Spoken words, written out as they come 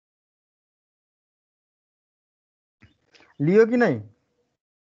लियो कि नै?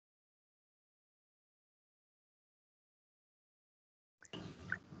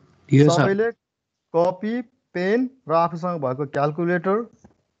 सबैले कपी पेन र आफूसँग भएको क्याल्कुलेटर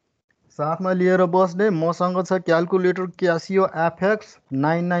साथमा लिएर बस्ने। मसँग छ calculator Casio FX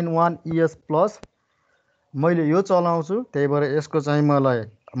 991 ES plus. मैले यो चलाउँछु, त्यही भएर यसको चाहिँ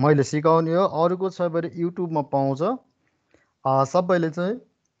मैले सिकाउने हो। अरूको छ भने युट्युबमा पाउँछ। सबैले चाहिँ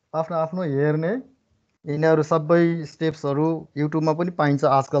आफ्नो आफ्नो हेर्ने। यिनीहरू सबै स्टेप्सहरू युट्युबमा पनि पाइन्छ।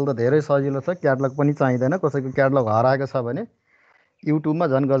 आजकल त धेरै सजिलो छ, क्याटलग पनि चाहिँदैन। कसैको क्याटलग हराएको छ भने युट्युबमा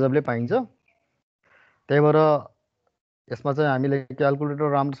झन् गजबले पाइन्छ। त्यही भएर यसमा चाहिँ हामीले क्याल्कुलेटर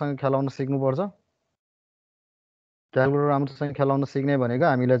राम्रोसँग खेलाउन सिक्नुपर्छ। क्याल्कुलेटर राम्रोसँग खेलाउन सिक्ने भनेको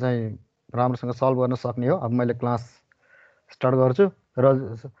हामीले चाहिँ राम्रोसँग सल्भ गर्न सक्ने हो। अब मैले क्लास स्टार्ट गर्छु। र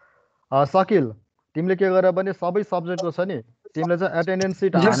सकिल, तिमीले के गर भने सबै सब्जेक्टको छ नि, तिमीले चाहिँ एटेन्डेन्स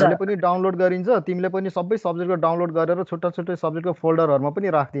सिट हामीले पनि डाउनलोड गरिन्छ। तिमीले पनि सबै सब्जेक्टको डाउनलोड गरेर छुट्टा छुट्टै सब्जेक्टको फोल्डरहरूमा पनि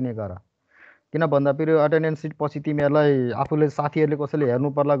राखिदिने गर। किन भन्दा फेरि एटेन्डेन्स सिट पछि तिमीहरूलाई आफूले साथीहरूले कसैले हेर्नु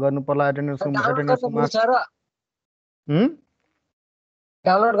पर्ला गर्नु पर्ला। एटेन्डेन्सको मार्क्स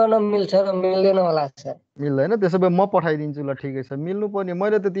डाउनलोड गर्न मिल्छ र मिल्दैन होला सर? मिल्दैन। त्यसो भए म पठाइदिन्छु। ल ठिकै छ, मिल्नु पर्ने।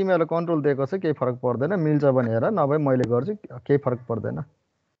 मैले त तिमीहरूलाई कन्ट्रोल दिएको छ, केही फरक पर्दैन। मिल्छ भने हेर, नभए मैले गर्छु, केही फरक पर्दैन।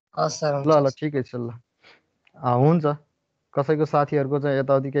 ल ल ठिकै छ। ल हुन्छ। कसैको साथीहरूको चाहिँ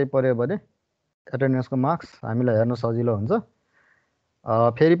यताउति केही पर्यो भने एटेन्डेन्सको मार्क्स हामीलाई हेर्न सजिलो हुन्छ।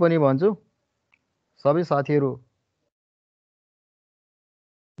 फेरि पनि भन्छु, सबै साथीहरूले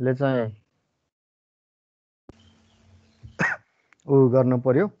चाहिँ गर्नु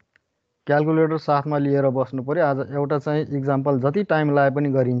पर्यो, क्याल्कुलेटर साथमा लिएर बस्नु पर्यो। आज एउटा चाहिँ इक्जाम्पल जति टाइम लाए पनि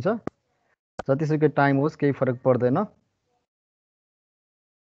गरिन्छ, जतिसुकै टाइम होस् केही फरक पर्दैन।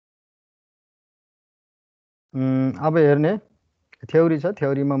 अब हेर्ने थ्योरी छ।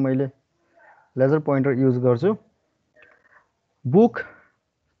 थ्योरीमा मैले लेजर पोइन्टर युज गर्छु। बुक,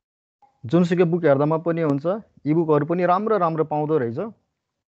 जुनसुकै बुक हेर्दामा पनि हुन्छ। इबुकहरू पनि राम्रो राम्रो पाउँदो रहेछ।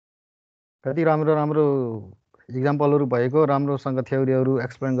 कति राम्रो राम्रो इक्जाम्पलहरू भएको, राम्रोसँग थ्योरीहरू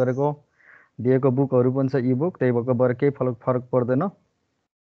एक्सप्लेन गरेको दिएको बुकहरू पनि छ, इबुक। त्यही भएको भएर केही फरक पर्दैन।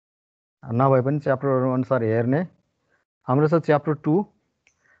 नभए पनि च्याप्टरहरू अनुसार हेर्ने। हाम्रो छ च्याप्टर 2।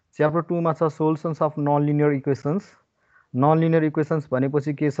 च्याप्टर 2 मा छ solutions of non linear equations. Non linear equations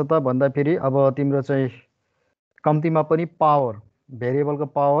भनेपछि के छ त भन्दाखेरि अब तिम्रो चाहिँ कम्तीमा पनि पावर, भेरिएबलको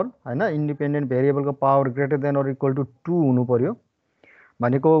पावर हैन, independent भेरिएबलको power greater than or equal to 2 हुनु पर्यो।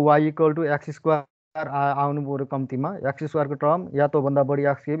 भनेको y equal to x square आउनु पर्यो कम्तीमा। x स्क्वायरको टर्म या तोभन्दा बढी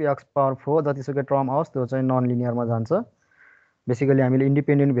x क्युब, x पावर 4 जतिसुकै टर्म आओस् त्यो चाहिँ नन लिनियरमा जान्छ। बेसिकली हामीले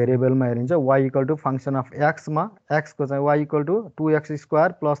इन्डिपेन्डेन्ट भेरिएबलमा हेरिन्छ। y equal to function of x मा x को चाहिँ y equal to 2x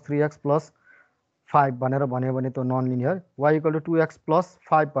square plus 3x plus 5 भनेर भन्यो भने त्यो non linear. y equal to 2x plus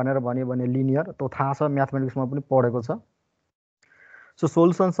 5 भनेर भन्यो भने लिनियर। त्यो थाहा छ, म्याथमेटिक्समा पनि पढेको छ। So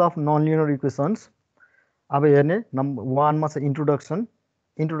solutions of non linear equations. अब हेर्ने नम्बर 1 मा छ इन्ट्रोडक्सन।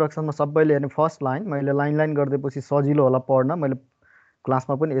 इन्ट्रोडक्सनमा सबैले हेर्ने फर्स्ट लाइन। मैले लाइन लाइन गरिदिएपछि सजिलो होला पढ्न। मैले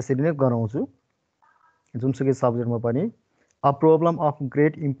क्लासमा पनि यसरी नै गराउँछु, जुनसुकै सब्जेक्टमा पनि। A problem of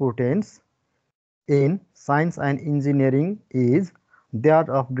great importance in science and engineering is that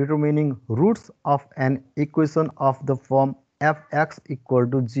of determining roots of an equation of the form fx equal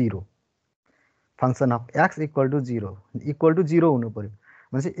to 0. Function of x equal to 0 equal to 0 हुनु पर्यो।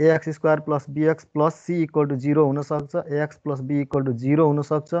 भनेपछि ax square plus bx plus c equal to 0 हुन सक्छ, ax plus b equal to 0 हुन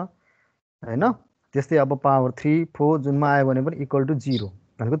सक्छ हैन। त्यस्तै अब पावर 3 4 जुनमा आयो भने पनि इक्वल टु 0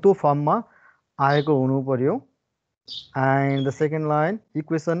 भनेको त्यो फर्ममा आएको हुनु पर्यो। And the second line,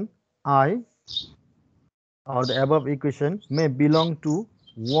 equation I or the above equation may belong to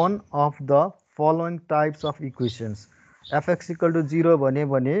one of the following types of equations. fx equal to 0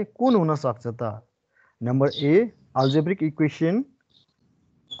 भने कुन हुन सक्छ त? Number A algebraic equation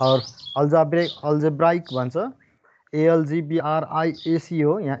or algebraic भन्छ, ALGBRIAC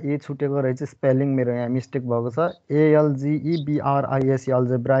हो। यहाँ A छुटेको रहेछ, spelling मेरो यहाँ मिस्टेक भएको छ। ALGEBRIAC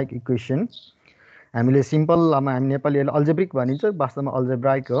algebraic equation। हामीले सिम्पल हामी नेपालीहरूले अल्जेब्रिक भनिन्छ, वास्तवमा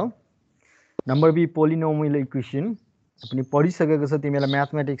अल्जेब्राइक हो। Number be polynomial equation. पनि पढिसकेको छ तिमीलाई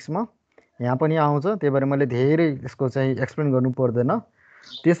म्याथमेटिक्समा, यहाँ पनि आउँछ। त्यही भएर मैले धेरै यसको चाहिँ एक्सप्लेन गर्नु पर्दैन।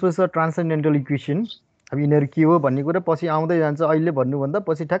 त्यसपछि छ ट्रान्सेन्डेन्टल इक्वेसन। अब यिनीहरू के हो भन्ने कुरा पछि आउँदै जान्छ। अहिले भन्नुभन्दा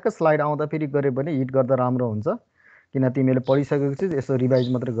पछि ठ्याक्क स्लाइड आउँदा फेरि गऱ्यो भने हिट गर्दा राम्रो हुन्छ, किन तिमीले पढिसकेको छु, यसो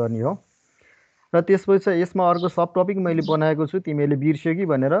रिभाइज मात्र गर्ने हो। र त्यसपछि यसमा अर्को सब टपिक मैले बनाएको छु, तिमीहरूले बिर्स्यो कि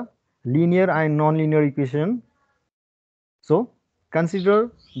भनेर, linear and non-linear equation. So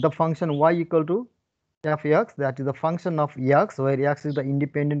consider the function y equal to fx, that is the function of x, where x is the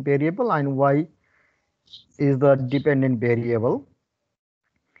independent variable and y is the dependent variable.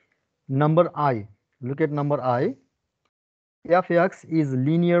 Number I, look at number I. fx is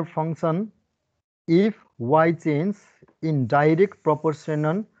linear function if y change in direct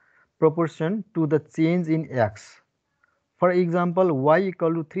proportion to the change in x. For example, y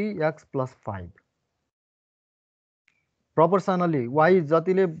equal to 3x plus 5. Proportionally y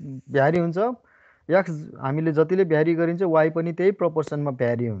जतिले भ्यारी हुन्छ x हामीले जतिले भ्यारी गरिन्छ y पनि त्यही प्रोपोर्सनमा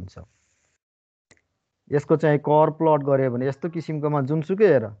भ्यारी हुन्छ। यसको चाहिँ कर्व प्लट गऱ्यो भने यस्तो किसिमकोमा जुनसुकै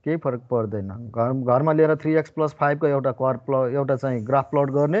हेर केही फरक पर्दैन। घरमा लिएर 3x + 5 को एउटा कर्व प्लट एउटा चाहिँ ग्राफ प्लट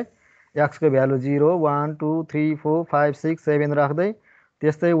गर्ने, x को भ्यालु 0 1 2 3 4 5 6 7 राख्दै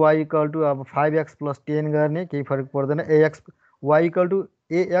त्यस्तै y इक्वल टु अब 5x + 10 गर्ने, केही फरक पर्दैन। y equal to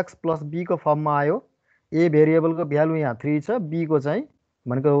ax + b को फर्ममा आयो। a भेरिएबलको भ्यालु यहाँ 3 छ, b को चाहिँ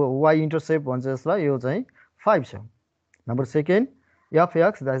भनेको y इन्टरसेप्ट भन्छ यसलाई, यो चाहिँ 5 छ। Number second,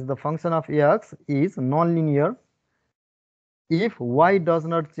 fx, that is the function of x, is nonlinear if y does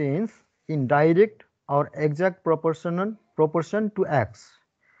not change in direct or exact proportion to x.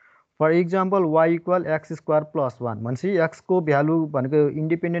 For example, y equal x square plus 1 भनेपछि x को value भनेको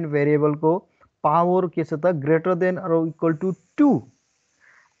independent भेरिएबलको power के छ त greater than or equal to 2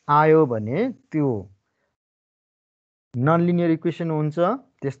 आयो भने त्यो non linear equation हुन्छ।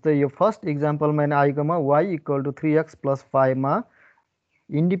 त्यस्तै यो फर्स्ट इक्जाम्पलमा आएकोमा y इक्वल टु 3x + 5 मा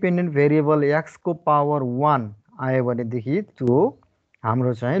इन्डिपेन्डेन्ट भेरिएबल x को पावर 1 आयो भनेदेखि त्यो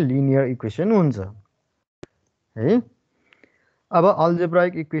हाम्रो चाहिँ लिनियर इक्वेसन हुन्छ है। अब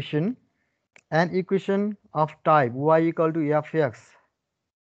algebraic equation, an equation of type y equal to fx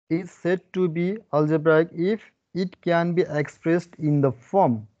is said to be algebraic if it can be expressed in the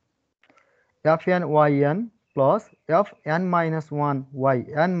form fn yn plus fn minus 1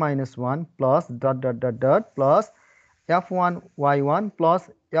 yn minus 1 plus dot dot dot dot plus f1 y1 plus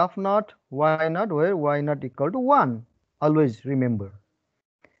f0 y0 where y0 equal to 1. Always remember,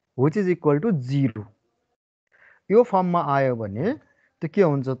 which is equal to 0. यो फर्ममा आयो भने त्यो के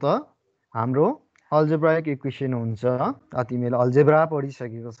हुन्छ त हाम्रो algebraic equation हुन्छ। तिमीले अल्जेब्रा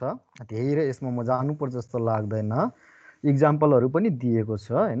पढिसकेको छ, धेरै यसमा म जानुपर्छ जस्तो लाग्दैन, इक्जाम्पलहरू पनि दिएको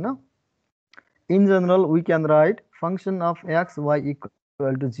छ हैन। In general, we can write function of x, y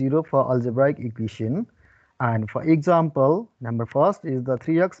equal to 0 for algebraic equation. And for example, number first is the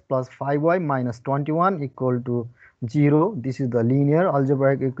 3x plus 5y minus 21 equal to 0. This is the linear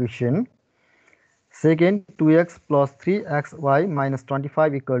algebraic equation. Second, 2x plus 3xy minus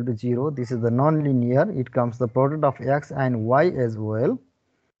 25 equal to 0. This is the non-linear. It comes the product of x and y as well.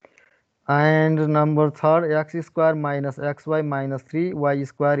 And number third, x square minus xy minus 3y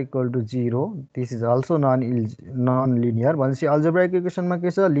square equal to 0. This is also non-linear. भनेपछि algebraic इक्वेसनमा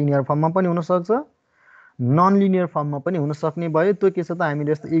के छ, linear फर्ममा पनि हुन सक्छ, non linear फर्ममा पनि हुन सक्ने भयो। त्यो के छ त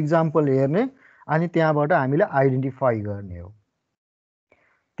हामीले यस्तो इक्जाम्पल हेर्ने अनि त्यहाँबाट हामीले आइडेन्टिफाई गर्ने हो।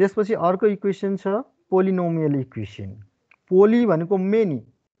 त्यसपछि अर्को इक्वेसन छ पोलिनोमियल इक्वेसन। पोली भनेको मेनी,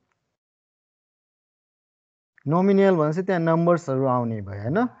 नोमिनल भनेपछि त्यहाँ नम्बर्सहरू आउने भयो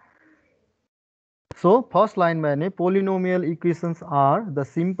हैन। So first line में polynomial equations are the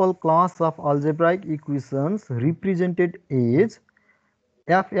simple class of algebraic equations represented as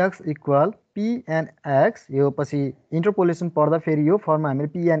fx equal p and x। यो पछि इन्टरपोलेसन पढ्दा फेरि यो फर्ममा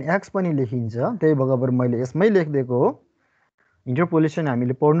हामीले p and x पनि लेखिन्छ, त्यही भएर मैले यसमै लेखिदिएको हो। इन्टरपोलेसन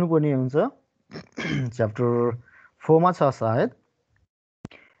हामीले पढ्नुपर्ने हुन्छ, च्याप्टर 4 मा छ सायद।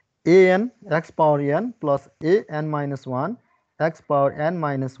 an x power n plus an minus 1 x power n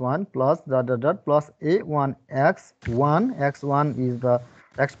minus 1 plus dot dot dot plus a1 x1 x1 is the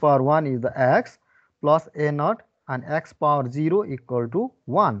x power 1 is the x plus a naught and x power 0 equal to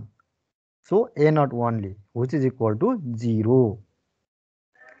 1. So a naught only, which is equal to 0.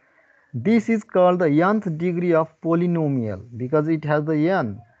 This is called the nth degree of polynomial because it has the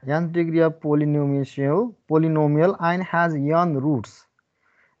nth degree of polynomial and has n roots.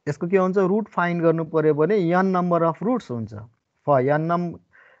 यसको के हुन्छ, root find गर्नु पर्यो भने n number of roots हुन्छ। For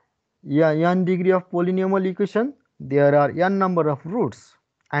n degree of polynomial equation there are n number of roots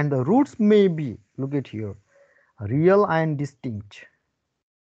and the roots may be, look at here, real and distinct,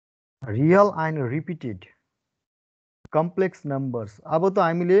 real and repeated, complex numbers। अब त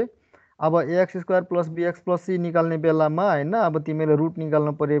हामीले अब ax square plus bx plus c निकाल्ने बेलामा हैन, अब तिमीले root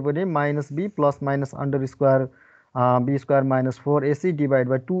निकाल्नु पर्यो भने minus b plus minus under square b square minus 4ac divide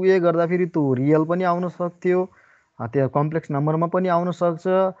by 2a गर्दा फेरि त्यो रियल पनि आउन सक्थ्यो, त्यो कम्प्लेक्स नम्बरमा पनि आउन सक्छ।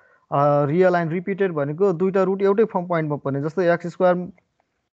 रियल एन्ड रिपिटेड भनेको दुईटा रुट एउटै पोइन्टमा पर्ने, जस्तै x square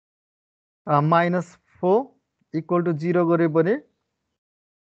minus 4 equal to 0 गऱ्यो भने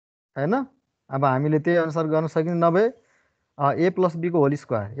हैन, अब हामीले त्यही अनुसार गर्न सकिन्छ। नभए ए प्लस बी को whole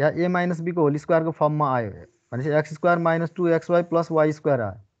square yeah A minus be को होल स्क्वायर को फर्ममा आयो भनेपछि x square minus 2xy plus Y square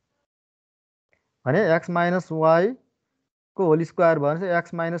आयो भने एक्स माइनस वाई को होल स्क्वायर भयो भने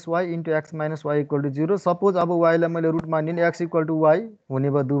x minus Y into x minus Y equal to 0। Suppose अब वाईलाई मैले रुट मानिदिएँ भने एक्स इक्वल टु वाई हुने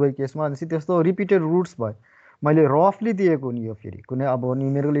भयो दुवै केसमा। भनेपछि त्यस्तो रिपिटेड रुट्स भयो। मैले रफली दिएको नि यो फेरि कुनै अब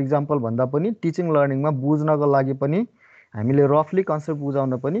न्युमेरिकल इक्जाम्पल भन्दा पनि टिचिङ लर्निङमा बुझ्नको लागि पनि हामीले रफली कन्सेप्ट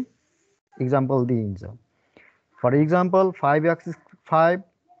बुझाउन पनि इक्जाम्पल दिइन्छ। For example 5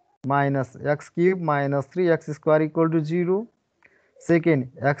 minus x cube minus 3x square equal to 0. Second,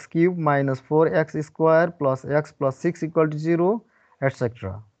 x cube minus 4x square plus x plus 6 equal to 0,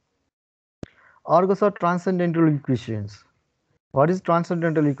 etc. अर्को छ transcendental equations. What is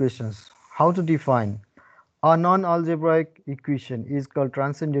transcendental equations? How to define? A non-algebraic equation is called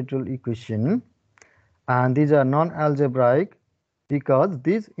transcendental equation, and these are non-algebraic because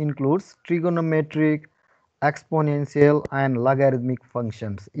this includes trigonometric, exponential and logarithmic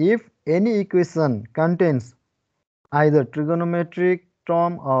functions. If any equation contains either trigonometric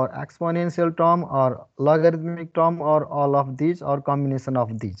term or exponential term or logarithmic term or all of these or combination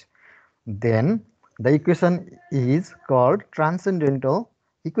of these, then the equation is called transcendental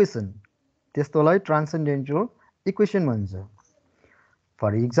equation. त्यस्तोलाई transcendental equation भन्छ.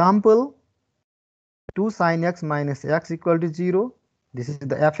 For example, 2 sin x minus x equal to 0. This is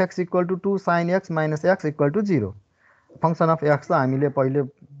the fx equal to 2 sin x minus x equal to 0. Function of x त हामीले पहिले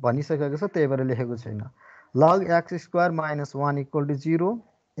भनिसकेको छ, त्यही भएर लेखेको छैन. Log x square minus 1 equal to 0.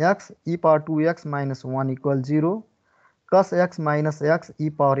 X e power 2x minus 1 equal 0. Cos x minus x e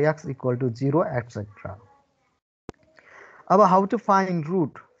power x equal to 0, etc. अब how to find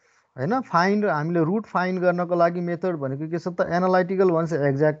root हैन. फाइन्ड हामीले रुट फाइन्ड गर्नको लागि मेथड भनेको के छ त एनालाइटिकल भन्छ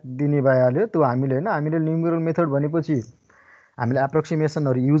एक्ज्याक्ट दिने भइहाल्यो त्यो हामीले हैन. हामीले न्युमेरिकल मेथड भनेपछि हामीले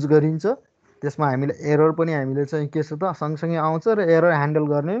एप्रोक्सिमेसनहरु युज गरिन्छ. त्यसमा हामीले एरर पनि हामीले चाहिँ के छ त सँगसँगै आउँछ र एरर ह्यान्डल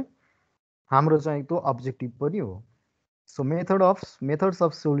गर्ने हाम्रो चाहिँ त्यो अब्जेक्टिभ पनि हो. So methods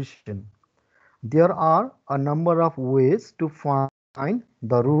of solution. There are a number of ways to find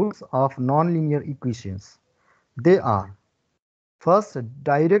the roots of nonlinear equations. They are First,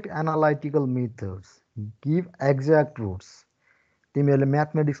 direct analytical methods give exact roots. तिमीहरुले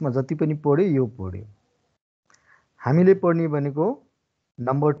म्याथमेटिक्समा जति पनि पढ्यो यो पढ्यो. हामीले पढ्ने भनेको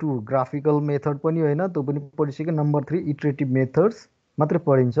नम्बर 2 ग्राफिकल मेथड पनि होइन, त्यो पनि पढिसक्यो. नम्बर 3 इटरेटिभ मेथड्स मात्र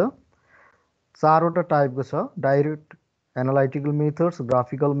पढिन्छ. चारवटा टाइपको छ. Direct analytical methods,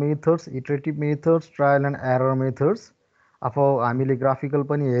 graphical methods, इटरेटिभ methods, trial and error methods. अब हामीले ग्राफिकल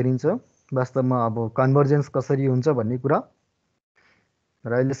पनि हेरिन्छ. वास्तवमा अब कन्भर्जेन्स कसरी हुन्छ भन्ने कुरा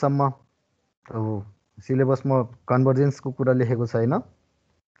र अहिलेसम्म अब सिलेबसमा कन्भर्जेन्सको कुरा लेखेको छैन.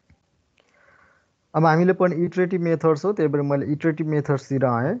 अब हामीले पनि इटरेटिभ मेथड्स हो, त्यही भएर मैले इटरेटिभ मेथड्सतिर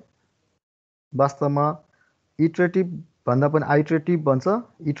आएँ. वास्तवमा इटरेटिभ भन्दा पनि आइटरेटिभ भन्छ.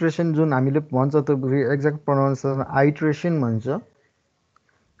 इटरेसन जुन हामीले भन्छ त्यो एक्ज्याक्ट प्रोनाउन्सिएसन आइटरेसन भन्छ.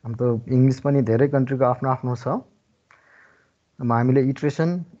 अब त इङ्ग्लिस पनि धेरै कन्ट्रीको आफ्नो आफ्नो छ. अब हामीले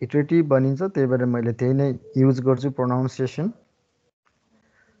इटरेटिभ भनिन्छ, त्यही भएर मैले त्यही नै युज गर्छु प्रोनाउन्सिएसन.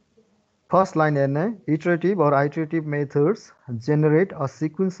 First line हेर्ने, iterative or iterative methods generate a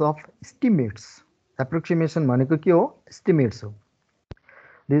sequence of estimates. Approximation भनेको के हो? Estimates हो.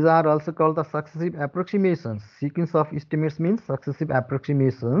 These are also called the successive approximations. Sequence of estimates means successive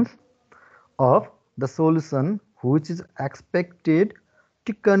approximations of the solution which is expected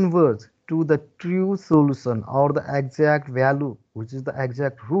to converge to the true solution or the exact value which is the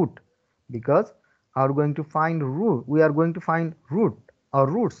exact root, because we are going to find root or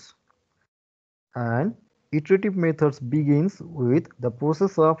roots. And iterative methods begins with the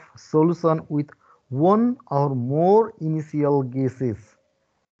process of solution with one or more initial guesses.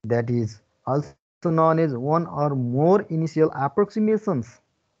 That is also known as one or more initial approximations.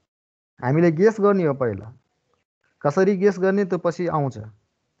 हामीले guess गर्ने हो पहिला. कसरी guess गर्ने त्यो पछि आउँछ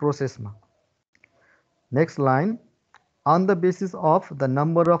प्रोसेसमा. Next line, on the basis of the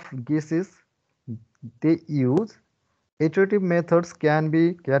number of guesses they use, iterative methods can be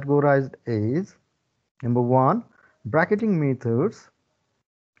categorized as number 1, bracketing methods,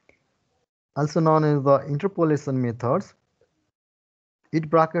 also known as the interpolation methods. It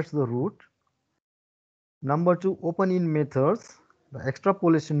brackets the root. Number 2, open-end methods, the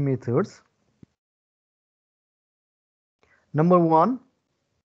extrapolation methods. Number 1,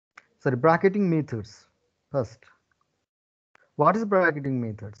 bracketing methods. First, what is bracketing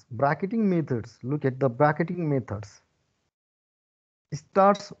methods? Bracketing methods, look at the bracketing methods.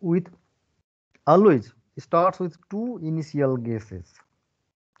 Always starts with two initial guesses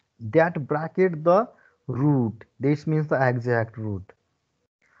that bracket the root. This means the exact root,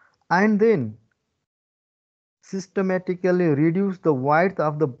 and then systematically reduce the width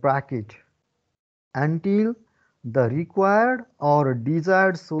of the bracket until the required or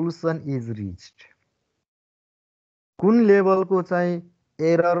desired solution is reached. कुन लेभलको चाहिँ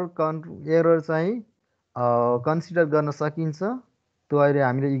error चाहिँ consider गर्न सकिन्छ त्यो अहिले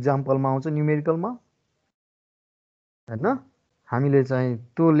हामीले इक्जाम्पलमा आउँछ न्युमेरिकलमा हैन हामीले चाहिँ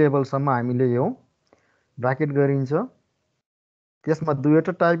त्यो लेभलसम्म हामीले यो ब्राकेट गरिन्छ त्यसमा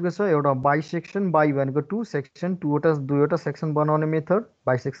दुईवटा टाइपको छ एउटा बाइसेक्सन बाइ भनेको टु सेक्सन दुईवटा सेक्सन बनाउने मेथड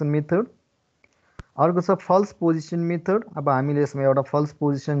बाइसेक्सन मेथड अर्को छ फल्स पोजिसन मेथड अब हामीले यसमा एउटा फल्स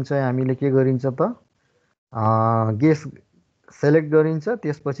पोजिसन चाहिँ हामीले के गरिन्छ त गेस सेलेक्ट गरिन्छ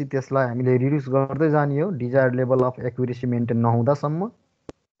त्यसपछि त्यसलाई हामीले रिड्युस गर्दै जाने हो desired level of accuracy maintain नहुँदासम्म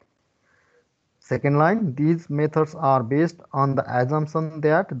second line these methods are based on the assumption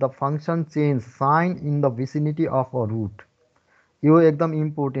that the function change sign in the vicinity of a root यो एकदम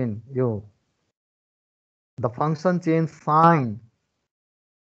इम्पोर्टेन्ट यो the function change sign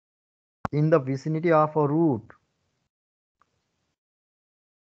in the vicinity of a root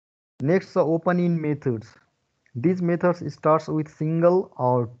next the open in methods these methods starts with single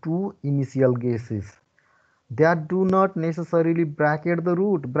or two initial guesses that do not necessarily bracket the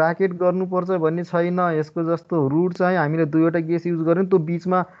root bracket गर्नुपर्छ भन्ने छैन यसको जस्तो root चाहिँ हामीले दुईवटा guess use गर्यौं त्यो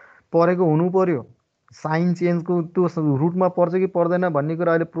बीचमा परेको हुनु पर्यो साइन चेन्जको त्यो रुटमा पर्छ कि पर्दैन भन्ने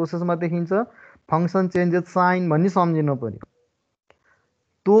कुरा अहिले प्रोसेसमा देखिन्छ फंक्सन चेन्जेस साइन भन्ने सम्झिनु पर्यो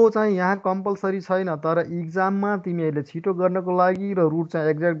त्यो चाहिँ यहाँ कम्पलसरी छैन तर इक्जाममा तिमीहरूले छिटो गर्नको लागि र रुट चाहिँ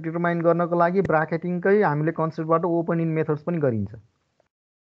एक्ज्याक्ट डिटरमाइन गर्नको लागि ब्राकेटिङकै हामीले कन्सेप्टबाट ओपन इन मेथड्स पनि गरिन्छ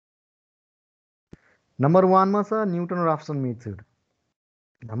नम्बर 1 मा छ न्युटन राफ्सन मेथड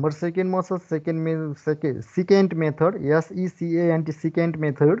नम्बर 2 मा छ second method SECANT second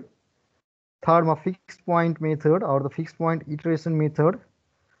method third मा फिक्स्ड पोइन्ट मेथड और the fixed point iteration method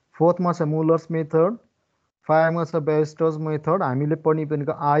fourth मा छ मुलर्स मेथड 5 मा छ बेस्टर्स मेथड हामीले पढ्ने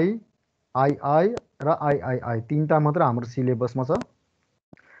भनेको आई र आई तीनटा मात्र हाम्रो सिलेबसमा छ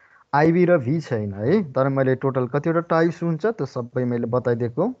आईबी र भी छैन है तर मैले टोटल कतिवटा टाइप्स हुन्छ त्यो सबै मैले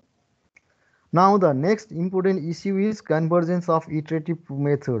बताइदिएको now the next important issue is convergence of इटरेटिभ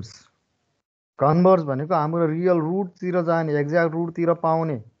methods converge भनेको हाम्रो रियल रुटतिर जाने एक्ज्याक्ट रुटतिर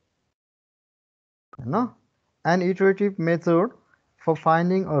पाउने हैन an इटरेटिभ method for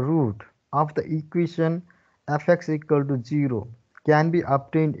finding a root of the equation fx equal to 0 can be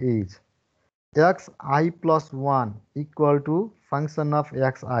obtained is xi plus 1 equal to function of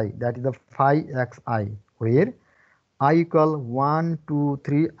xi that is the phi xi where I equal 1 2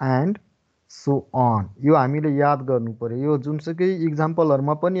 3 and so on यो हामीले याद गर्नु पर्यो यो जुनसुकै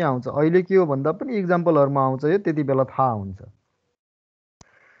इक्जाम्पलहरुमा पनि आउँछ अहिले के हो भन्दा पनि इक्जाम्पलहरुमा आउँछ यो त्यति बेला थाहा हुन्छ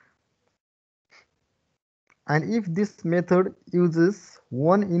and if this method uses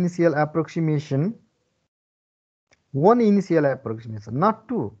one initial approximation not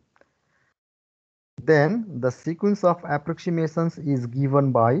two then the sequence of approximations is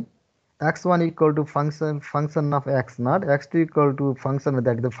given by x1 equal to function of x naught x2 equal to function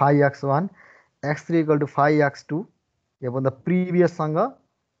that is the phi x1 x3 equal to phi x2 even the previous सँग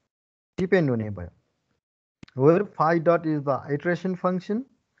depend हुने भयो where phi dot is the iteration function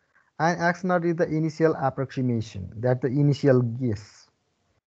and x naught is the initial approximation that the initial guess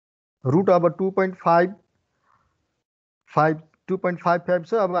root अब 2.55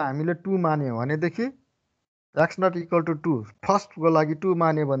 छ अब हामीले 2 मान्यो भनेदेखि x naught equal to 2 first को लागि 2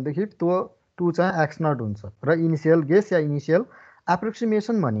 मान्यो भनेदेखि त्यो 2 चाहिँ x naught हुन्छ र इनिशियल गेस या इनिशियल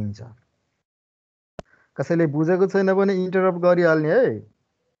एप्रोक्सिमेसन भनिन्छ कसैले बुझेको छैन भने इन्टरप्ट गरिहाल्ने है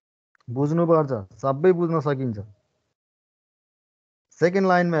बुझ्नु पर्छ सबै बुझ्न सकिन्छ सेकेन्ड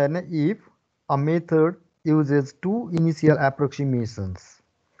लाइनमा हेर्ने if a method uses two initial approximations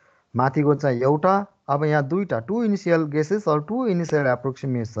माथिको चाहिँ एउटा अब यहाँ दुईटा two initial guesses or two initial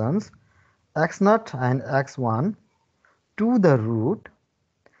approximations x naught and x1 to the root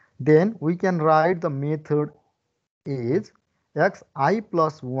then we can write the method is xi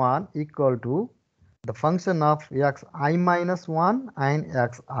plus 1 equal to the function of xi minus 1 and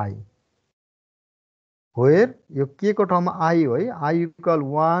xi where यो के को ठाउँमा I हो है I equal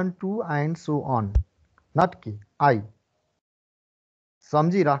 1 2 and so on not के I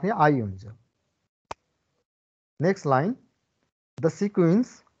सम्झिराख्ने I हुन्छ next line the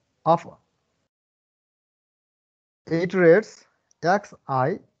sequence of iterates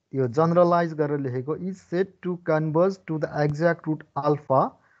xi यो generalise गरेर लेखेको is said to converge to the exact root alpha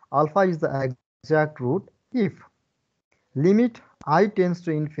alpha is the exact root if limit I tends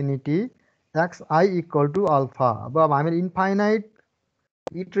to infinity xi equal to alpha अब हामीले infinite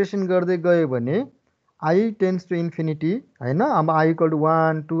iteration गर्दै गयो भने I tends to infinity हैन अब I equal to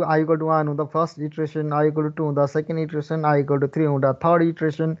 1 2 I equal to 1 हुँदा first iteration I equal to 2 हुँदा second iteration I equal to 3 हुँदा थर्ड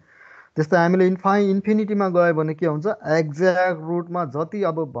इटरेसन त्यस्तै हामीले इन्फिनिटीमा गयो भने के हुन्छ एक्ज्याक्ट रुटमा जति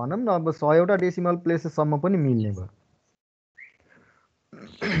अब भनौं न अब 100 वटा डेसिमल प्लेसेस सम्म पनि मिल्ने भयो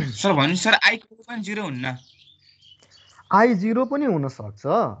सर भन्नु सर आई पनि 0 हुन्न आई 0 पनि हुनसक्छ,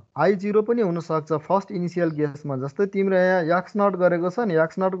 आई 0 पनि हुनसक्छ फर्स्ट इनिसियल गेसमा। जस्तै तिम्रो यहाँ एक्स नट गरेको छ नि,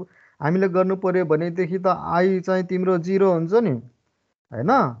 एक्स नट हामीले गर्नु पर्यो भनेदेखि त आई चाहिँ तिम्रो 0 हुन्छ नि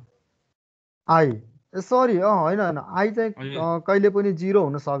होइन। आई सरी होइन होइन, आई चाहिँ कहिले पनि 0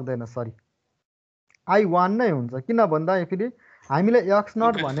 हुन सक्दैन, सरी आई 1 नै हुन्छ। किन भन्दाखेरि हामीले एक्स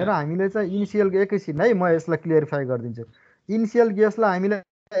नट भनेर हामीले चाहिँ इनिसियल एकैछिन है, म यसलाई क्लियरिफाई गरिदिन्छु। इनिसियल गेसलाई हामीले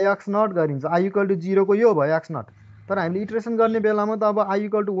एक्स नट गरिन्छ, आई इक्वल टु 0 को यो भयो एक्स नट। तर हामीले इट्रेसन गर्ने बेलामा त अब आई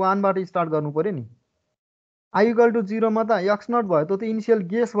इक्वल टु 1 बाट स्टार्ट गर्नु पर्यो नि। आई इक्वल टु 0 मा त एक्स नट भयो, त्यो त इनिसियल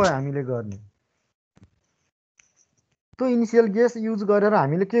गेस भयो हामीले गर्ने। त्यो इनिसियल गेस युज गरेर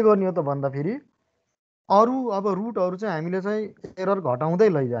हामीले के गर्ने हो त भन्दाखेरि अरू अब रुटहरू चाहिँ हामीले चाहिँ एरर घटाउँदै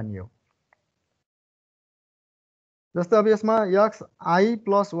लैजाने हो। जस्तै अब यसमा एक्स आई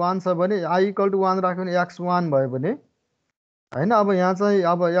प्लस 1 छ भने आई इक्वल टु 1 राख्यो भने एक्स 1 भयो भने होइन। अब यहाँ चाहिँ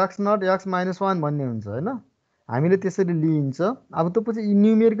अब एक्स नट एक्स माइनस 1 भन्ने हुन्छ होइन, हामीले त्यसरी लिइन्छ। अब त्यो पछि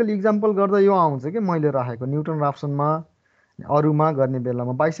न्युमेरिकल इक्जाम्पल गर्दा यो आउँछ कि मैले राखेको न्युटन राप्सनमा अरूमा गर्ने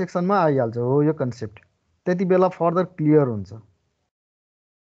बेलामा बाइसेक्सनमा आइहाल्छ हो यो कन्सेप्ट। त्यति बेला फर्दर क्लियर हुन्छ।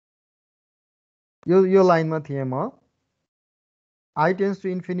 यो लाइनमा थिएँ म। आई टेन्स टु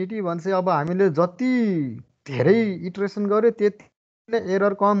इन्फिनिटी भन्छ। अब हामीले जति धेरै इटरेसन गर्यो त्यति नै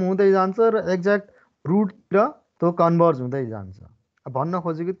एरर कम हुँदै जान्छ र एक्ज्याक्ट रुटतिर त्यो कन्भर्ज हुँदै जान्छ। भन्न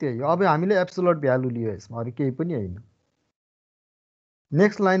खोजेको त्यही हो। अब हामीले एब्सोल्युट भ्यालु लियो यसमा, अरू केही पनि होइन।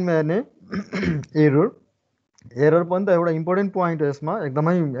 नेक्स्ट लाइनमा हेर्ने एरर। एरर पनि त एउटा इम्पोर्टेन्ट पोइन्ट हो यसमा,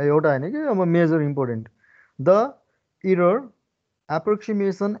 एकदमै एउटा होइन कि अब major important. The error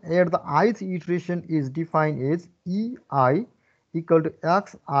approximation at the ith iteration is defined as ei equal to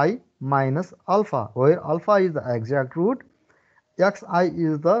xi minus alpha, where alpha is the exact root, xi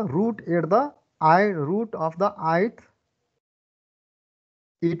is the root at the root of the ith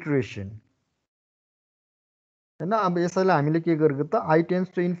iteration हैन। अब यसैलाई हामीले के गरेको त I tense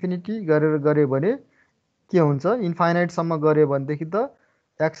to infinity गरेर गऱ्यो भने के हुन्छ, इन्फाइनाइटसम्म गऱ्यो भनेदेखि त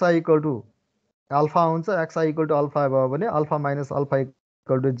एक्सआई इक्वल टु अल्फा हुन्छ। एक्सआई इक्वल टु अल्फा भयो भने alpha minus alpha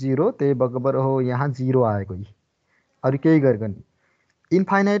equal to 0, त्यही बराबर हो यहाँ 0 आएको। यी अरू केही गरेको नि।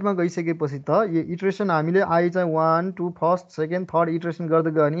 इन्फाइनाइटमा गइसकेपछि त यो इटरेसन हामीले आई चाहिँ 1 2 फर्स्ट सेकेन्ड थर्ड इटरेसन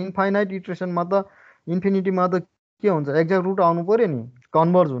गर्दै गयो भने इन्फाइनाइट इटरेसनमा त इन्फिनिटीमा त के हुन्छ, एक्ज्याक्ट रुट आउनु पर्यो नि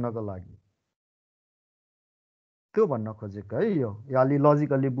कन्भर्ज हुनको लागि। त्यो भन्न खोजेको है। यो अलि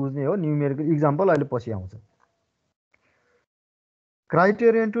लजिकल्ली बुझ्ने हो। न्युमेरिकल इक्जाम्पल अहिले पछि आउँछ।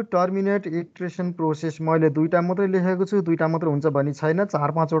 Criterion to terminate iteration process मैले दुईवटा मात्रै लेखेको छु, दुईवटा मात्रै हुन्छ भन्ने छैन,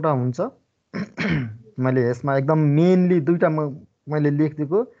 4-5वटा हुन्छ। मैले यसमा एकदम मेनली दुईवटा मैले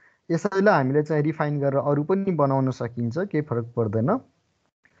लेखिदिएको। यसैलाई हामीले चाहिँ रिफाइन गरेर अरू पनि बनाउन सकिन्छ, केही फरक पर्दैन।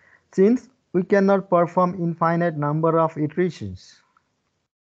 Since we can not perform infinite number of इटरेसन्स,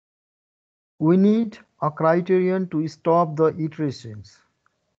 we need a criterion to stop the iterations.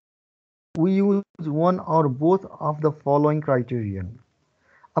 We use one or both of the following criterion.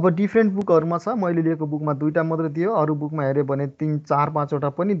 अब डिफ्रेन्ट बुकहरूमा छ, मैले लिएको बुकमा दुईवटा मात्रै दियो, अरू बुकमा हेऱ्यो भने 3-4-5वटा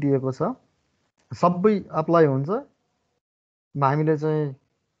पनि दिएको छ। सबै अप्लाई हुन्छ। हामीले चाहिँ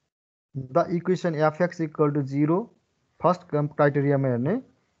the equation FX equal to 0 first क्राइटेरियामा हेर्ने,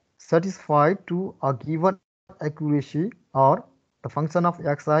 satisfied to a given accuracy और the function of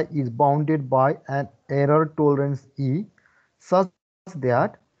xi is bounded by an error tolerance E such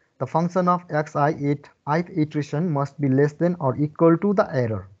that the function of xi at ith iteration must be less than or equal to the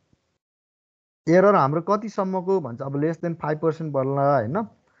error. Error हाम्रो कतिसम्मको भन्छ, अब less than 5% भन्ला होइन।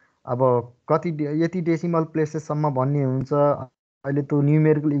 अब कति यति decimal प्लेसेससम्म भन्ने हुन्छ। अहिले त्यो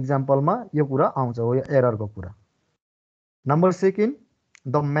न्युमेरिकल इक्जाम्पलमा यो कुरा आउँछ हो, यो एररको कुरा। Number second,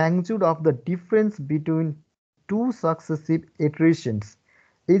 the magnitude of the difference between two successive iterations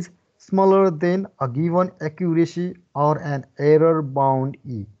is smaller than a given accuracy or an error bound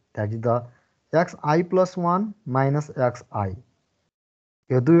E, that is the xi plus 1 minus xi।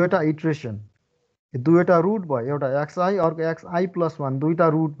 यो दुईवटा इटरेसन, यो दुईवटा रुट भयो, एउटा xi अर्को xi plus 1, दुईवटा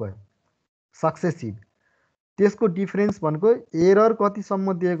root भयो successive. त्यसको डिफरेन्स भनेको एरर कतिसम्म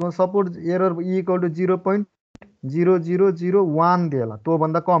दिएको, सपोज एरर इक्वल टु 0.0001 दिएला,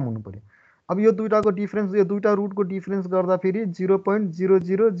 त्योभन्दा कम हुनु पर्यो। अब यो दुईटाको डिफरेन्स, यो दुईटा रुटको डिफरेन्स गर्दा फेरि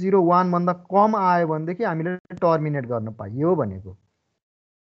 0.0001 भन्दा कम आयो भनेदेखि हामीले टर्मिनेट गर्न पाइयो भनेको।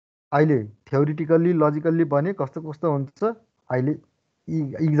 अहिले थ्योरिटिकल्ली लजिकल्ली भने कस्तो कस्तो हुन्छ, अहिले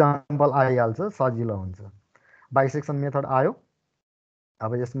इक्जाम्पल आइहाल्छ, सजिलो हुन्छ। बाइसेक्सन मेथड आयो।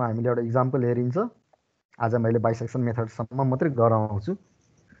 अब यसमा हामीले एउटा इक्जाम्पल हेरिन्छ। आज मैले बाइसेक्सन मेथडसम्म मात्रै गराउँछु,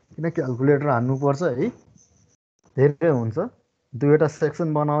 किन क्यालकुलेटर हान्नुपर्छ है, धेरै हुन्छ। दुईवटा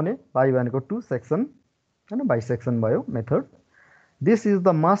सेक्सन बनाउने, बाई भनेको 2 सेक्सन होइन, बाइसेक्सन भयो method. This is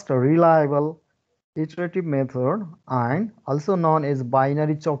the most reliable iterative method and also known as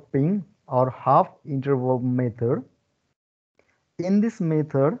binary chopping or half interval method. In this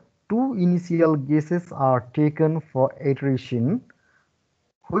method, two initial guesses are taken for iteration,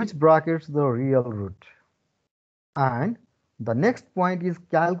 which brackets the real root. And the next point is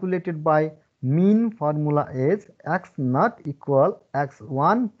calculated by mean formula as x not equal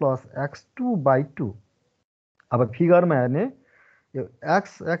x1 plus x2 by 2. अब फिगरमा हेर्ने यो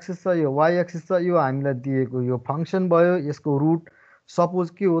x axis छ यो y axis छ यो हामीलाई दिएको यो फंक्सन भयो यसको रुट सपोज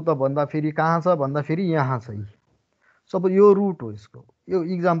के हो त भन्दाखेरि कहाँ छ भन्दाखेरि यहाँ छ सपोज यो रुट हो यसको यो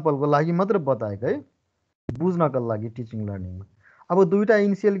इक्जाम्पलको लागि मात्र बताएको है बुझ्नको लागि टिचिङ लर्निङमा अब दुईटा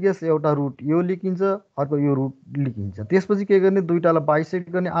इनिशियल गेस एउटा रुट यो लेखिन्छ अर्को यो रुट लेखिन्छ त्यसपछि के गर्ने दुईटालाई बाइसेक्ट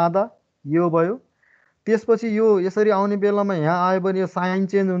गर्ने आधा यो भयो त्यसपछि यो यसरी आउने बेलामा यहाँ आयो भने यो साइन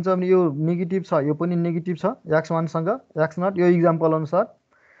चेन्ज हुन्छ भने यो नेगेटिभ छ यो पनि नेगेटिभ छ x1 सँग x0 यो इक्जाम्पल अनुसार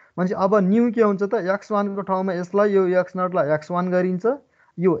भनेपछि अब न्यू के हुन्छ त x1 को ठाउँमा यसलाई यो x0 लाई x1 गरिन्छ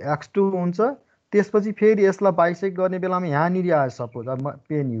यो x2 हुन्छ त्यसपछि फेरि यसलाई बाइसेक्ट गर्ने बेलामा यहाँनिर आयो सपोज अब म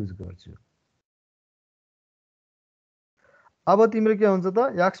पेन युज गर्छु अब तिम्रो के हुन्छ त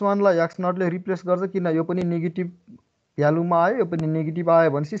x1 लाई x0 ले रिप्लेस गर्छ किन यो पनि नेगेटिभ भ्यालुमा आयो यो पनि नेगेटिभ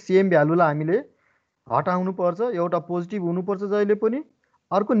आयो भनेपछि सेम भ्यालुलाई हामीले हटाउनु पर्छ एउटा पोजिटिभ हुनुपर्छ जहिले पनि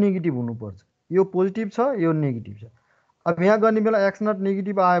अर्को नेगेटिभ हुनुपर्छ यो पोजिटिभ छ यो नेगेटिभ छ अब यहाँ गर्ने बेला x0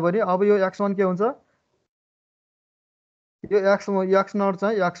 नेगेटिभ आयो भने अब यो x1 के हुन्छ यो x0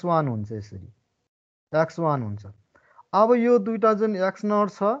 चाहिँ x1 हुन्छ यसरी x1 हुन्छ अब यो दुईटा जुन x0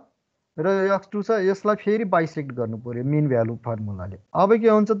 छ र x2 छ यसलाई फेरि बाइसेक्ट गर्नु पर्यो मिन भ्यालु फर्मुलाले अब के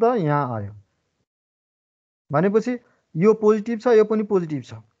हुन्छ त यहाँ आयो भनेपछि यो पोजिटिभ छ यो पनि पोजिटिभ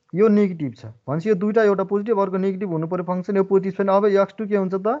छ यो नेगेटिभ छ भनेपछि यो दुईटा एउटा पोजिटिभ अर्को नेगेटिभ हुनु पर्यो फंक्सन यो पोजिटिभ छैन अब x2 के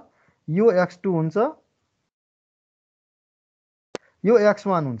हुन्छ त यो x2 हुन्छ यो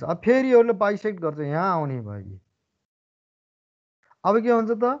x1 हुन्छ अब फेरि योले बाइसेक्ट गर्छ यहाँ आउने भयो अब के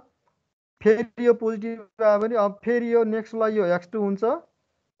हुन्छ त फेरि यो पोजिटिभ आयो भने अब फेरि यो नेक्स्टलाई यो x2 हुन्छ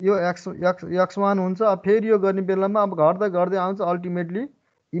यो x1 हुन्छ अब फेरि यो गर्ने बेलामा अब घट्दै घट्दै आउँछ अल्टिमेटली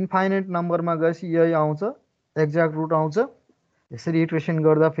इन्फाइनाइट नम्बरमा गएपछि यही आउँछ एक्ज्याक्ट रुट आउँछ यसरी इटरेसन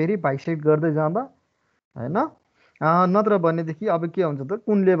गर्दा फेरि बाइसेक्ट गर्दै जाँदा हैन नत्र भनेदेखि अब के हुन्छ त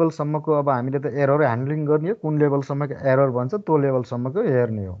कुन लेभलसम्मको अब हामीले त एरर ह्यान्डलिङ गर्ने हो कुन लेभलसम्मको एरर भन्छ त्यो लेभलसम्मको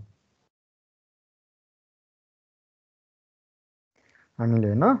हेर्ने हो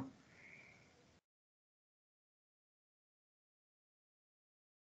हामीले हैन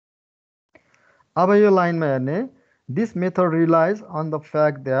अब यो लाइनमा हेर्ने this method relies on the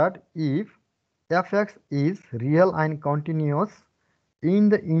fact that if fx is real and continuous in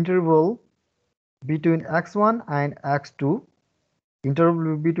the interval between x1 and x2.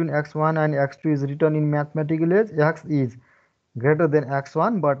 Interval between x1 and x2 is written in mathematical as x is greater than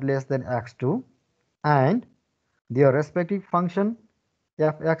x1 but less than x2, and their respective function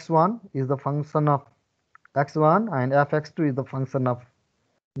fx1 is the function of x1 and fx2 is the function of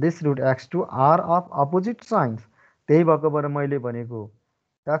this root x2 are of opposite signs. त्यही भएकोबाट मैले भनेको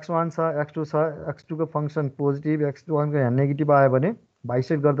x1 छ x2 छ x2 को function positive x1 को यहाँ negative आयो भने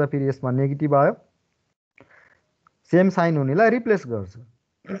बाइसेक्ट गर्दा फेरि यसमा नेगेटिभ आयो सेम साइन हुनेलाई रिप्लेस गर्छ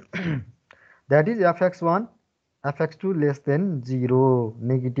that is fx1 fx2 less than 0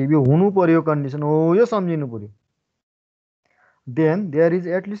 negative यो हुनु पर्यो कन्डिसन हो यो सम्झिनु पर्यो then there is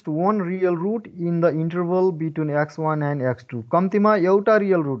at least one real root in the interval between x1 and x2 कम्तीमा एउटा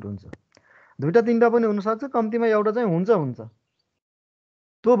रियल रुट हुन्छ दुईटा तीनटा पनि हुन सक्छ कम्तीमा एउटा चाहिँ हुन्छ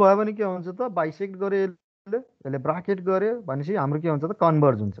त्यो भयो भने के हुन्छ त बाइसेक्ट गरे यसले ब्राकेट गरे भनेपछि हाम्रो के हुन्छ त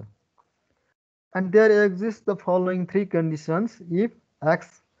कन्भर्ज हुन्छ and there exists the following three conditions if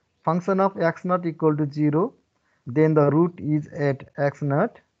x function of x0 equal to 0 then the root is at x0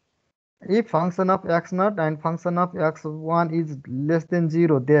 if function of x0 and function of x1 is less than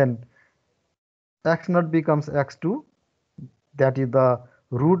 0 then x0 becomes x2 that is the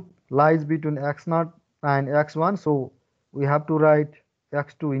root lies between x0 and x1 so we have to write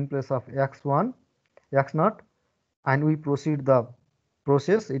x2 in place of x0 and we proceed the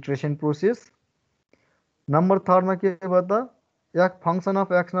process iteration process number 3 मा के भयो त एक function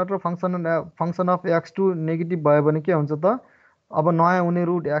of x0 र function of x2 negative भयो भने के हुन्छ त अब नयाँ हुने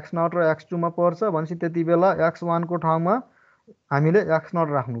रुट x0 र x2 मा पर्छ भनेपछि त्यति बेला x1 को ठाउँमा हामीले x0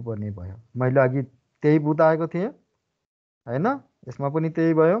 राख्नु पर्ने भयो मैले अघि त्यही बुझाएको थिएँ हैन यसमा पनि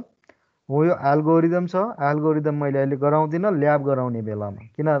त्यही भयो हो यो एल्गोरिदम छ एल्गोरिदम मैले अहिले गराउँदिन ल्याब गराउने बेलामा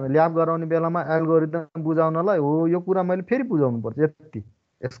किन ल्याब गराउने बेलामा एल्गोरिदम बुझाउनलाई हो यो कुरा मैले फेरि बुझाउनु पर्छ यति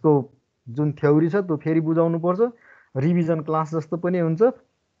यसको जुन थ्योरी छ त्यो फेरि बुझाउनु पर्छ रिभिजन क्लास जस्तो पनि हुन्छ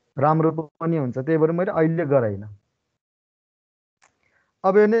राम्रो पनि हुन्छ त्यही भएर मैले अहिले गराइन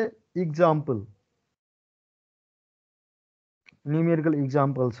अब हेर्ने इक्जाम्पल न्यूमेरिकल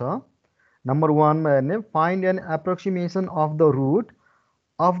इक्जाम्पल छ नम्बर 1 मा हेर्ने find an एप्रोक्सिमेसन of the root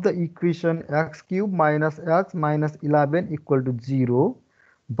of the equation x cube minus x minus 11 equal to 0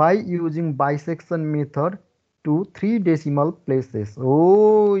 by using bisection method to 3 decimal places.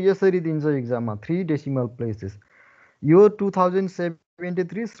 Oh, यसरी दिन्छ एक्जाममा 3 decimal places. यो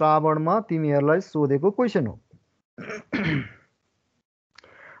 2073 श्रावणमा तिमीहरूलाई सोधेको क्वेसन हो।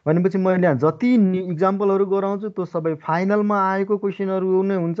 भनेपछि मैले यहाँ जति इक्जाम्पलहरू गराउँछु त्यो सबै फाइनलमा आएको क्वेसनहरू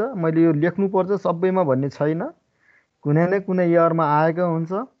नै हुन्छ। मैले यो लेख्नुपर्छ सबैमा भन्ने छैन, कुनै न कुनै इयरमा आएको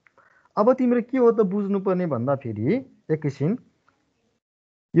हुन्छ। अब तिम्रो के हो त बुझ्नुपर्ने भन्दाखेरि एकैछिन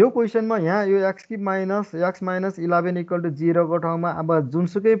यो क्वेसनमा यहाँ यो x cube minus x minus 11 equal to 0 को ठाउँमा अब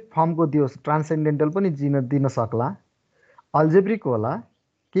जुनसुकै फर्मको दियोस्, ट्रान्सेन्डेन्टल पनि दिन सक्ला, अल्जेब्रिक होला,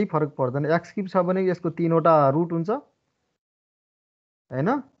 केही फरक पर्दैन। एक्स क्युब छ भने यसको 3वटा रुट हुन्छ हैन।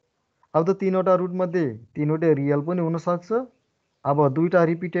 अब त 3वटा रुट मध्ये 3वटै रियल पनि हुन सक्छ, अब 2टा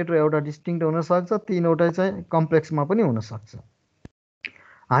रिपिटेड र एउटा डिस्टिङ्क्ट हुन सक्छ, 3वटै चाहिँ कम्प्लेक्समा पनि हुन सक्छ।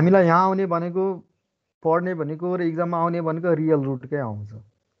 हामीलाई यहाँ आउने भनेको पढ्ने भनेको र एक्जाममा आउने भनेको रियल रुटकै आउँछ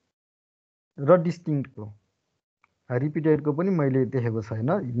र डिस्टिङ्क्टको, रिपिटेडको पनि मैले देखेको छैन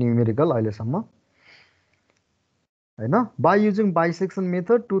न्युमेरिकल अहिलेसम्म हैन। By using बाइसेक्सन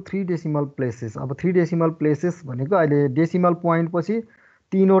method to 3 decimal places. अब 3 डेसिमल प्लेसेस भनेको अहिले डेसिमल पोइन्ट पछि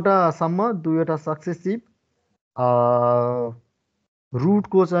 3वटासम्म 2वटा सक्सेसिभ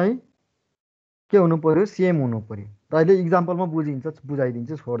रुटको चाहिँ के हुनु पर्यो, सेम हुनु पर्यो। त अहिले इक्जाम्पलमा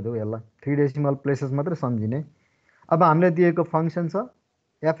बुझाइदिन्छु, छोडिदेऊ यसलाई, 3 डेसिमल प्लेसेस मात्रै सम्झिने। अब हामीलाई दिएको फङ्सन छ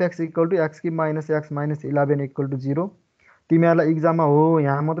FX equal to x cube minus x minus 11 equal to 0। तिमीहरूलाई इक्जाममा हो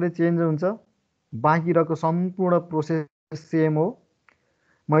यहाँ मात्रै चेन्ज हुन्छ, बाँकी रहेको सम्पूर्ण प्रोसेस सेम हो।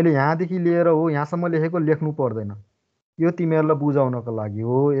 मैले यहाँदेखि लिएर हो यहाँसम्म लेखेको लेख्नु पर्दैन, यो तिमीहरूलाई बुझाउनको लागि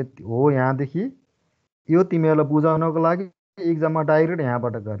हो यहाँदेखि यो तिमीहरूलाई बुझाउनको लागि इक्जाममा डाइरेक्ट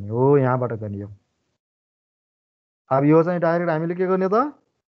यहाँबाट गर्ने हो, यहाँबाट गर्ने हो। अब यो चाहिँ डाइरेक्ट हामीले के गर्ने त,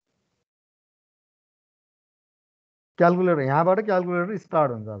 क्यालकुलेटर, यहाँबाट क्यालकुलेटर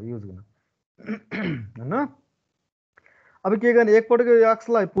स्टार्ट हुन्छ अब युज गर्न हैन। अब के गर्ने, एकपटक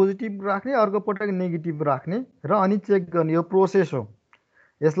एक्सलाई पोजिटिभ राख्ने, अर्को पटक नेगेटिभ राख्ने र अनि चेक गर्ने। यो प्रोसेस हो,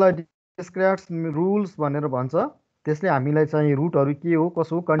 यसलाई डिस्क्रिप्ट रुल्स भनेर भन्छ। त्यसले हामीलाई चाहिँ रुटहरू के हो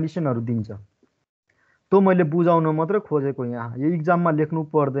कसो हो कन्डिसनहरू दिन्छ। त्यो मैले बुझाउन मात्रै खोजेको, यहाँ यो इक्जाममा लेख्नु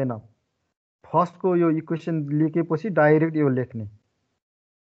पर्दैन। फर्स्टको यो इक्वेसन लेखेपछि डाइरेक्ट यो लेख्ने।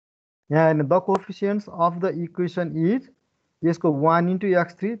 यहाँ हेर्ने the कोफिसियन्ट्स of the equation is, यसको 1 इन्टु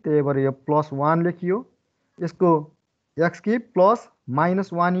x3, त्यही भएर यो +1 लेखियो। यसको x cube plus minus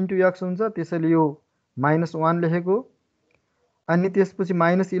 1 into x हुन्छ, त्यसैले यो -1 लेखेको। अनि त्यसपछि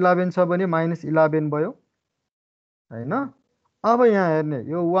 -11 छ भने -11 भयो हैन। अब यहाँ हेर्ने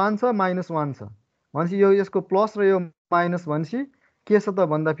यो 1 छ -1 छ भनेपछि यो यसको प्लस र यो माइनस भनेपछि के छ त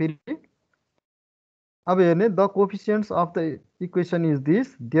भन्दाखेरि, अब हेर्ने the कोफिसियन्ट्स of the equation is this,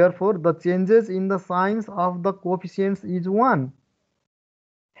 therefore the changes in the science of the कोफिसियन्ट्स is 1,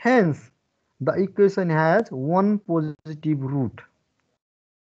 hence the equation ह्याज 1 positive root.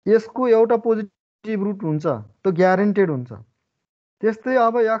 यसको एउटा पोजिटिभ रुट हुन्छ, त्यो ग्यारेन्टेड हुन्छ। त्यस्तै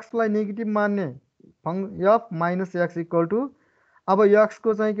अब एक्सलाई नेगेटिभ मान्ने F minus x equal to, अब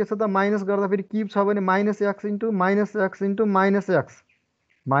एक्सको चाहिँ के छ त, माइनस गर्दाखेरि क्युब छ भने -x into -x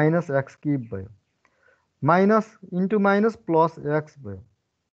minus x cube भयो, minus into minus plus x भयो।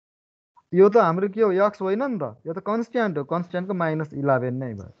 यो त हाम्रो के हो, एक्स होइन नि त, यो त कन्स्ट्यान्ट हो, कन्स्ट्यान्टको -11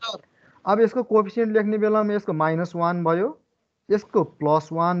 नै भयो। अब यसको कोफिसियन्ट लेख्ने बेलामा यसको -1 भयो, यसको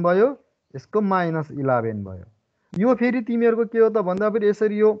 +1 भयो, यसको -11 भयो। यो फेरि तिमीहरूको के हो त भन्दाखेरि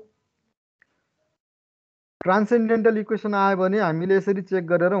यसरी यो ट्रान्सेन्डेन्टल इक्वेसन आयो भने हामीले यसरी चेक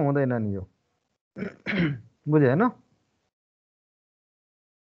गरेर हुँदैन नि यो बुझ्यो हैन।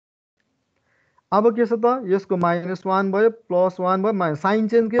 अब के छ त, यसको -1 भयो, +1 भयो, साइन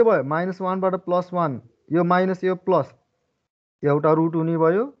चेन्ज के भयो, -1 बाट +1, यो माइनस यो प्लस, एउटा रुट हुने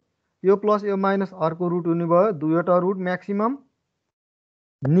भयो, यो प्लस यो माइनस अर्को रुट हुने भयो, दुईवटा रुट म्याक्सिमम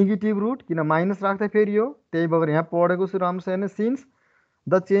नेगेटिभ रुट, किन माइनस राख्दा फेरि हो, त्यही भएर यहाँ पढेको छु राम्रोसँग। Since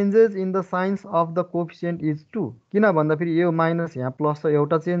the changes in the science of the coefficient is 2, किन भन्दाखेरि यो माइनस यहाँ प्लस छ,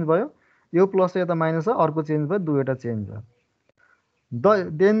 एउटा चेन्ज भयो, यो प्लस यता माइनस छ, अर्को चेन्ज भयो, दुईवटा चेन्ज भयो।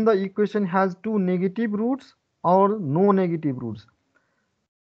 Then the equation has 2 negative roots और नो नेगेटिभ रुट्स।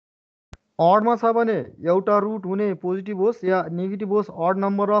 अडमा छ भने एउटा रुट हुने पोजिटिभ होस् या नेगेटिभ होस्, odd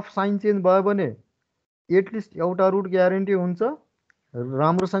number of sign change भयो भने एटलिस्ट एउटा रुट ग्यारेन्टी हुन्छ।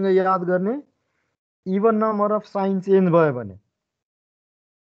 राम्रोसँग याद गर्ने, even number of sign change भयो भने,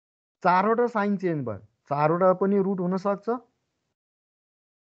 4वटा साइन चेन्ज भयो, 4वटा पनि रुट हुन सक्छ।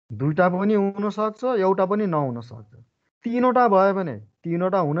 दुईटा पनि हुन सक्छ, एउटा पनि नहुन सक्छ। तीनवटा भयो भने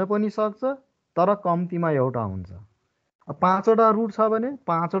तीनवटा हुन पनि सक्छ, तर कम्तीमा एउटा हुन्छ। पाँचवटा रुट छ भने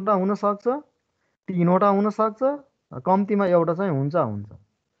पाँचवटा हुन सक्छ, तीनवटा हुन सक्छ, कम्तीमा एउटा चाहिँ हुन्छ।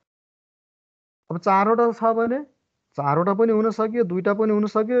 अब चारवटा छ भने चारवटा पनि हुन सक्यो, दुईटा पनि हुन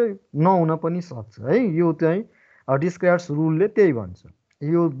सक्यो, नहुन पनि सक्छ है। यो चाहिँ डिस्क्राइब्स रुलले त्यही भन्छ,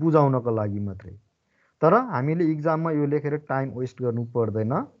 यो बुझाउनको लागि मात्रै। तर हामीले इक्जाममा यो लेखेर टाइम वेस्ट गर्नु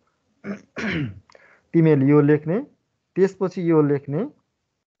पर्दैन। तिमीहरूले यो लेख्ने, त्यसपछि यो लेख्ने।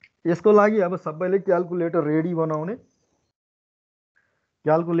 यसको लागि अब सबैले क्याल्कुलेटर रेडी बनाउने।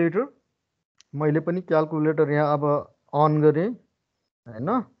 क्याल्कुलेटर मैले पनि क्याल्कुलेटर यहाँ अब अन गरेँ हैन।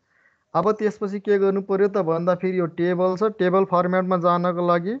 अब त्यसपछि के गर्नु पर्यो त भन्दाखेरि यो टेबल छ, टेबल फर्मेटमा जानको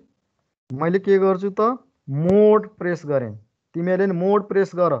लागि मैले के गर्छु त मोड प्रेस गरेँ। तिमीहरूले नि मोड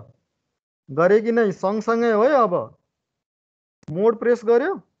प्रेस गरे कि नै? सँगसँगै हो है। अब मोड प्रेस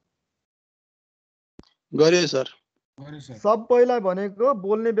गर्यो? गरे सर। सबैलाई भनेको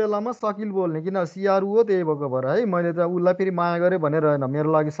बोल्ने बेलामा सकिल बोल्ने, किन सिआरु हो, त्यही भएको भएर है। मैले त उसलाई फेरि माया गरेँ भनेर होइन,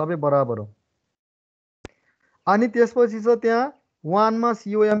 मेरो लागि सबै बराबर हो। अनि त्यसपछि छ त्यहाँ 1 मा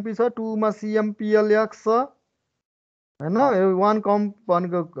COMP छ, 2 मा CMPLX छ हैन। 1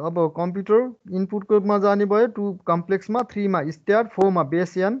 भनेको अब कम्प्युटर इनपुटकोमा जाने भयो, 2 कम्प्लेक्समा, 3 मा स्ट्याट, 4 मा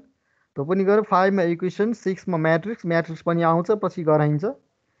बेस एन, त्यो पनि गऱ्यो, 5 मा इक्वेसन, 6 मा म्याट्रिक्स पनि आउँछ, पछि गराइन्छ।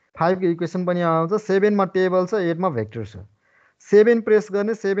 5 को इक्वेसन पनि आउँछ, 7 मा टेबल छ, 8 मा भेक्टर छ। 7 प्रेस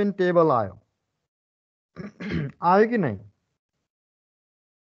गर्ने, 7 टेबल आयो। आयो कि नै?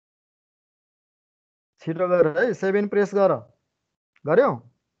 छिटो गर है, 7 प्रेस गर्यो?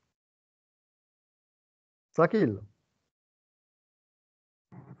 सकिल?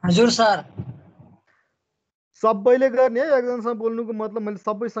 हजुर सर। सबैले गर्ने है, एकजनासँग बोल्नुको मतलब मैले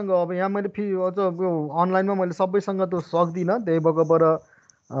सबैसँग, अब यहाँ मैले अनलाइनमा मैले सबैसँग त सक्दिनँ, त्यही भएको भएर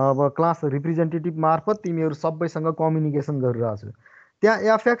अब क्लास रिप्रेजेन्टेटिभ मार्फत तिमीहरू सबैसँग कम्युनिकेसन गरिरहेको छु। त्यहाँ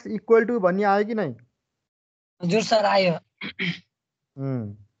एफएक्स इक्वल टु भन्ने आयो कि नै? हजुर सर आयो।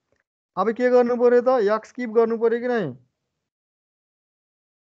 अब के गर्नु पर्यो त? एक्स किप गर्नु पर्यो कि नै?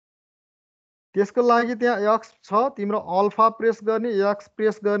 त्यसको लागि त्यहाँ एक्स छ, तिम्रो अल्फा प्रेस गर्ने, एक्स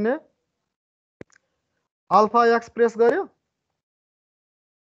प्रेस गर्ने, अल्फा एक्स प्रेस गर्यो?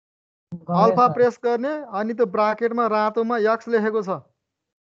 अल्फा प्रेस गर्ने, अनि त्यो ब्राकेटमा रातोमा एक्स लेखेको छ,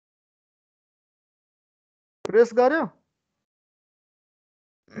 प्रेस गर्यो?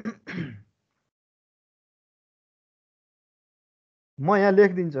 म यहाँ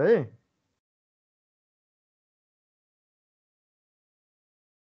लेखिदिन्छु है।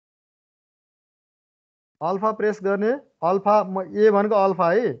 अल्फा प्रेस गर्ने, अल्फा ए भनेको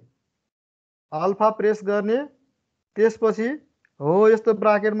अल्फा है, अल्फा प्रेस गर्ने, त्यसपछि हो यस्तो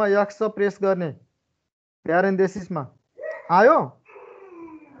ब्राकेटमा एक्स छ, प्रेस गर्ने, प्यारेन्थेसिसमा आयो।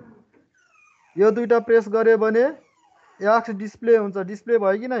 यो दुईटा प्रेस गर्यो भने एक्स डिस्प्ले हुन्छ। डिस्प्ले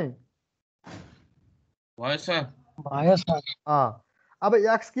भयो कि नै? भयो सर। भयो सर। अब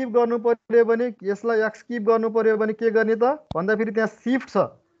एक्स किप गर्नु पर्यो भने, यसलाई एक्स किप गर्नु पर्यो भने के गर्ने त भन्दाखेरि त्यहाँ सिफ्ट छ,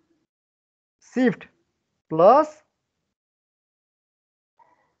 सिफ्ट प्लस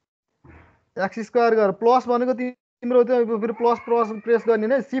एक्स स्क्वायर गर, प्लस भनेको तिम्रो त्यो फेरि प्लस प्रेस गर्ने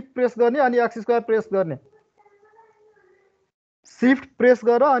नै, सिफ्ट प्रेस गर्ने अनि एक्स स्क्वायर प्रेस गर्ने। सिफ्ट प्रेस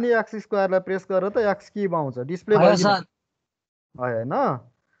गर अनि एक्स स्क्वायरलाई प्रेस गर त एक्स किप आउँछ, डिस्प्ले भयो हैन।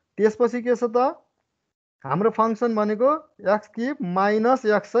 त्यसपछि के छ त हाम्रो फङ्सन भनेको एक्स किप माइनस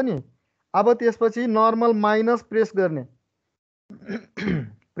एक्स छ नि। अब त्यसपछि नर्मल माइनस प्रेस गर्ने,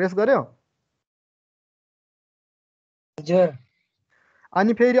 प्रेस गर्यो? हजुर।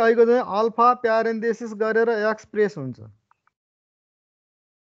 अनि फेरि अहिलेको चाहिँ अल्फा प्यारेन्थेसिस गरेर एक्स प्रेस हुन्छ।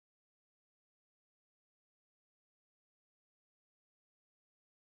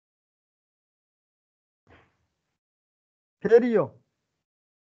 फेरि यो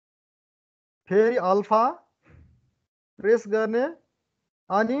फेरि अल्फा प्रेस गर्ने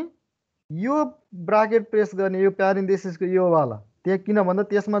अनि यो ब्राकेट प्रेस गर्ने, यो प्यारेन्थेसिसको यो वाला, त्यो किन भन्दा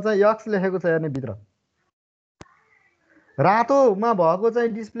त्यसमा चाहिँ एक्स लेखेको छ हेर्ने भित्र। रातोमा भएको चाहिँ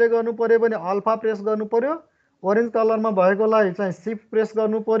डिस्प्ले गर्नु पर्यो भने अल्फा प्रेस गर्नु पर्यो, ओरेन्ज कलरमा भएकोलाई चाहिँ सिफ्ट प्रेस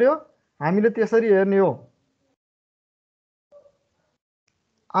गर्नु पर्यो। हामीले त्यसरी हेर्ने हो।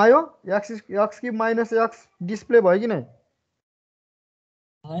 आयो? X keep minus x display भयो कि नै?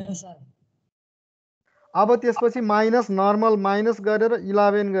 अब त्यसपछि माइनस नर्मल माइनस गरेर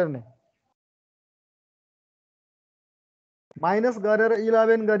 11 गर्ने, माइनस गरेर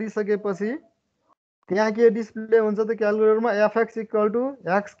 11 गरिसकेपछि त्यहाँ के डिस्प्ले हुन्छ त क्याल्कुलेटरमा? FX equal to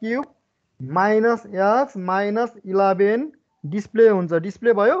x cube minus x minus 11 display हुन्छ।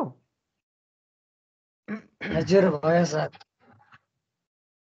 डिस्प्ले भयो? हजुर भयो सर।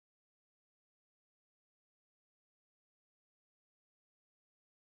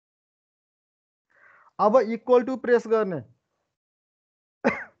 अब इक्वल टु प्रेस गर्ने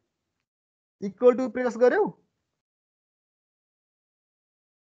इक्वल टु प्रेस गर्यौ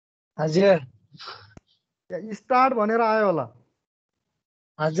हजुर स्टार्ट भनेर आयो होला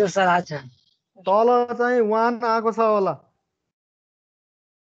हजुर सर आज तल चाहिँ 1 आएको छ होला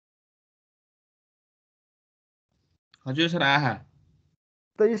हजुर सर आहा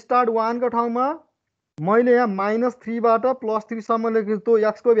त स्टार्ट 1 को ठाउँमा मैले यहाँ -3 बाट +3 सम्म लेखेको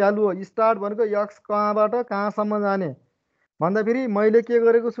त्यो x को भ्यालु हो स्टार्ट भनेको x कहाँबाट कहाँसम्म जाने भन्दा फेरि मैले के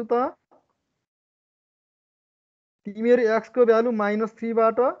गरेको छु त तिमीहरु x को भ्यालु -3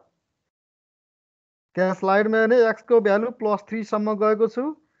 बाट त्यहाँ स्लाइडमा हेर्ने x को भ्यालु +3 सम्म गएको छु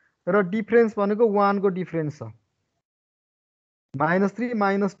र डिफरेन्स भनेको 1 को डिफरेन्स छ -3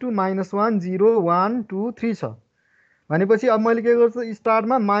 -2 -1 0 1 2 3 छ भनेपछि अब मैले के गर्छु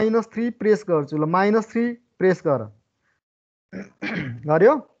स्टार्टमा -3 प्रेस गर्छु ल -3 प्रेस गर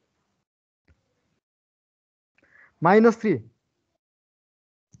गर्यो -3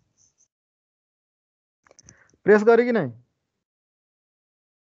 प्रेस गर्यो कि नै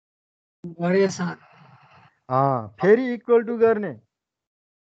गरे सर फेरि इक्वल टु गर्ने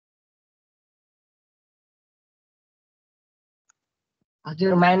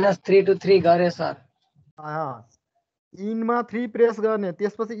हजुर -3 to 3 गरे सर इनमा 3 प्रेस गर्ने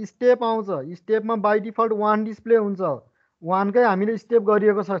त्यसपछि स्टेप आउँछ स्टेपमा बाइ डिफल्ट 1 डिस्प्ले हुन्छ 1 कै हामीले स्टेप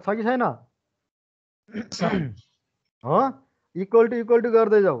गरिएको छ कि छैन हो इक्वल टु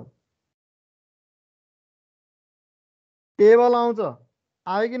गर्दै जाऊ टेबल आउँछ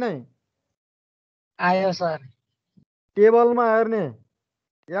आयो कि नै आयो सर टेबलमा हेर्ने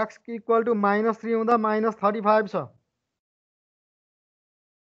x इक्वल टु -3 हुँदा -35 छ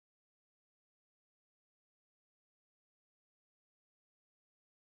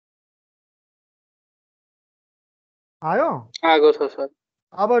आयो आएको छ सर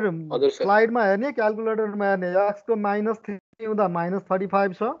अब हजुर सर स्लाइडमा हेर्ने क्याल्कुलेटरमा हेर्ने x को -3 हुँदा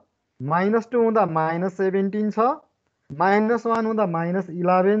 -35 छ -2 हुँदा -17 छ -1 हुँदा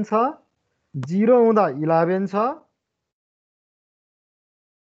 -11 छ 0 हुँदा 11 छ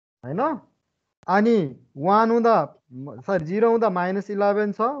हैन अनि 1 हुँदा सरी 0 हुँदा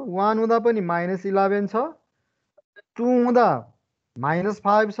 -11 छ 1 हुँदा पनि -11 छ 2 हुँदा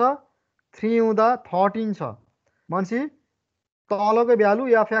 -5 छ 3 हुँदा 13 छ भनेपछि तलको भ्यालु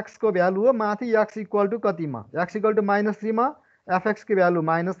fx को भ्यालु हो माथि x इक्वल टु कतिमा x इक्वल टु -3 मा fx को भ्यालु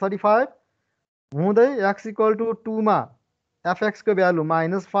 -35 हुँदै x इक्वल टु 2 मा fx को भ्यालु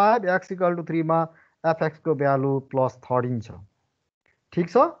 -5 x इक्वल टु 3 मा fx को भ्यालु +13 छ ठीक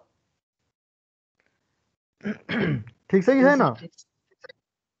छ ठीक छ कि छैन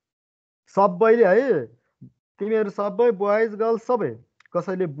सबैले है तिमीहरु सबै बोइज गर्ल्स सबै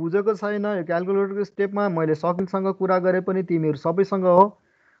कसैले बुझेको छैन यो क्याल्कुलेटरको स्टेपमा मैले सकिलसँग कुरा गरे पनि तिमीहरु सबैसँग हो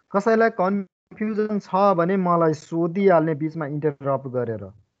कसैलाई कन्फ्युजन छ भने मलाई सोधिहाल्ने बीचमा इन्टरप्ट गरेर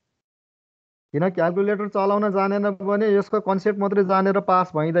किन क्याल्कुलेटर चलाउन जानेन भने यसको कन्सेप्ट मात्रै जानेर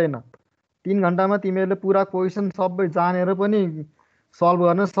पास भइदैन 3 घण्टामा तिमीहरुले पुरा क्वेशन सबै जानेर पनि सल्भ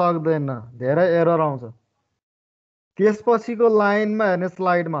गर्न सक्दैन धेरै एरर आउँछ त्यसपछिको लाइनमा हेर्ने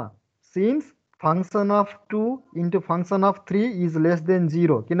स्लाइडमा since function of 2 into function of 3 is less than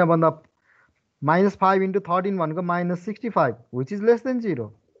 0 किन भन्दा -5 into 13 भनेको -65 which is less than 0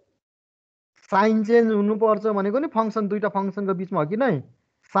 sign change हुनुपर्छ भनेको नि फंक्सन दुईटा फंक्सनको बीचमा हो कि नै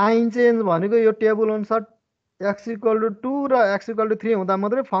साइन चेन्ज भनेको यो टेबल अनुसार x इक्वल टु 2 र x इक्वल टु 3 हुँदा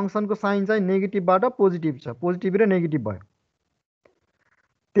मात्रै फंक्सनको साइन चाहिँ नेगेटिभबाट पोजिटिभ छ पोजिटिभ र नेगेटिभ भयो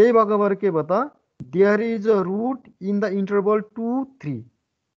त्यही भएको भएर के भयो त there is a root in the interval 2 3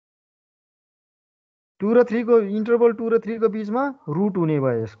 2 र 3 को इन्टरभल 2 र 3 को बीचमा रुट हुने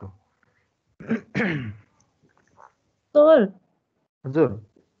भयो यसको सर हजुर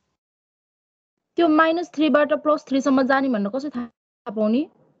त्यो -3 बाट +3 सम्म जाने भन्ने कसरी थाहा पाउने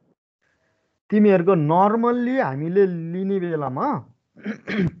तिमीहरुको नर्मल्ली हामीले लिने बेलामा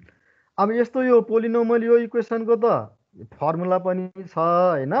अब यस्तो यो पोलिनोमियल यो इक्वेसनको त फर्मुला पनि छ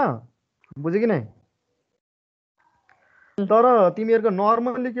हैन बुझ्यो कि नै तर तिमीहरुको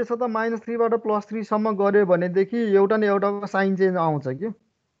नर्मल्ली के छ त -3 बाट +3 सम्म गर्यो भनेदेखि एउटा न एउटाको साइन चेन्ज आउँछ के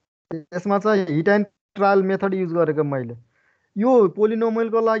यसमा चाहिँ hit and trial method use गरेको मैले यो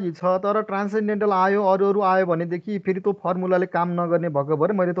पोलिनोमियलको लागि छ तर ट्रान्सेन्डेन्टल आयो अरू आयो भनेदेखि फेरि त्यो फर्मुलाले काम नगर्ने भएको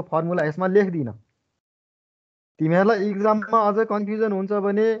भएर मैले त्यो फर्मुला यसमा लेख्दिन तिमीहरुलाई एक्जाममा अझै कन्फ्युजन हुन्छ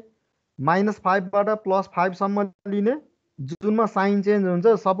भने -5 बाट +5 सम्म लिने जुनमा साइन चेन्ज हुन्छ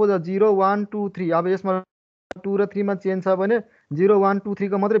सपोज 0 1 2 3 अब यसमा 2 र 3 मा चेन्ज छ भने 0 1 2 3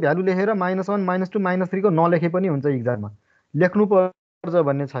 को मात्रै भ्यालु लेखेर -1 -2 -3 को नलेखे पनि हुन्छ एक्जाममा लेख्नु पर्छ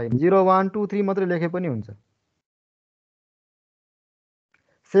भन्ने छैन 0 1 2 3 मात्रै लेखे पनि हुन्छ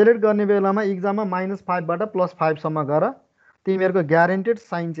सेलेक्ट गर्ने बेलामा इक्जाममा -5 बाट +5 सम्म गर, तिमीहरूको ग्यारेन्टेड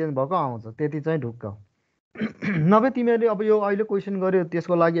साइन चेन्ज भएको आउँछ, त्यति चाहिँ ढुक्क। नभए तिमीहरूले अब यो अहिले क्वेसन गर्यो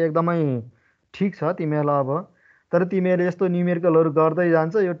त्यसको लागि एकदमै ठिक छ तिमीहरूलाई अब, तर तिमीहरूले यस्तो न्युमेरिकलहरू गर्दै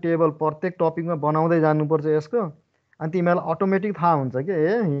जान्छ, यो टेबल प्रत्येक टपिकमा बनाउँदै जानुपर्छ यसको, अनि तिमीहरूलाई अटोमेटिक थाहा हुन्छ कि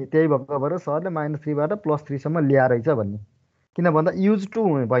ए त्यही भएको भएर सरले -3 बाट +3 सम्म ल्याएछ भन्ने। किन भन्दा युज टु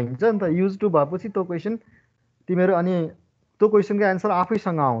भइन्छ नि त, युज टु भएपछि त्यो क्वेसन तिमीहरू अनि त्यो क्वेसनको एन्सर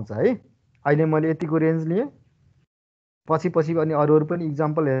आफैसँग आउँछ है। अहिले मैले यतिको रेन्ज लिएँ, पछि अनि अरू पनि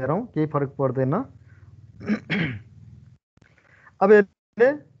इक्जाम्पल हेरौँ, केही फरक पर्दैन। अब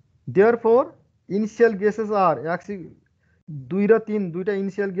देयरफोर इनिसियल गेसेस आर, 2 र 3 दुईटा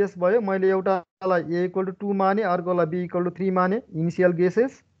इनिसियल गेस भयो, मैले एउटालाई a = 2 माने, अर्कोलाई b = 3 माने, इनिसियल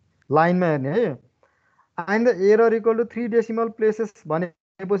गेसेस लाइनमा हेर्ने है। And the error = 3 decimal places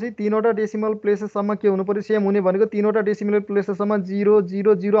भनेपछि 3वटा डेसिमल प्लेसेससम्म के हुनु पर्यो, सेम हुने भनेको 3वटा डेसिमल प्लेसेससम्म 0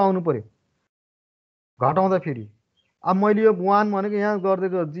 0 0 आउनु पर्यो घटाउँदा फेरि। अब मैले यो 1 भनेको यहाँ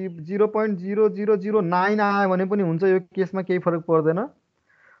गरिदिएको 0.0009 आयो भने पनि हुन्छ, यो केसमा केही फरक पर्दैन।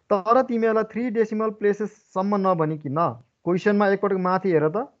 तर तिमीहरूलाई 3 डेसिमल प्लेसेससम्म नभनिकन क्वेसनमा एकपटक माथि हेर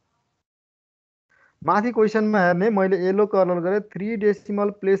त, माथि क्वेसनमा हेर्ने, मैले येलो कलर गरेँ, 3 डेसिमल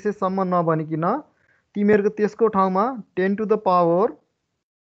प्लेसेससम्म नभनिकन तिमीहरूको त्यसको ठाउँमा 10 to the power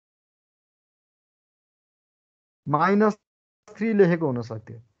 -3 लेखेको हुन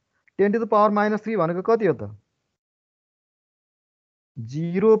सक्थ्यो। 10 to the power -3 भनेको कति हो त,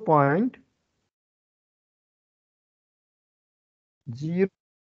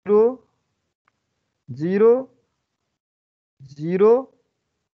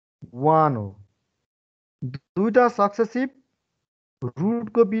 हो। दुईटा सक्सेसिभ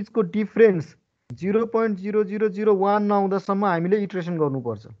रुटको बिचको डिफरेन्स 0.0001 नहुँदासम्म हामीले इटरेसन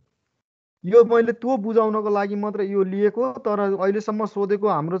गर्नुपर्छ। यो मैले त्यो बुझाउनको लागि मात्र यो लिएको, तर अहिलेसम्म सोधेको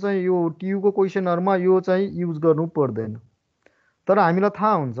हाम्रो चाहिँ यो ट्युको क्वेसनहरूमा यो चाहिँ युज गर्नु पर्दैन। तर हामीलाई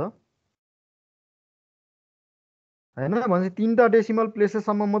थाहा हुन्छ हैन, भनेपछि 3टा डेसिमल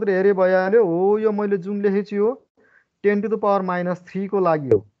प्लेसेससम्म मात्रै हेरे भइहाल्यो। हो यो मैले जुन लेखेको छु यो 10 to the power -3 को लागि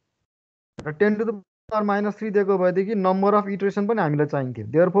हो, र 10 to the power -3 दिएको भएदेखि नम्बर अफ इटरेसन पनि हामीलाई चाहिन्थ्यो।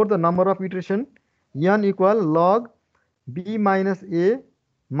 Therefore the number of iteration n = log b - a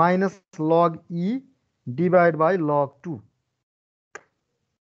 - log e divide by log 2।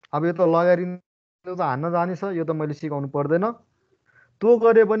 अब यो त लगाइदिनु त हान्न जानेछ, यो त मैले सिकाउनु पर्दैन। त्यो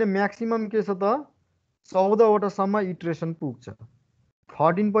गऱ्यो भने म्याक्सिमम के छ त 14वटासम्म इटरेसन पुग्छ,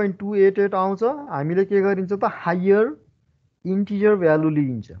 13.288 आउँछ। हामीले के गरिन्छ त हायर इन्टिजर भ्यालु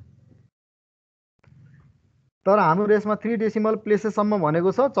लिइन्छ। तर हाम्रो यसमा 3 डेसिमल प्लेसेससम्म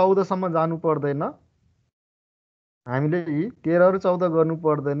भनेको छ, 14सम्म जानु पर्दैन, हामीले 13 र 14 गर्नु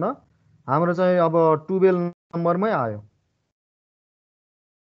पर्दैन, हाम्रो चाहिँ अब 12 नम्बरमै आयो।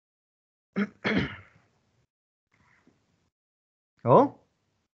 हो,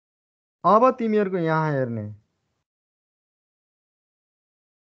 अब तिमीहरूको यहाँ हेर्ने,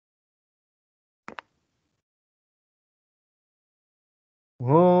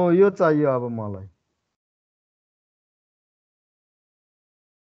 हो यो चाहियो अब मलाई।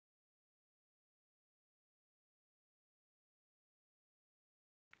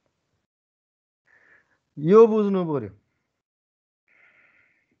 यो बुझ्नु पर्यो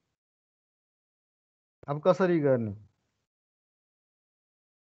अब कसरी गर्ने।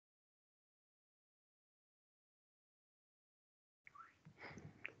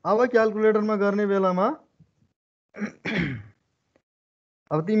 अब क्याल्कुलेटरमा गर्ने बेलामा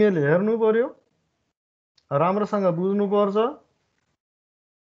अब तिमीहरूले हेर्नु पर्यो, राम्रोसँग बुझ्नु पर्छ।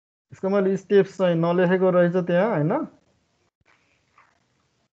 यसको मैले स्टेप्स चाहिँ नलेखेको रहेछ त्यहाँ हैन।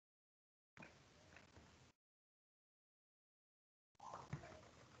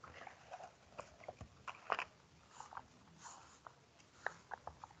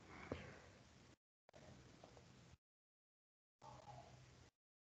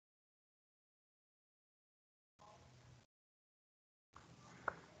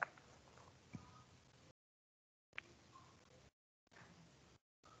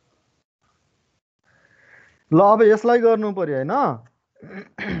 ल अब यसलाई गर्नु पर्यो हैन।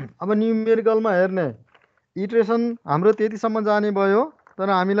 अब न्युमेरिकलमा हेर्ने, इटरेसन हाम्रो त्यतिसम्म जाने भयो, तर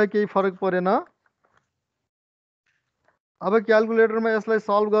हामीलाई केही फरक परेन। अब क्याल्कुलेटरमा यसलाई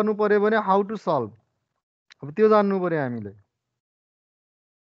सल्भ गर्नु पर्यो भने हाउ टु सल्भ, अब त्यो जान्नु पर्यो हामीले।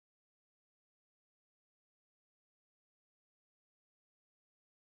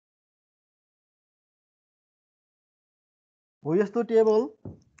 हो यस्तो टेबल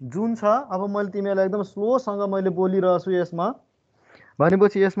जुन छ, अब मैले तिमीहरूलाई एकदम स्लोसँग मैले बोलिरहेको छु यसमा,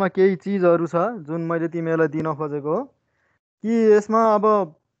 भनेपछि यसमा केही चिजहरू छ जुन मैले तिमीहरूलाई दिन खोजेको कि यसमा अब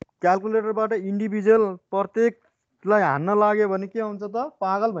क्यालकुलेटरबाट इन्डिभिजुअल प्रत्येकलाई हान्न लाग्यो भने के हुन्छ त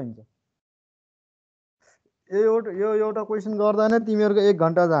पागल भइन्छ। यो एउटा क्वेसन गर्दा नै तिमीहरूको 1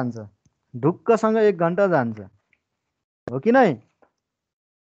 घन्टा जान्छ, ढुक्कसँग 1 घन्टा जान्छ, हो कि नै?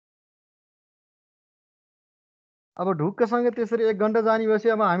 अब ढुक्कसँग त्यसरी 1 घन्टा जाने भएपछि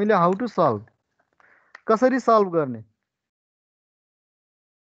अब हामीले हाउ टु सल्भ, कसरी सल्भ गर्ने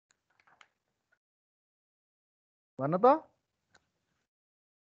भन्न त?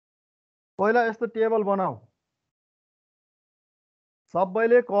 पहिला यस्तो टेबल बनाऊ,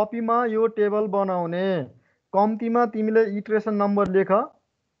 सबैले कपीमा यो टेबल बनाउने। कम्तीमा तिमीले इटरेसन नम्बर लेख,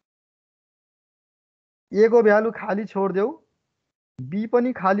 ए को भ्यालु खाली छोडिदेऊ, बी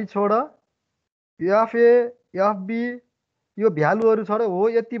पनि खाली छोड, एफए एफबी यो भ्यालुहरू छोड, हो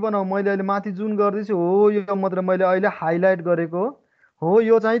यति बनाऊ। मैले अहिले माथि जुन गर्दैछु हो यो मात्र मैले अहिले हाइलाइट गरेको हो,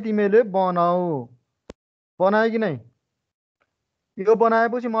 यो चाहिँ तिमीले बनाऊ। बनायो कि नै? यो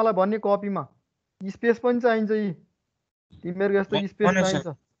बनाएपछि मलाई भन्ने कपीमा स्पेस पनि चाहिन्छ, यी तिमीहरूको यस्तो स्पेस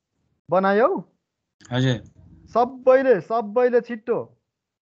चाहिन्छ। बनायौ? हजुर सबैले छिट्टो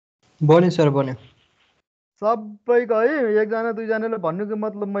बन्यो सर, बन्यो। सबैको है, एकजना दुईजनाले भन्नुको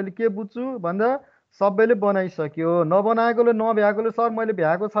मतलब मैले के बुझ्छु भन्दा सबैले बनाइसक्यो, नबनाएकोले नभ्याएकोले सर मैले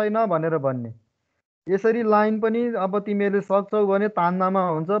भ्याएको छैन भनेर भन्ने। यसरी लाइन पनि अब तिमीहरूले सक्छौ भने तान्दामा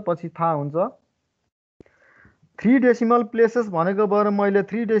हुन्छ, पछि थाहा हुन्छ। 3 डेसिमल प्लेसेस भनेको भएर मैले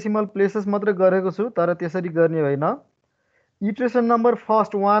 3 डेसिमल प्लेसेस मात्रै गरेको छु, तर त्यसरी गर्ने होइन। इटरेसन नम्बर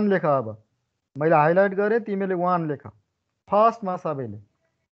फर्स्ट 1 लेख। अब मैले हाइलाइट गरेँ, तिमीले 1 लेख फर्स्टमा सबैले।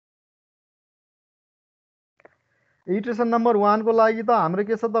 इटरेसन नम्बर 1 को लागि त हाम्रो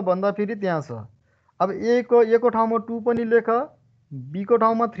के छ त भन्दा फेरि त्यहाँ छ। अब ए को ठाउँमा 2 पनि लेख, बी को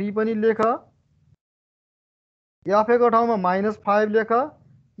ठाउँमा 3 पनि लेख, एफए को ठाउँमा -5 लेख,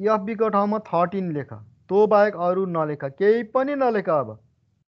 एफबी को ठाउँमा 13 लेख। तो बाहेक अरू नलेख, केही पनि नलेख। अब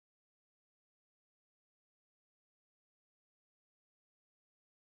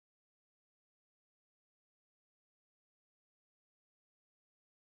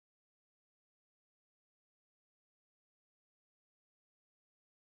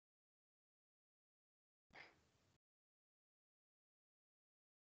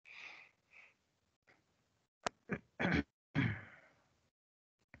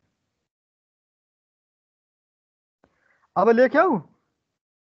अब लेख्यौ?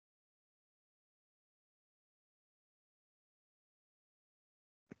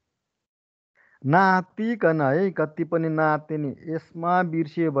 नातिकन है, कति पनि नाते नि। यसमा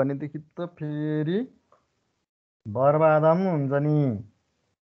बिर्सियो भनेदेखि त फेरि बर्बादम हुन्छ नि।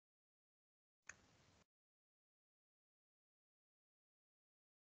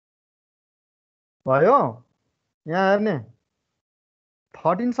 भयो? यहाँ हेर्ने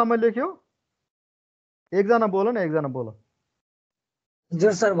 13 सम्म लेख्यो? एकजना बोल न, एकजना बोल।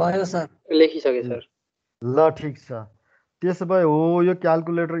 हजुर सर, भयो सर, लेखिसके सर। ल ठिक छ, त्यसो भए हो यो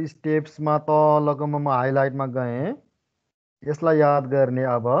क्यालकुलेटर स्टेप्समा तलकोमा म हाइलाइटमा गएँ, यसलाई याद गर्ने।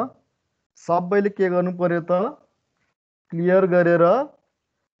 अब सबैले के गर्नु पर्यो त, क्लियर गरेर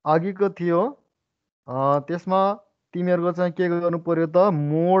अघिको थियो त्यसमा तिमीहरूको चाहिँ के गर्नु पर्यो त,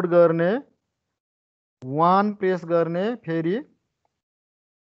 मोड गर्ने, 1 प्रेस गर्ने, फेरि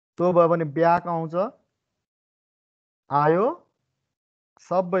त्यो भयो भने ब्याक आउँछ, आयो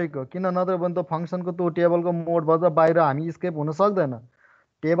सबैको। किन नत्र भने त फङ्सनको त्यो टेबलको मोडबाट बाहिर हामी स्केप हुन सक्दैन।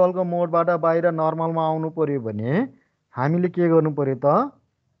 टेबलको मोडबाट बाहिर नर्मलमा आउनु पर्यो भने हामीले के गर्नु पर्यो त,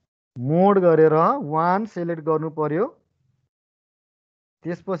 मोड गरेर 1 सेलेक्ट गर्नु पर्यो।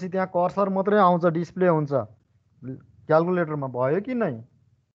 त्यसपछि त्यहाँ कर्सर मात्रै आउँछ, डिस्प्ले हुन्छ क्यालकुलेटरमा। भयो कि नै?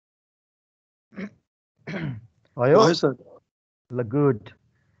 भयो सर। ल गुड।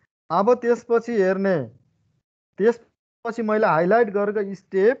 अब त्यसपछि हेर्ने, त्यसपछि मैले हाइलाइट गरेको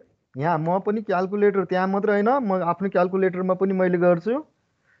स्टेप यहाँ म पनि क्यालकुलेटर त्यहाँ मात्रै होइन, म आफ्नो क्यालकुलेटरमा पनि मैले गर्छु।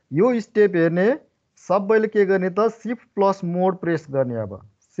 यो स्टेप हेर्ने, सबैले के गर्ने त, सिफ्ट प्लस मोड प्रेस गर्ने। अब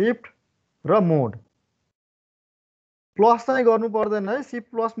सिफ्ट र मोड, प्लस चाहिँ गर्नु पर्दैन है। सिफ्ट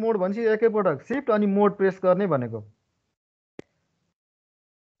प्लस मोड भनेपछि एकैपटक सिफ्ट अनि मोड प्रेस गर्ने भनेको।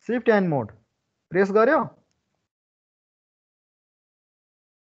 सिफ्ट एन्ड मोड प्रेस गर्यो?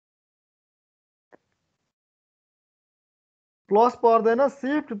 प्लस पर्दैन,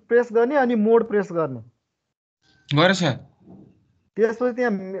 सिफ्ट प्रेस गर्ने अनि मोड प्रेस गर्ने। गरेछ। त्यसपछि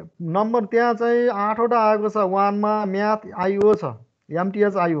त्यहाँ नम्बर त्यहाँ चाहिँ 8वटा आएको छ। 1 मा म्याथ आइओ छ,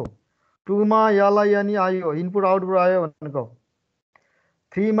 एमटिएच आइओ। 2 मा एलआइएनई आइओ, इनपुट आउटपुट आयो भनेको।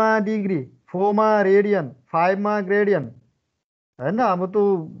 3 मा डिग्री, 4 मा रेडियन, 5 मा ग्रेडियन होइन। अब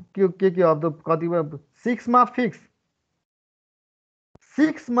त्यो के अब त कतिपय 6 मा फिक्स,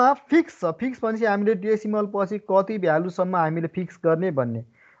 6 मा फिक्स छ। फिक्स भनेपछि हामीले डेसिमल पछि कति भ्यालुसम्म हामीले फिक्स गर्ने भन्ने।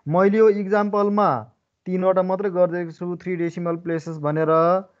 मैले यो इक्जाम्पलमा 3वटा मात्रै गरिदिएको छु 3 डेसिमल प्लेसेस भनेर।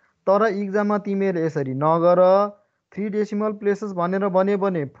 तर इक्जाममा तिमीहरूले यसरी नगर। 3 डेसिमल प्लेसेस भनेर भन्यो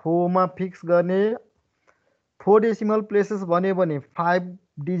भने 4 मा फिक्स गर्ने, 4 डेसिमल प्लेसेस भन्यो भने 5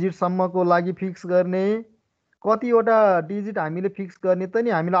 डिजिटसम्मको लागि फिक्स गर्ने। कतिवटा डिजिट हामीले फिक्स गर्ने त नि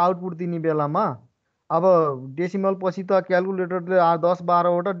हामीलाई आउटपुट दिने बेलामा। अब डेसिमल पछि त क्यालकुलेटरले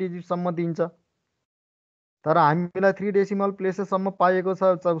 10-12वटा डिजिटसम्म दिन्छ। तर हामीलाई 3 डेसिमल प्लेसेससम्म पाएको छ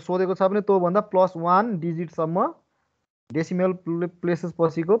सोधेको छ भने त्योभन्दा +1 डिजिटसम्म डेसिमल प्लेसेस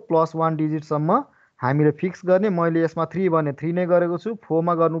पछिको +1 डिजिटसम्म हामीले फिक्स गर्ने। मैले यसमा 3 भने 3 नै गरेको छु, 4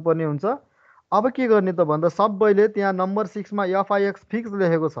 मा गर्नुपर्ने हुन्छ। अब के गर्ने त भन्दा सबैले त्यहाँ नम्बर 6 मा FIX फिक्स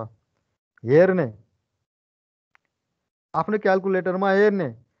लेखेको छ, हेर्ने आफ्नो क्यालकुलेटरमा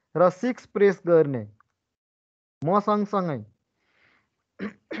हेर्ने र 6 प्रेस गर्ने म सँगसँगै।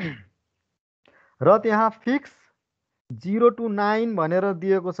 र त्यहाँ फिक्स 0 to 9 भनेर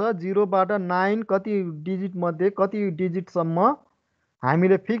दिएको छ। 0 बाट 9 कति डिजिट मध्ये कति डिजिटसम्म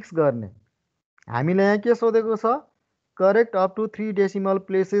हामीले फिक्स गर्ने। हामीले यहाँ के सोधेको छ, correct up to 3 decimal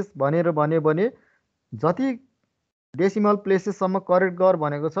places भनेर भन्यो भने जति डेसिमल प्लेसेससम्म करेक्ट गर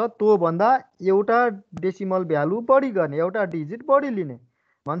भनेको छ त्योभन्दा एउटा डेसिमल भ्यालु बढी गर्ने, एउटा डिजिट बढी लिने।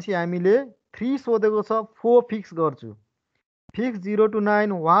 भनेपछि हामीले 3 सोधेको छ, 4 फिक्स गर्छु। फिक्स 0 to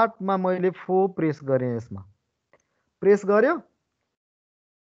 9 वाटमा मैले 4 प्रेस गरेँ। यसमा प्रेस गर्यो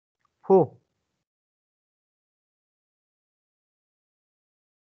 4।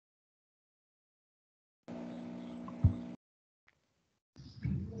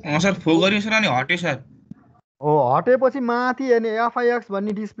 सर 4 गरियो सर अनि हट्यो सर। हटेपछि माथि हेर्ने FIX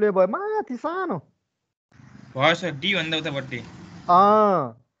भन्ने डिस्प्ले भयो, माथि सानो भयो सर, डी भन्दा उतापट्टि।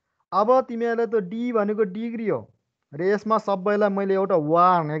 अब तिमीहरूले त डी भनेको डिग्री हो र यसमा सबैलाई मैले एउटा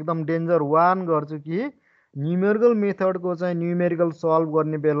वार्न, एकदम डेन्जर वार्न गर्छु कि न्युमेरिकल मेथडको चाहिँ न्युमेरिकल सल्भ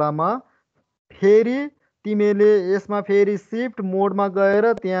गर्ने बेलामा फेरि तिमीले यसमा फेरि सिफ्ट मोडमा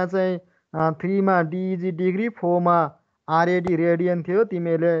गएर त्यहाँ चाहिँ 3 मा डिजी डिग्री, 4 मा RAD रेडियन थियो,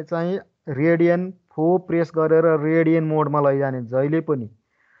 तिमीले चाहिँ रेडियन 4 प्रेस गरेर रेडियन मोडमा लैजाने जहिले पनि।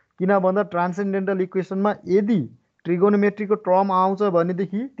 किन भन्दा ट्रान्सेन्डेन्टल इक्वेसनमा यदि ट्रिगोनोमेट्रीको टर्म आउँछ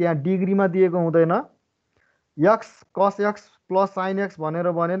भनेदेखि त्यहाँ डिग्रीमा दिएको हुँदैन। x cos x plus sine x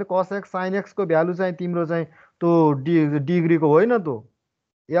भनेर भन्यो भने cos x साइन एक्सको भ्यालु चाहिँ तिम्रो चाहिँ त्यो डिग्रीको होइन, त्यो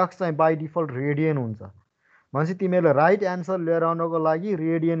x चाहिँ बाई डिफल्ट रेडियन हुन्छ। भनेपछि तिमीहरूले राइट एन्सर लिएर आउनको लागि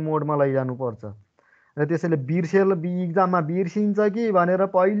रेडियन मोडमा लैजानुपर्छ। र त्यसैले इक्जाममा बिर्सिन्छ कि भनेर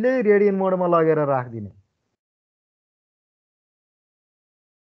पहिल्यै रेडियन मोडमा लगेर राखिदिने,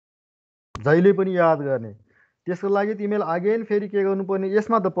 जहिले पनि याद गर्ने। त्यसको लागि तिमीले अगेन फेरि के गर्नुपर्ने,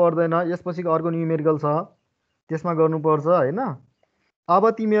 यसमा त पर्दैन, यसपछि अर्को न्युमेरिकल छ त्यसमा गर्नुपर्छ होइन। अब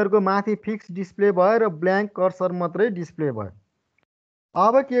तिमीहरूको माथि फिक्स डिस्प्ले भयो र ब्ल्याङ्क कर्सर मात्रै डिस्प्ले भयो।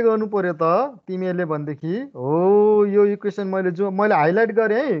 अब के गर्नु पर्यो त तिमीहरूले भनेदेखि, हो यो इक्वेसन मैले हाइलाइट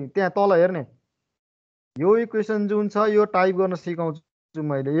गरेँ है, त्यहाँ तल हेर्ने यो इक्वेसन जुन छ यो टाइप गर्न सिकाउँछु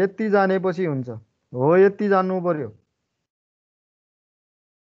मैले। यति जानेपछि हुन्छ, हो यति जान्नु पर्यो।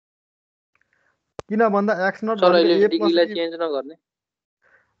 किन भन्दा x नट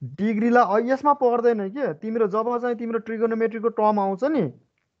डिग्रीलाई यसमा पर्दैन के। तिम्रो जब चाहिँ तिम्रो ट्रिगोनोमेट्रीको टर्म आउँछ नि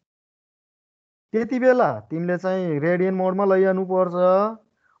त्यति बेला तिमीले चाहिँ रेडियन मोडमा लैजानु पर्छ।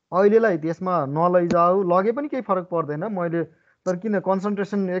 अहिलेलाई त्यसमा नलैजाऊ, लगे पनि केही फरक पर्दैन मैले। तर किन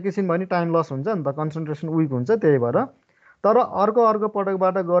कन्सन्ट्रेसन एकैछिन भयो नि टाइम लस हुन्छ नि त, कन्सन्ट्रेसन विक हुन्छ, त्यही भएर। तर अर्को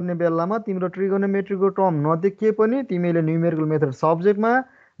पटकबाट गर्ने बेलामा तिम्रो ट्रिगोनोमेट्रीको टर्म नदेखिए पनि तिमीले न्युमेरिकल मेथड सब्जेक्टमा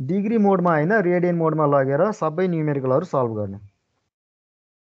डिग्री मोडमा होइन रेडियन मोडमा लगेर सबै न्युमेरिकलहरू सल्भ गर्ने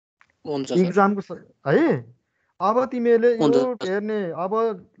इक्जामको है। अब तिमीले यो हेर्ने, अब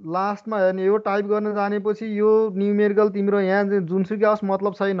लास्टमा हेर्ने, यो टाइप गर्न जानेपछि यो न्युमेरिकल तिम्रो यहाँ जुनसुकै आओस्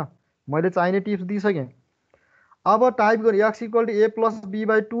मतलब छैन, मैले चाहिने टिप्स दिइसकेँ। अब टाइप गर x = a +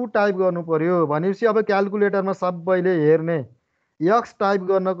 b/2 टाइप गर्नु पर्यो भनेपछि अब क्यालकुलेटरमा सबैले हेर्ने x टाइप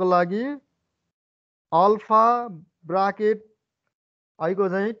गर्नको लागि अल्फा ब्राकेट आइको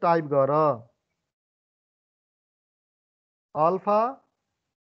चाहिँ टाइप गर, अल्फा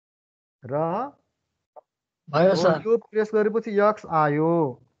र यो प्रेस गरेपछि x आयो,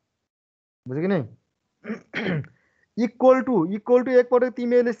 बुझ्यो कि नै। इक्वल टु एकपटक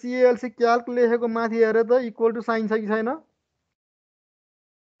तिमीले CALC क्याल्क लेखेको माथि हेरेर त इक्वल टु साइन छ कि छैन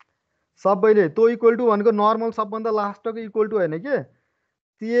सबैले। त्यो इक्वल टु भनेको नर्मल सबभन्दा लास्टको इक्वल टु होइन के,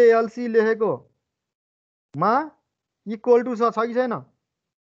 CALC लेखेको मा इक्वल टु छ कि छैन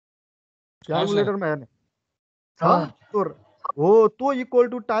क्यालकुलेटरमा हेर्ने छ। हो त्यो इक्वल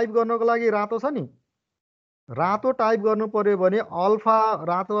टु टाइप गर्नको लागि रातो छ नि, रातो टाइप गर्नु पर्यो भने अल्फा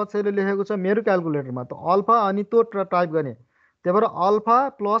रातो अक्षरले लेखेको छ मेरो क्यालकुलेटरमा, त अल्फा अनि त्यो टाइप गर्ने त्यही भएर अल्फा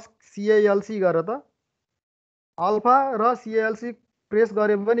प्लस सिएएलसी गर त अल्फा र सिएएलसी प्रेस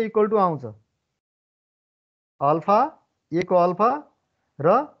गरे पनि इक्वल टु आउँछ अल्फा ए को अल्फा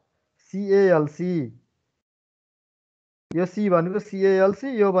र सिएएलसी यो सी भनेको सिएएलसी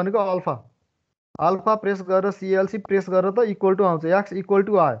यो भनेको अल्फा अल्फा प्रेस गरेर सिएलसी प्रेस गरेर त इक्वल टु आउँछ एक्स इक्वल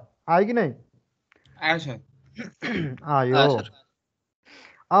टु आयो कि नै आयो सर आयो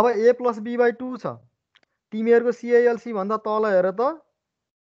अब ए प्लस बी बाई 2 छ तिमीहरूको सिएएलसी भन्दा तल हेर त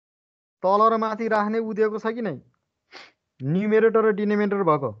तल र माथि राख्ने उदिएको छ कि नै न्युमेरेटर र डिनोमिनेटर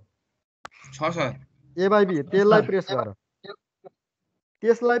भएको छ सर ए बाई बी त्यसलाई प्रेस गर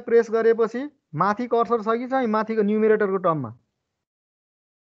त्यसलाई प्रेस गरेपछि माथि कर्सर छ कि चाहिँ माथिको न्युमेरेटरको टर्ममा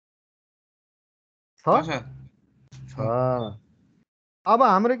छ छ सर छ अब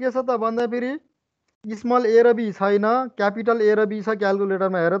हाम्रो के छ त भन्दाखेरि स्मल ए र बी छैन क्यापिटल ए र बी छ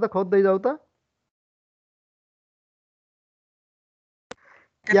क्यालकुलेटरमा हेर त खोज्दै जाऊ त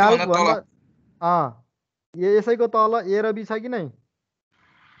क्याल्क भन्दा यसैको तल ए र बी छ कि नै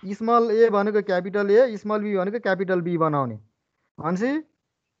स्मल ए भनेको क्यापिटल ए स्मल बी भनेको क्यापिटल बी बनाउने भनेपछि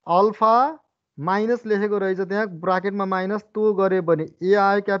अल्फा माइनस लेखेको रहेछ त्यहाँ ब्राकेटमा माइनस त्यो गऱ्यो भने ए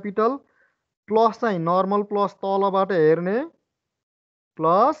आयो क्यापिटल प्लस चाहिँ नर्मल प्लस तलबाट हेर्ने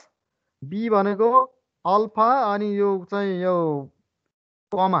प्लस बी भनेको अल्फा अनि यो चाहिँ यो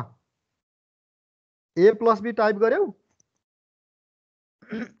कमा ए प्लस बी टाइप गर्यौ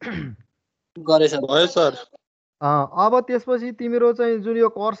गरे सर भयो सर अब त्यसपछि तिम्रो चाहिँ जुन यो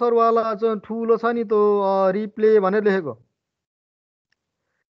कर्सरवाला चाहिँ ठुलो छ नि त्यो रिप्ले भनेर लेखेको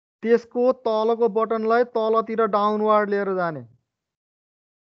त्यसको तलको बटनलाई तलतिर डाउनवार्ड लिएर जाने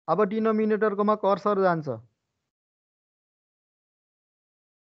अब डिनोमिनेटरकोमा कर्सर जान्छ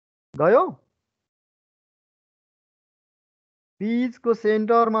गयो बीचको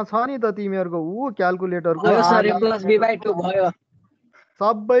सेन्टरमा छ नि त तिमीहरूको ऊ क्यालकुलेटरको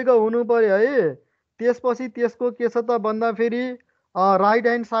सबैको हुनु पर्यो है त्यसपछि त्यसको के छ त भन्दाखेरि राइट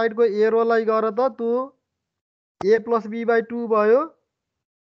ह्यान्ड साइडको एरोलाई गर त तँ ए प्लस बी बाई 2 भयो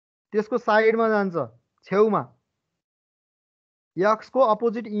त्यसको साइडमा जान्छ छेउमा एक्सको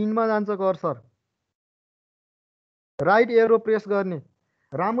अपोजिट इन्डमा जान्छ कर्सर राइट एरो प्रेस गर्ने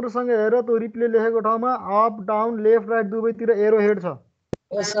राम्रोसँग हेर त्यो रिप्ले लेखेको ठाउँमा up down left right दुवैतिर arrow head छ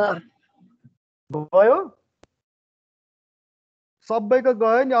भयो सबैको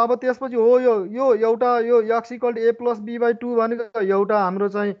गयो नि अब त्यसपछि हो यो एउटा यो x equal to A plus be by 2 भनेको एउटा हाम्रो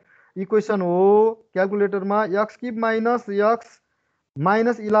चाहिँ इक्वेसन हो क्यालकुलेटरमा x cube minus x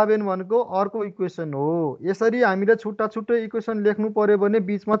minus 11 भनेको अर्को इक्वेसन हो यसरी हामीले छुट्टा छुट्टै इक्वेसन लेख्नु पर्यो भने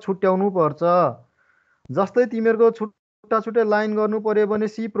बिचमा छुट्याउनु पर्छ जस्तै तिमीहरूको छुट्टा छुट्टै लाइन गर्नु पर्यो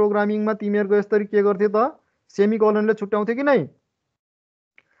भने सी प्रोग्रामिङमा तिमीहरूको यसरी के गर्थ्यो त सेमिकोलनले छुट्याउँथ्यो कि नै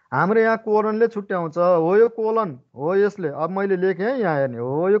हाम्रो यहाँ कोलनले छुट्याउँछ हो यो कोलन हो यसले अब मैले लेखेँ यहाँ हेर्ने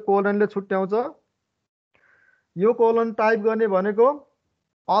हो यो कोलनले छुट्याउँछ यो कोलन टाइप गर्ने भनेको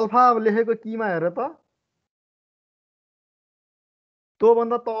अल्फा लेखेको कीमा हेर त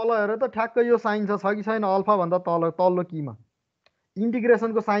त्योभन्दा तल हेर त ठ्याक्कै यो साइन छ कि छैन अल्फा भन्दा तल्लो कीमा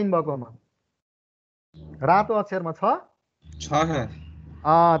इन्टिग्रेसनको साइन भएकोमा रातो अक्षरमा छ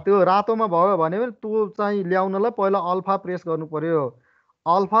त्यो रातोमा भयो भने त्यो चाहिँ ल्याउनलाई पहिला अल्फा प्रेस गर्नु पर्यो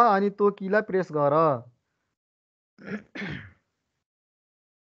अल्फा अनि त्यो कीलाई प्रेस गर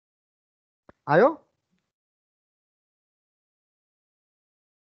आयो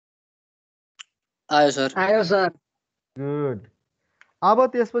आयो सर गुड अब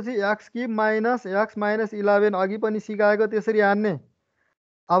त्यसपछि एक्स क्युब माइनस 11 अघि पनि सिकाएको त्यसरी हान्ने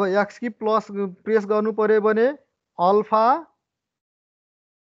अब एक्स क्युब प्लस प्रेस गर्नु पर्यो भने अल्फा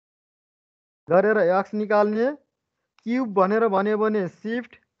गरेर एक्स निकाल्ने क्युब भनेर भन्यो भने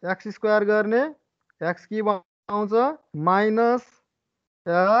सिफ्ट एक्स स्क्वायर गर्ने एक्स क्युब आउँछ माइनस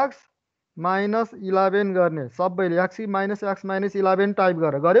एक्स माइनस 11 गर्ने सबैले एक्स माइनस 11 टाइप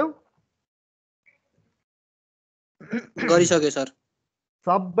गर्यौ गरिसके सर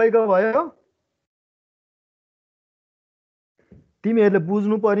सबैको भयो तिमीहरूले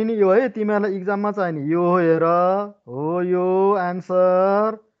बुझ्नु पर्यो नि यो है तिमीहरूलाई इक्जाममा चाहिने यो हेर हो यो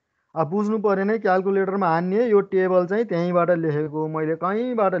आन्सर अब बुझ्नु पऱ्यो नै क्यालकुलेटरमा हान्ने यो टेबल चाहिँ त्यहीँबाट लेखेको मैले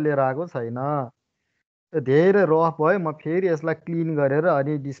कहीँबाट लिएर आएको छैन धेरै रफ भयो म फेरि यसलाई क्लिन गरेर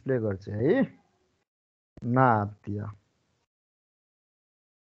अनि डिस्प्ले गर्छु है नात्य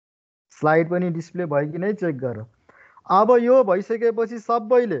स्लाइड पनि डिस्प्ले भयो कि नै चेक गर अब यो भइसकेपछि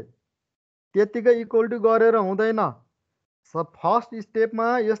सबैले त्यतिकै इक्वल टु गरेर हुँदैन फर्स्ट स्टेपमा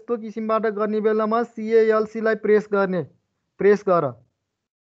यस्तो किसिमबाट गर्ने बेलामा सिएएलसीलाई प्रेस गर्ने प्रेस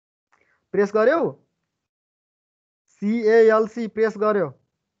गर्यौ सिएएलसी प्रेस गर्यो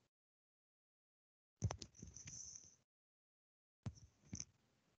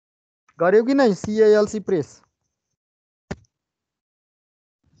गर्यो कि नै CALC प्रेस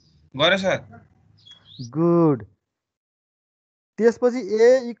गरे सर गुड त्यसपछि A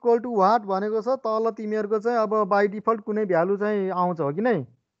इक्वल टु वाट भनेको छ तल तिमीहरूको चाहिँ अब बाई डिफल्ट कुनै भ्यालु चाहिँ आउँछ हो कि नै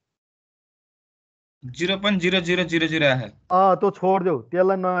 0.0000 आयो त्यो छोडिदेऊ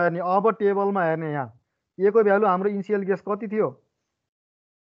त्यसलाई नहेर्ने अब टेबलमा हेर्ने यहाँ A को भ्यालु हाम्रो इनिसियल गेस कति थियो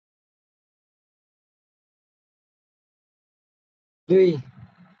 2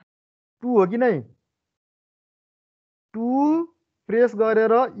 2 हो कि नै 2 प्रेस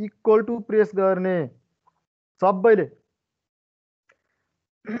गरेर इक्वल टु प्रेस गर्ने सबैले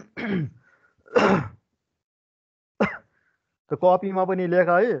त्यो कपीमा पनि लेख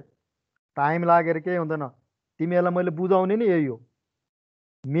है टाइम लागेर केही हुँदैन तिमीहरूलाई मैले बुझाउने नि यही हो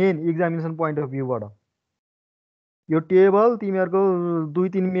मेन एक्जामिनेसन पोइन्ट अफ भ्यूबाट यो टेबल तिमीहरूको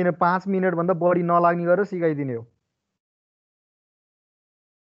 2-3 मिनट 5 मिनटभन्दा बढी नलाग्ने गरेर सिकाइदिने हो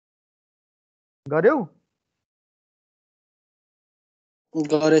गर्यौ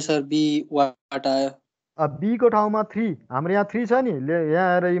गरे सर बी वाट आयो अब B को ठाउँमा 3 हाम्रो यहाँ 3 छ नि यहाँ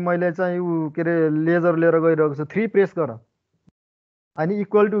आएर मैले चाहिँ के अरे लेजर लिएर गइरहेको छु 3 प्रेस गर अनि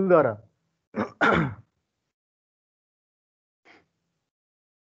इक्वल टु गर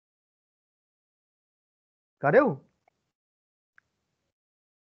गर्यौ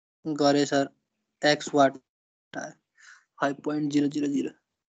गरे सर एक्स वाट आयो 5.000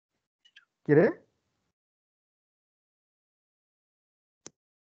 के अरे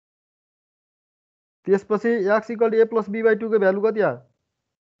त्यसपछि x equal to a plus b by 2 को भ्यालु कति आयो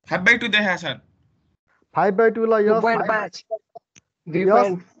 5/2 देखा सर 5/2 लाई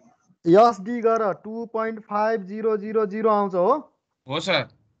 2.5 यस डी गर 2.5000 आउँछ हो सर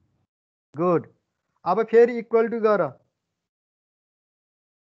गुड अब फेरि इक्वल टु गर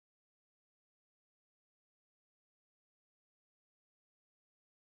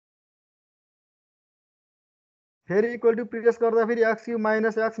फेरि इक्वल टु प्रेस गर्दा फेरि x cube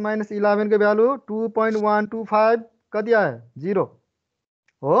minus x minus 11 को भ्यालु 2.125 कति आयो 0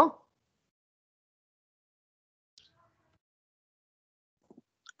 हो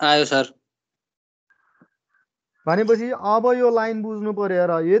आयो सर भनेपछि अब यो लाइन बुझ्नु पर्यो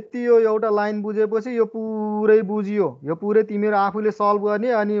हेर यति यो एउटा लाइन बुझेपछि यो पुरै बुझियो यो पुरै तिमीहरू आफूले सल्भ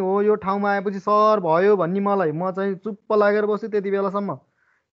गर्ने अनि हो यो ठाउँमा आएपछि सर भयो भन्ने मलाई म चाहिँ चुप्प लागेर बस्छु त्यति बेलासम्म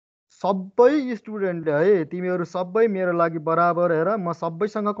सबै स्टुडेन्टले है तिमीहरू सबै मेरो लागि बराबर हेर म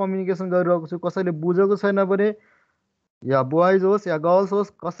सबैसँग कम्युनिकेसन गरिरहेको छु कसैले बुझेको छैन भने या बोइज होस् या गर्ल्स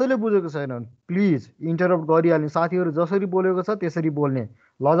होस् कसैले बुझेको छैन भने प्लिज इन्टरप्ट गरिहाल्ने साथीहरू जसरी बोलेको छ त्यसरी बोल्ने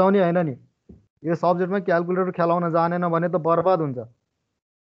लजाउने होइन नि यो सब्जेक्टमा क्यालकुलेटर खेलाउन जानेन भने त बर्बाद हुन्छ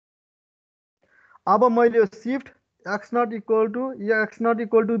अब मैले यो shift x not equal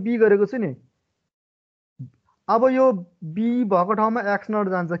to be गरेको छु नि अब यो बी भएको ठाउँमा एक्स नट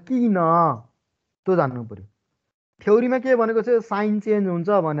जान्छ किन त्यो जान्नु पर्यो थ्योरीमा के भनेको छ साइन चेन्ज हुन्छ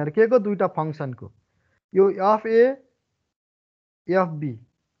भनेर के को दुईटा फङ्सनको यो F A F be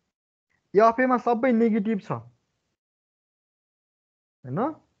F A मा सबै नेगेटिभ छ हैन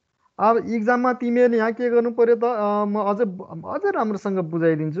अब इक्जाममा तिमीले यहाँ के गर्नु पर्यो त म अझै राम्रोसँग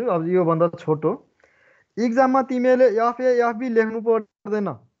बुझाइदिन्छु अब यो भन्दा छोटो इक्जाममा तिमीले एफ ए एफ बी लेख्नु पर्दैन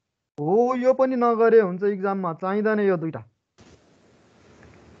हो यो पनि नगरे हुन्छ इक्जाममा चाहिँदैन यो दुईटा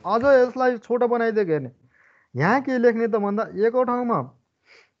अझ यसलाई छोटो बनाइदिएको हेर्ने यहाँ के लेख्ने त भन्दा ए को ठाउँमा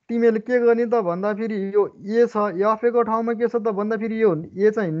तिमीले के गर्ने त भन्दाखेरि यो ए छ एफ ए को ठाउँमा के छ त भन्दाखेरि यो ए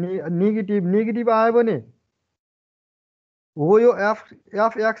चाहिँ नेगेटिभ आयो भने हो यो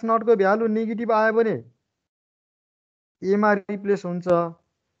एफ एक्स नटको भ्यालु नेगेटिभ आयो भने एमा रिप्लेस हुन्छ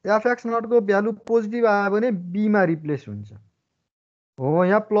एफ एक्स नटको भ्यालु पोजिटिभ आयो भने बीमा रिप्लेस हुन्छ हो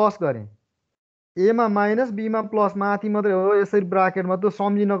यहाँ प्लस गरेँ एमा माइनस बीमा प्लस माथि मात्रै हो यसरी ब्राकेटमा त्यो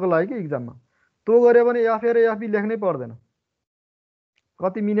सम्झिनको लागि कि इक्जाममा त्यो गऱ्यो भने एफ ए र एफ बी लेख्नै पर्दैन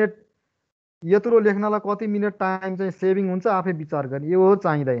कति मिनट यत्रो लेख्नलाई कति मिनट टाइम चाहिँ सेभिङ हुन्छ आफै विचार गर्ने यो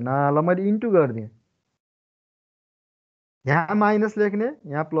चाहिँदैन ल मैले इन्टु गरिदिएँ यहाँ माइनस लेख्ने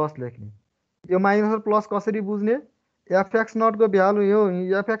यहाँ प्लस लेख्ने यो माइनस र प्लस कसरी बुझ्ने एफ एक्स नटको भ्यालु यो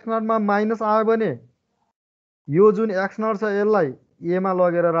एफ एक्स नटमा माइनस आयो भने यो जुन एक्स नट छ यसलाई एमा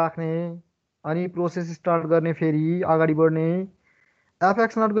लगेर राख्ने अनि प्रोसेस स्टार्ट गर्ने फेरि अगाडि बढ्ने एफ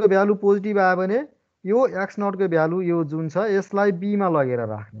एक्स नटको भ्यालु पोजिटिभ आयो भने यो एक्स नटको भ्यालु यो जुन छ यसलाई बीमा लगेर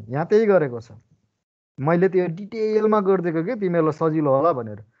राख्ने यहाँ त्यही गरेको छ मैले त्यो डिटेलमा गरिदिएको कि तिमीहरूलाई सजिलो होला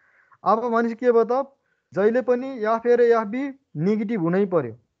भनेर अब भनेपछि के भयो त जहिले पनि एफ ए र एफ बी नेगेटिभ हुनै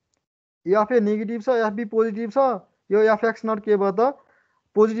पर्यो एफ ए नेगेटिभ छ एफ बी पोजिटिभ छ यो एफ एक्स नट के भयो त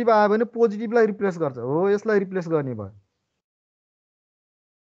पोजिटिभ आयो भने पोजिटिभलाई रिप्लेस गर्छ हो यसलाई रिप्लेस गर्ने भयो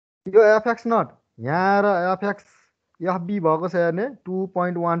यो एफ एक्स नट यहाँ र एफ एक्स एफबी भएको छ हेर्ने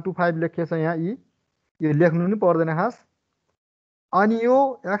 2.125 लेखेको छ यहाँ ई यो लेख्नु नि पर्दैन खास अनि यो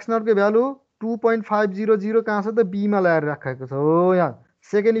एक्स नटको भ्यालु 2.500 कहाँ छ त बीमा ल्याएर राखेको छ हो यहाँ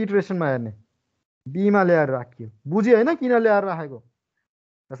सेकेन्ड इटरेसनमा हेर्ने बीमा ल्याएर राखियो बुझ्यो होइन किन ल्याएर राखेको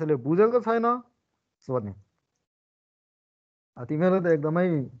त्यसैले बुझेको छैन सोध्ने तिमीहरू त एकदमै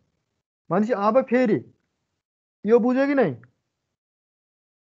मान्छे अब फेरि यो बुझ्यो कि नै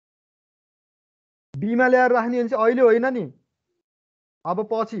बीमा ल्याएर राख्ने भने चाहिँ अहिले होइन नि अब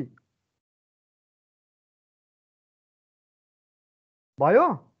पछि भयो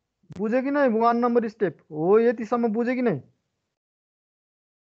बुझ्यो कि नै 1 नम्बर स्टेप हो यतिसम्म बुझ्यो कि नै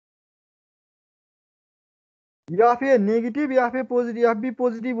FA negative FA positive FB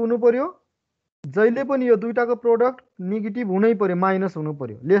positive हुनु पर्यो जहिले पनि यो दुईटाको प्रोडक्ट नेगेटिभ हुनै पर्यो माइनस हुनु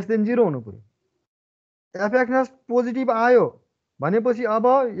पर्यो लेस देन 0 हुनु पर्यो एफएक्स पोजिटिभ आयो भनेपछि अब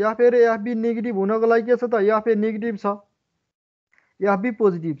एफए र एफबी नेगेटिभ हुनको लागि के छ त एफए नेगेटिभ छ एफबी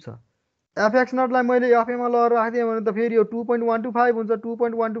पोजिटिभ छ एफएक्स नटलाई मैले एफएमा लगेर राखिदिएँ भने त फेरि यो 2.125 हुन्छ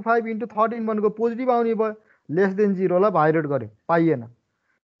 2.125 इन्टु 13 भनेको पोजिटिभ आउने भयो लेस देन 0 लाई भाइलेट गर्यो पाइएन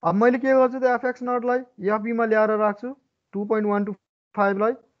अब मैले के गर्छु त एफएक्स नटलाई एफबीमा ल्याएर राख्छु 2.125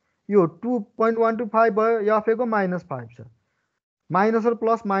 लाई यो 2.125 भयो एफएको -5 छ माइनस र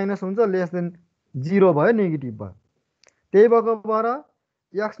प्लस माइनस हुन्छ लेस देन 0 भयो नेगेटिभ भयो त्यही भएको भएर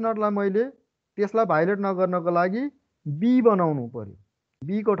एक्स नटलाई मैले त्यसलाई भाइलेट नगर्नको लागि बी बनाउनु पर्यो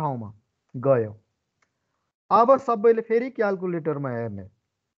बी को ठाउँमा गयो अब सबैले फेरि क्याल्कुलेटरमा हेर्ने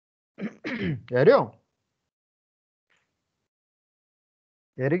हेर्यो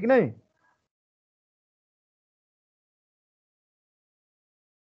हेऱ्यो कि नै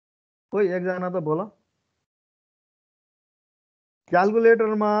कोही एकजना त बोल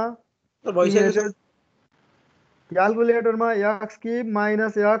क्याल्कुलेटरमा x cube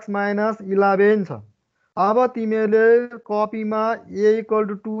minus x minus 11 छ अब तिमीहरूले कपीमा ए इक्वल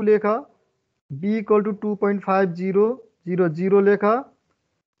टु 2 लेख बी इक्वल टु 2.5000 लेख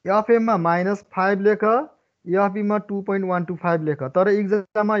एफएममा -5 लेख एफबीमा 2.125 लेख तर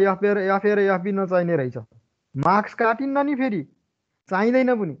इक्जाममा एफए र एफबी नचाहिने रहेछ मार्क्स काटिन्न नि फेरि चाहिँदैन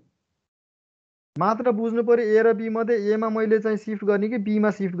पनि मात्र बुझ्नु पर्यो ए र बी मध्ये एमा मैले चाहिँ सिफ्ट गर्ने कि बीमा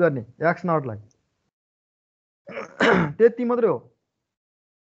सिफ्ट गर्ने एक्स नटलाई त्यति मात्रै हो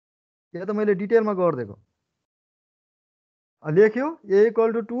यो त मैले डिटेलमा गरिदिएको लेख्यो ए equal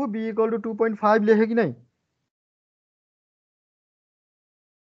to 2 be equal to 2.5 लेख्यो कि नै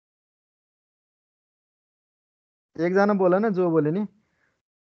एकजना बोलेन जो बोले नि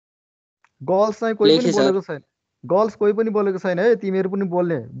गर्ल्स चाहिँ कोही पनि बोलेको छैन गर्ल्स कोही पनि बोलेको छैन है तिमीहरू पनि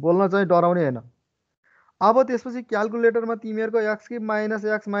बोल्न चाहिँ डराउने होइन अब त्यसपछि क्याल्कुलेटरमा तिमीहरूको x cube minus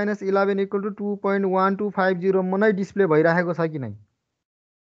x minus 11 equal to 2.1250 मनै डिस्प्ले भइरहेको छ कि नै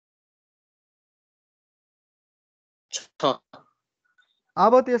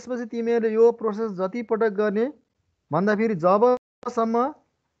अब त्यसपछि तिमीहरूले यो प्रोसेस जति पटक गर्ने भन्दा फेरि जबसम्म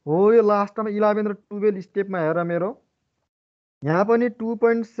हो यो लास्टमा 11 र 12 स्टेपमा हेर मेरो यहाँ पनि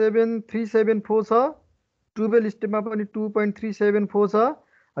 2.7374 छ 12 स्टेपमा पनि 2.374 छ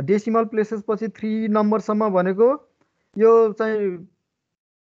डेसिमल प्लेसेस पछि 3 नम्बरसम्म भनेको यो चाहिँ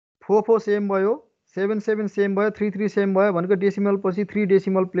 44 सेम भयो 77 सेम भयो 33 सेम भयो भनेको डेसिमल पछि 3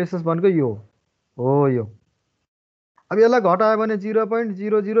 डेसिमल प्लेसेस भनेको यो हो यो अब यसलाई घटायो भने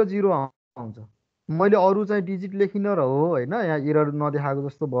 0.000 आउँछ मैले अरू चाहिँ डिजिट लेखिन र हो हैन यहाँ एरर नदेखाएको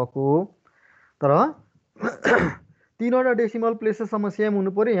जस्तो भएको हो तर तीनवटा डेसिमल प्लेसेससम्म सेम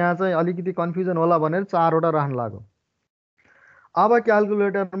हुनु पर्यो यहाँ चाहिँ अलिकति कन्फ्युजन होला भनेर 4 वटा राख्न लाग्यो अब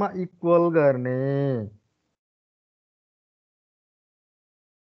क्याल्कुलेटरमा इक्वल गर्ने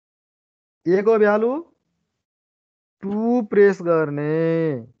ए को भ्यालु 2 प्रेस गर्ने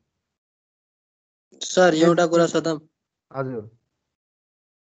सर एउटा कुरा छ त हजुर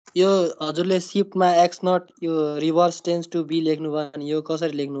यो हजुरले शिफ्टमा एक्स नट यो रिभर्स टेन्स टु बी लेख्नु भयो भने यो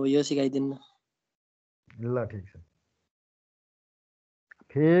कसरी लेख्नु हो यो सिकाइदिनु ल ठीक छ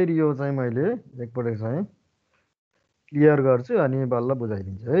फेरि यो चाहिँ मैले एकपटक चाहिँ क्लियर गर्छु अनि बल्ल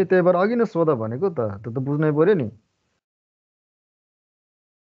बुझाइदिन्छु है त्यही भएर अघि नै सोध भनेको त त्यो त बुझ्नै पर्यो नि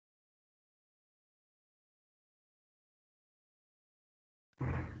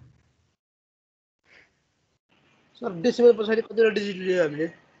सर डेसिमल पछाडि कतिवटा डिजिट लियो हामीले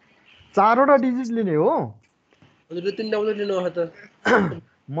 4 वटा डिजिट लिने हो हजुरले 3 टा लिनु हो त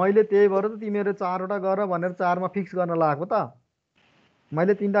मैले त्यही भएर त तिमीहरू 4 वटा गर भनेर 4 मा फिक्स गर्न लागेको त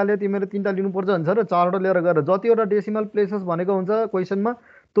मैले 3 टा लिए तिमीहरू 3 टा लिनुपर्छ भन्छ र 4 वटा लिएर गएर जतिवटा डेसिमल प्लेसेस भनेको हुन्छ क्वेसनमा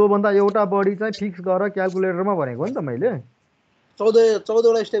त्यो भन्दा एउटा बढी चाहिँ फिक्स गर क्याल्कुलेटरमा भनेको नि त मैले 14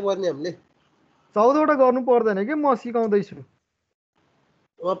 वटा स्टेप गर्ने हामीले 14 वटा गर्नु पर्दैन के म सिकाउँदै छु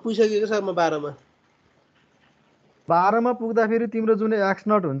पुगिसकेको छ म 12 मा 12 मा पुग्दाखेरि तिम्रो जुन एक्स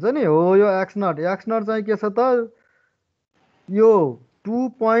नट हुन्छ नि हो यो एक्स नट चाहिँ के छ त यो 2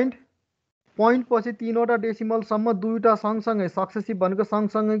 पोइन्ट पछि 3वटा डेसिमलसम्म दुईवटा सँगसँगै सक्सेसिभ भनेको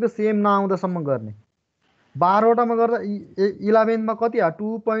सँगसँगैको सेम नआउँदासम्म गर्ने 12वटामा गर्दा 11मा कति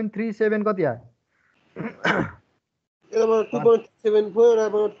आयो 2.37 कति आयो एउटामा 2.74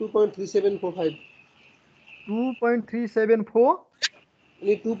 एउटामा 2.3745 2.374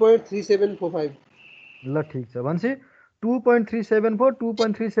 अनि 2.3745 ल ठिक छ भनेपछि 2.374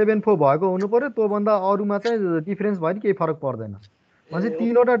 2.374 भएको हुनु पर्यो त्योभन्दा अरूमा चाहिँ डिफरेन्स भयो नि केही फरक पर्दैन भनेपछि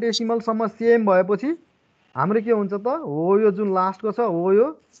 3वटा डेसिमलसम्म सेम भएपछि हाम्रो के हुन्छ त हो यो जुन लास्टको छ हो यो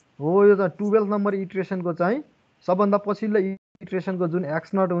चाहिँ 12 नम्बर इटरेसनको चाहिँ सबभन्दा पछिल्लो इटरेसनको जुन एक्स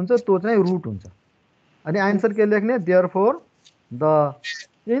नट हुन्छ त्यो चाहिँ रुट हुन्छ अनि आन्सर के लेख्ने therefore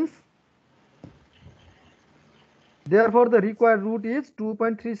the required root is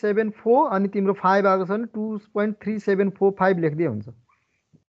 2.374 अनि तिम्रो 5 आएको छ भने 2.3745 लेख्दै हुन्छ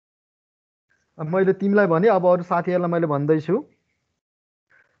अब मैले तिमीलाई भने अब अरू साथीहरूलाई मैले भन्दैछु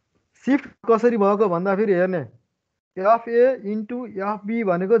शिफ्ट कसरी भएको भन्दाखेरि हेर्ने एफए इन्टु एफबी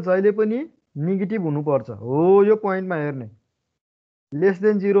भनेको जहिले पनि नेगेटिभ हुनुपर्छ हो यो पोइन्टमा हेर्ने लेस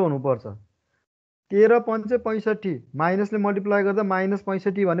देन 0 हुनुपर्छ 13 पंचे 65 माइनसले मल्टिप्लाई गर्दा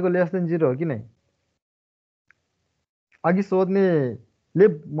 -65 भनेको लेस देन 0 हो कि नै अघि सोध्नेले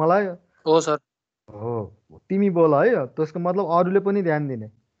मलाई हो सर हो तिमी बोल है त्यसको मतलब अरूले पनि ध्यान दिने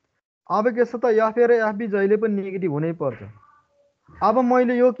अब के छ त एफए र एफबी जहिले पनि नेगेटिभ हुनै पर्छ अब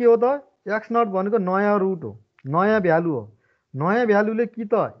मैले यो के हो त एक्स नट भनेको नयाँ रुट हो नयाँ भ्यालु हो नयाँ भ्यालुले कि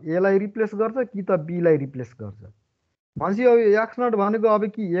त एलाई रिप्लेस गर्छ कि त बीलाई रिप्लेस गर्छ भनेपछि अब एक्स नट भनेको अब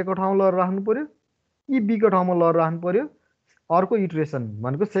कि ए को ठाउँ लगेर राख्नु पर्यो कि बी को ठाउँमा लगेर राख्नु पर्यो अर्को इटरेसन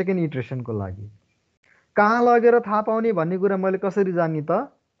भनेको सेकेन्ड इटरेसनको लागि कहाँ लगेर थाहा पाउने भन्ने कुरा मैले कसरी जान्ने त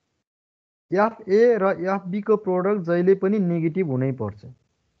एफए र एफबी को प्रोडक्ट जहिले पनि नेगेटिभ हुनै पर्छ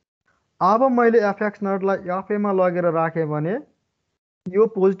अब मैले एफएक्स नटलाई एफएमा लगेर राखेँ भने यो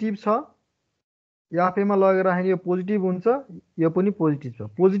पोजिटिभ छ एफएमा लगेर राखेँ यो पोजिटिभ हुन्छ यो पनि पोजिटिभ छ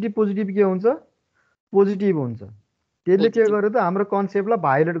पोजिटिभ के हुन्छ पोजिटिभ हुन्छ त्यसले के गर्यो त हाम्रो कन्सेप्टलाई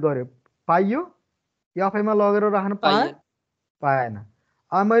भायोलेट गर्यो पाइयो एफएमा लगेर राख्न पाएन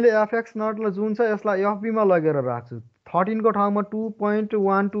अब मैले एफएक्स नटलाई जुन छ यसलाई एफबीमा लगेर राख्छु 13 को ठाउँमा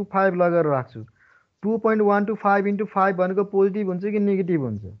 2.125 लगेर राख्छु 2.125 इन्टु 5 भनेको पोजिटिभ हुन्छ कि नेगेटिभ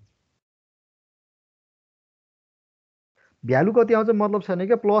हुन्छ भ्यालु कति आउँछ मतलब छैन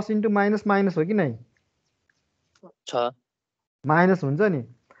क्या प्लस इन्टु माइनस माइनस हो कि नै माइनस हुन्छ नि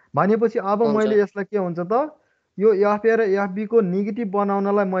भनेपछि अब मैले यसलाई के हुन्छ त यो एफए र एफबी को नेगेटिभ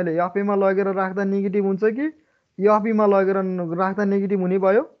बनाउनलाई मैले एफएमा लगेर राख्दा नेगेटिभ हुन्छ कि एफबीमा लगेर राख्दा नेगेटिभ हुने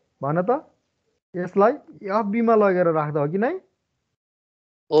भयो भन त यसलाई एफबीमा लगेर राख्दा हो कि नै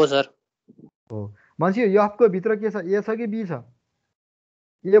हो सर हो भनेपछि यो एफ को भित्र के छ ए छ कि बी छ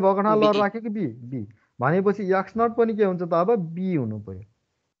ए भएको ठाउँ लगेर राख्यो कि बी बी भनेपछि एक्स नट पनि के हुन्छ त अब बी हुनु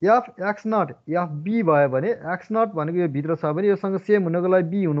पर्यो F x not F be भयो भने एक्स नट भनेको यो भित्र छ भने योसँग सेम हुनको लागि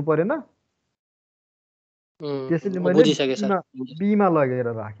बी हुनु परेन त्यसैले मैले बीमा लगेर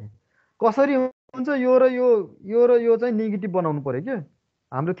राखेँ कसरी हुन्छ यो र यो चाहिँ नेगेटिभ बनाउनु पर्यो के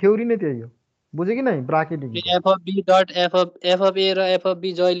हाम्रो थ्योरी नै त्यही हो बुझ्यो कि नै ब्राकेटिङ एफ अफ ए र एफ अफ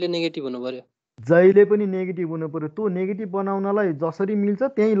बी जहिले नेगेटिभ हुनु पर्यो जहिले पनि नेगेटिभ हुनु पर्यो त्यो नेगेटिभ बनाउनलाई जसरी मिल्छ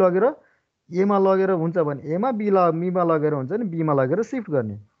त्यही लगेर एमा लगेर हुन्छ भने एमा बीमा लगेर हुन्छ भने बीमा लगेर सिफ्ट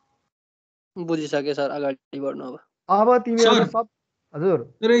गर्ने बुझिसके सर अगाडि बढ्नु अब तिमीहरुले सब हजुर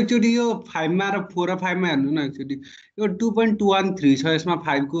तर एकचोटी यो 5 मा र 4 र 5 मा हेर्नु न एकचोटी यो 2.213 छ यसमा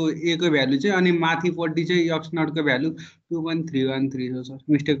 5 को a को भ्यालु चाहिँ अनि माथिपट्टि चाहिँ एक्स नट को भ्यालु 2.313 छ सर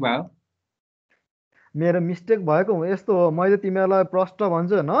मिस्टेक भयो मेरो मिस्टेक भएको हो यस्तो हो मैले तिमीहरुलाई प्रश्न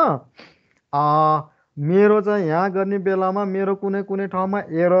भन्छु हैन मेरो चाहिँ यहाँ गर्ने बेलामा मेरो कुनै ठाउँमा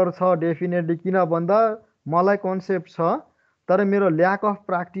एरर छ डेफिनेटली किन भन्दा मलाई कन्सेप्ट छ तर मेरो ल्याक अफ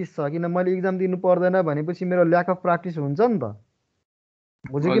प्र्याक्टिस छ किन मैले एक्जाम दिनु पर्दैन भनेपछि मेरो ल्याक अफ प्र्याक्टिस हुन्छ नि त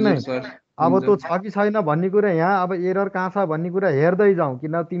बुझ्यो कि नै अब त्यो छ कि छैन भन्ने कुरा यहाँ अब एरर कहाँ छ भन्ने कुरा हेर्दै जाउँ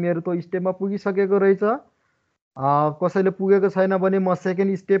किन तिमीहरू त्यो स्टेपमा पुगिसकेको रहेछ कसैले पुगेको छैन भने म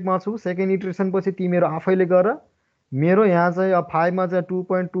सेकेन्ड स्टेपमा छु सेकेन्ड इटरेसन पछि तिमीहरू आफैले गर मेरो यहाँ चाहिँ अब 5 मा चाहिँ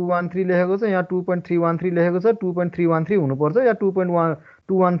 2.213 लेखेको छ यहाँ 2.313 लेखेको छ 2.313 हुनुपर्छ या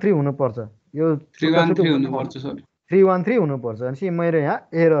 2.213 हुनुपर्छ यो 313 हुनुपर्छ सर 313 हुनुपर्छ भनेपछि मेरो यहाँ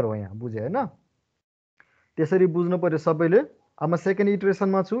एरर हो यहाँ बुझ्यो हैन त्यसरी बुझ्नु पर्यो सबैले अब म सेकेन्ड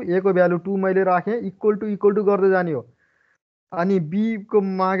इटरेसनमा छु a को भ्यालु 2 मैले राखेँ इक्वल टु गर्दै जाने हो अनि b को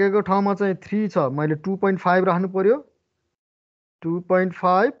मागेको ठाउँमा चाहिँ 3 छ मैले 2.5 राख्नु पर्यो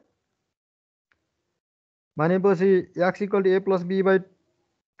 2.5 भनेपछि x = a +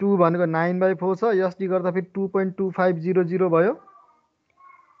 b/2 2 भनेको 9/4 छ, एसडी गर्दा फेरि 2.2500 भयो,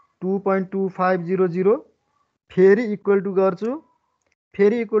 2.2500 फेरि इक्वल टु गर्छु,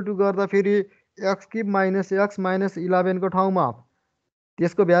 फेरि इक्वल टु गर्दा फेरि x cube minus x minus 11 को ठाउँमा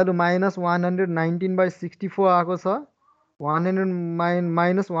त्यसको भ्यालु माइनस 119/64 आएको छ, 100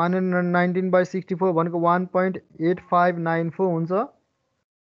 माइनस 119/64 भनेको 1.8594 हुन्छ,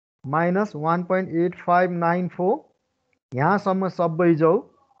 माइनस 1.8594। यहाँसम्म सबै जाऊ,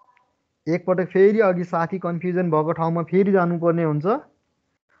 एकपटक फेरि अघि साथी कन्फ्युजन भएको ठाउँमा फेरि जानुपर्ने हुन्छ।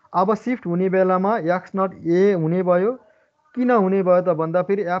 अब सिफ्ट हुने बेलामा एक्स नट ए हुने भयो। किन हुने भयो त भन्दा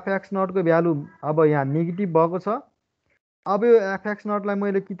फेरि एफएक्स नटको भ्यालु अब यहाँ नेगेटिभ भएको छ। अब यो एफएक्स नटलाई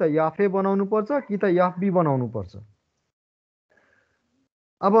मैले कि त एफए बनाउनु पर्छ कि त एफबी बनाउनु पर्छ।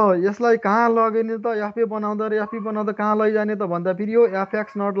 अब यसलाई कहाँ लगिने त एफए बनाउँदा र एफबी बनाउँदा कहाँ लैजाने त भन्दा फेरि यो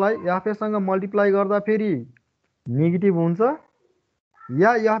एफएक्स नटलाई एफएसँग मल्टिप्लाई गर्दा फेरि नेगेटिभ हुन्छ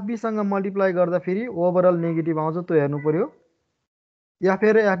या एफबीसँग मल्टिप्लाई गर्दा फेरि ओभरअल नेगेटिभ आउँछ, त्यो हेर्नु पर्यो।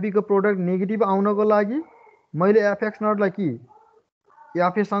 एफए र एफबीको प्रोडक्ट नेगेटिभ आउनको लागि मैले एफएक्स नटलाई कि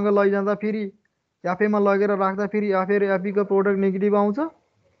एफएसँग लैजाँदा फेरि एफएमा लगेर राख्दा फेरि एफए र एफबीको प्रोडक्ट नेगेटिभ आउँछ,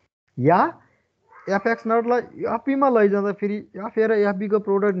 या एफएक्स नटलाई एफबीमा लैजाँदा फेरि एफए र एफबीको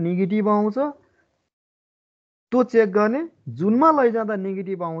प्रोडक्ट नेगेटिभ आउँछ, त्यो चेक गर्ने। जुनमा लैजाँदा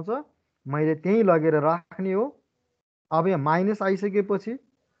नेगेटिभ आउँछ मैले त्यहीँ लगेर राख्ने हो। अब यहाँ माइनस आइसकेपछि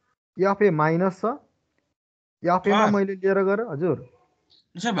एफए माइनस छ, एफएमा मैले लिएर गएर हजुर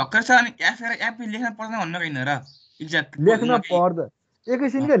भर्खर छ। अनि एफ र एफबी लेख्न पर्दैन भन्नु होइन र, एक्ज्याक्ट लेख्न पर्दैन,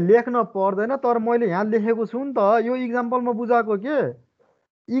 एकैछिन के लेख्न पर्दैन, तर मैले यहाँ लेखेको छु नि त, यो इक्जाम्पलमा बुझाएको के।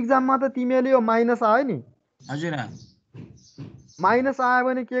 इक्जाममा त तिमीले यो माइनस आयो नि, हजुर माइनस आयो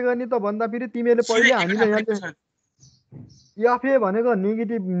भने के गर्ने त भन्दा फेरि तिमीले पहिले हामीले यहाँ एफए भनेको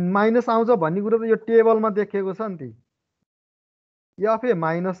नेगेटिभ माइनस आउँछ भन्ने कुरो त यो टेबलमा देखेको छ नि त। एफए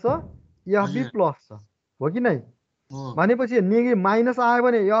माइनस छ, एफबी प्लस छ, हो कि नै? भनेपछि नेगेटिभ माइनस आयो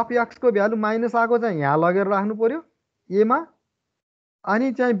भने एफएक्सको भ्यालु माइनस आएको चाहिँ यहाँ लगेर राख्नु पर्यो एमा,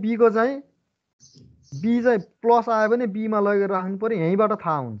 अनि चाहिँ बीको चाहिँ बी चाहिँ प्लस आयो भने बीमा लगेर राख्नु पर्यो। यहीँबाट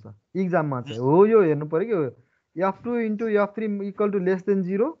थाहा हुन्छ इक्जाममा चाहिँ हो यो हेर्नु पर्यो कि F2 into F3 equal to less than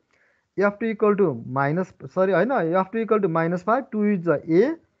 0, F2 equal to minus sorry होइन F2 equal to -5, 2 is the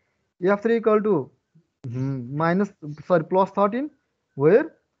A, F3 equal to minus sorry +13 where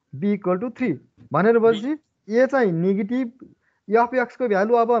be equal to 3 भनेर पछि ए चाहिँ नेगेटिभ एफएक्सको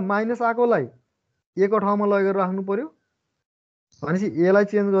भ्यालु अब माइनस आएकोलाई ए को ठाउँमा लगेर राख्नु पर्यो। भनेपछि एलाई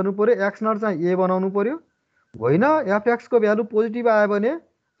चेन्ज गर्नु पर्यो, एक्स नट चाहिँ ए बनाउनु पर्यो। होइन एफएक्सको भ्यालु पोजिटिभ आयो भने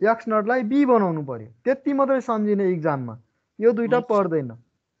एक्स नटलाई बी बनाउनु पर्यो। त्यति मात्रै सम्झिने इक्जाममा, यो दुईटा पर्दैन।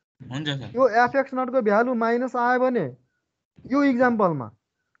 यो एफएक्स नटको भ्यालु माइनस आयो भने यो इक्जाम्पलमा,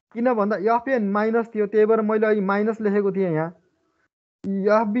 किन भन्दा एफए माइनस थियो त्यही भएर मैले अघि माइनस लेखेको थिएँ, यहाँ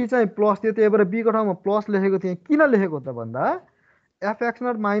एफबी चाहिँ प्लस थियो त्यही भएर बीको ठाउँमा प्लस लेखेको थिएँ। किन लेखेको त भन्दा एफएक्स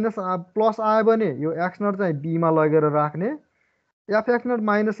नट माइनस प्लस आयो भने यो एक्स नट चाहिँ बीमा लगेर राख्ने, एफएक्स नट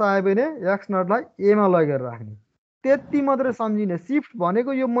माइनस आयो भने एक्स नटलाई एमा लगेर राख्ने, त्यति मात्रै सम्झिने। सिफ्ट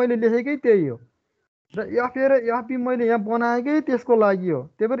भनेको यो मैले लेखेकै त्यही हो र एफए र एफबी मैले यहाँ बनाएकै त्यसको लागि हो।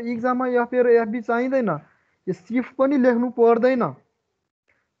 त्यही भएर इक्जाममा एफए र एफबी चाहिँदैन, यो सिफ्ट पनि लेख्नु पर्दैन।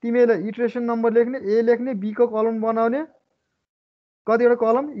 तिमीले इट्रेसन नम्बर लेख्ने, ए लेख्ने, बीको कलम बनाउने, कतिवटा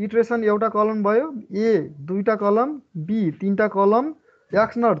कलम इट्रेसन एउटा कलम भयो, ए दुईटा कलम, बी तीनटा कलम,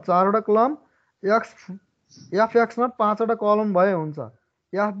 एक्स नट चारवटा कलम, एफएक्स नट पाँचवटा कलम भए हुन्छ।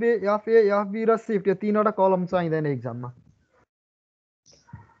 एफए एफबी र सिफ्ट यो तीनवटा कलम चाहिँदैन इक्जाममा।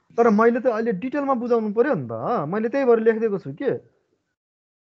 तर मैले त अहिले डिटेलमा बुझाउनु पर्यो नि त, मैले त्यही भएर लेखिदिएको छु के।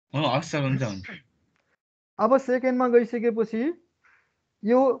 अब सेकेन्डमा गइसकेपछि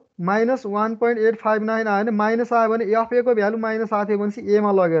यो माइनस 1.859 आयो भने माइनस आयो भने एफए को भ्यालु माइनस आएको थियो भनेपछि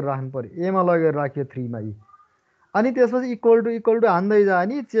एमा लगेर राख्नु पर्यो, एमा लगेर राख्यो 3 मा यी। अनि त्यसपछि इक्वल टु हान्दै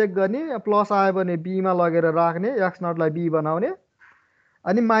जाने, चेक गर्ने, प्लस आयो भने बीमा लगेर राख्ने, एक्स नटलाई बी बनाउने,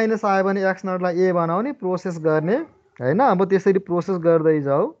 अनि माइनस आयो भने एक्स नटलाई ए बनाउने, प्रोसेस गर्ने होइन। अब त्यसरी प्रोसेस गर्दै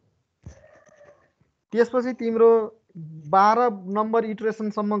जाऊ। त्यसपछि तिम्रो 12 नम्बर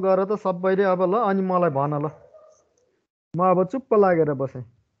इटरेसनसम्म गर त सबैले। अब ल अनि मलाई भन ल, म अब चुप्प लागेर बसेँ।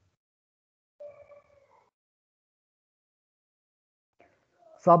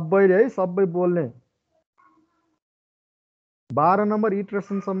 सबैले है, सबै बोल्ने, 12 नम्बर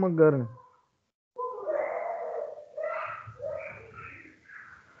इटरेसनसम्म गर्ने।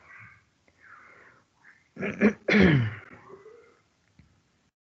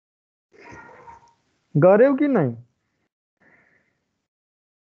 गर्यौ कि नै?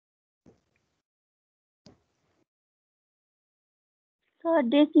 सर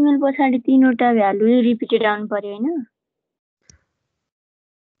डेसिमल पछाडि 3वटा भ्यालु रिपिटेड आउनु पर्यो हैन?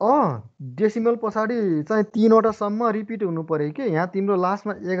 डेसिमल पछाडि चाहिँ 3वटासम्म रिपिट हुनु पर्यो कि यहाँ तिम्रो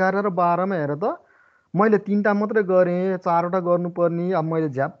लास्टमा 11 र 12मा हेर त मैले 3टा मात्रै गरेँ 4वटा गर्नुपर्ने अब मैले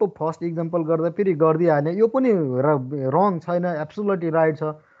झ्याप्प फर्स्ट इक्जाम्पल गर्दा फेरि गरिदिइहालेँ यो पनि रङ छैन एब्सोल्युटली राइट छ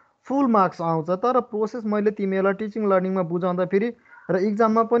फुल मार्क्स आउँछ तर प्रोसेस मैले तिमीहरूलाई टिचिङ लर्निङमा बुझाउँदा फेरि र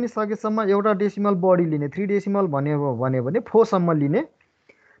इक्जाममा पनि सकेसम्म एउटा डेसिमल बढी लिने 3 डेसिमल भन्यो भने 4सम्म लिने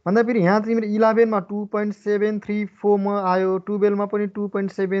भन्दा फेरि यहाँ तिम्रो 11मा 2.734मा आयो 12मा पनि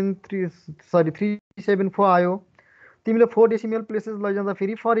 374 आयो तिमीले 4 डेसिमल प्लेसेस लैजाँदा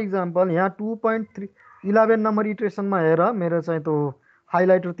फेरि फर इक्जाम्पल यहाँ 11 नम्बर इटरेसनमा हेर मेरो चाहिँ त्यो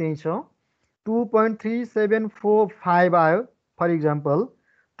हाइलाइटर त्यही छ 2.3745 आयो फर इक्जाम्पल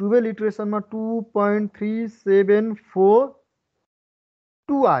 12 इटरेसनमा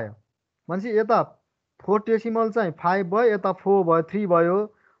 2.742 आयो भनेपछि यता 4 डेसिमल चाहिँ 5 भयो यता 4 भयो 3 भयो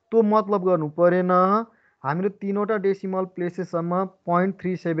त्यो मतलब गर्नु परेन हामीले 3वटा डेसिमल प्लेसेससम्म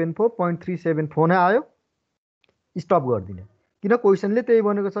 0.374 नै आयो स्टप गरिदिने किन क्वेसनले त्यही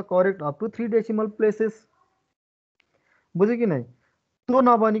भनेको छ correct up to 3 decimal places बुझ्यो कि नै त्यो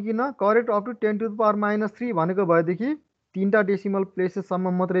नभनिकन correct up to 10 to the power -3 भनेको भएदेखि 3टा डेसिमल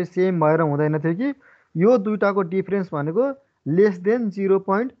प्लेसेससम्म मात्रै सेम भएर हुँदैन थियो कि यो दुईटाको डिफरेन्स भनेको लेस देन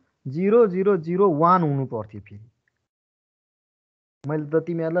 0.0001 हुनु पर्थ्यो फेरि मैले त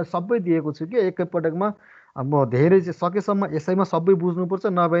तिमीहरूलाई सबै दिएको छु कि एकैपटकमा अब धेरै चाहिँ सकेसम्म यसैमा सबै बुझ्नुपर्छ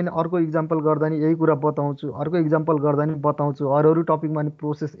नभए नि अर्को इक्जाम्पल गर्दा नि यही कुरा बताउँछु अर्को इक्जाम्पल गर्दा नि बताउँछु अरू टपिकमा नि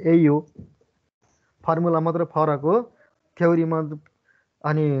प्रोसेस यही हो फर्मुला मात्र फरक हो थ्योरीमा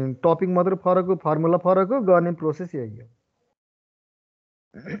अनि टपिक मात्र फरक हो फर्मुला फरक हो गर्ने प्रोसेस यही हो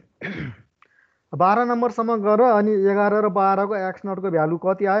 12 नम्बरसम्म गर अनि 11 र 12 को एक्स नटको भ्यालु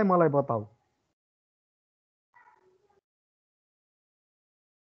कति आयो मलाई बताऊ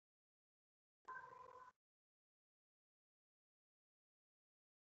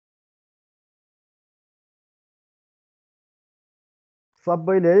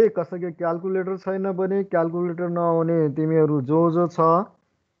सबैले है कसैको क्याल्कुलेटर छैन भने क्याल्कुलेटर नहुने तिमीहरू जो छ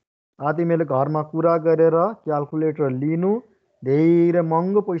तिमीहरूले घरमा कुरा गरेर क्याल्कुलेटर लिनु धेरै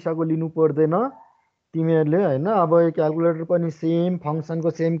महँगो पैसाको लिनु पर्दैन तिमीहरूले हैन अब यो क्याल्कुलेटर पनि सेम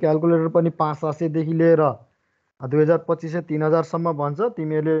फङ्सनको सेम क्याल्कुलेटर पनि 500 देखि लिएर 2025 3000 सम्म भन्छ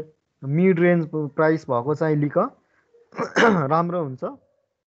तिमीहरूले मिड रेन्ज प्राइस भएको चाहिँ लिक राम्रो हुन्छ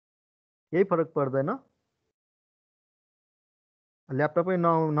केही फरक पर्दैन ल्यापटपै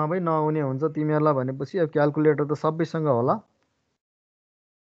नभई नहुने हुन्छ तिमीहरूलाई भनेपछि अब क्याल्कुलेटर त सबैसँग होला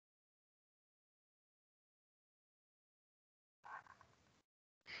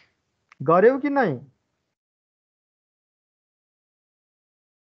गर्यौ कि नै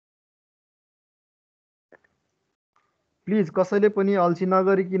प्लिज कसैले पनि अल्छी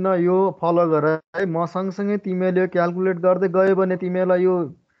नगरिकन यो फलो गर है म सँगसँगै तिमीहरूले क्याल्कुलेट गर्दै गयो भने तिमीहरूलाई यो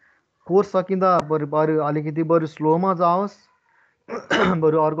कोर्स सकिँदा बरु अलिकति बरु स्लोमा जाओस्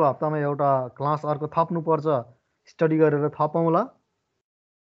बरु अर्को हप्तामा एउटा क्लास अर्को थप्नुपर्छ स्टडी गरेर थपौँला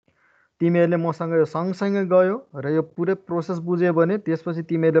तिमीहरूले मसँग यो सँगसँगै गयो र यो पुरै प्रोसेस बुझ्यो भने त्यसपछि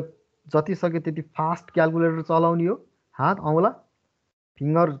तिमीहरूले जति सक्यो त्यति फास्ट क्याल्कुलेटर चलाउने हो हात औँला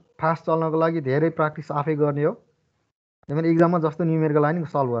फिङ्गर फास्ट चल्नको लागि धेरै प्र्याक्टिस आफै गर्ने हो तिमीले इक्जाममा जस्तो न्युमेरिकल लाइन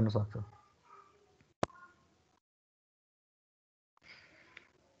सल्भ गर्न सक्छ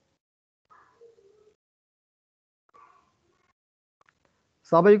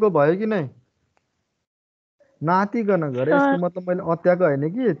सबैको भयो कि नै नातिकन गरे यसको मतलब मैले अत्याएको होइन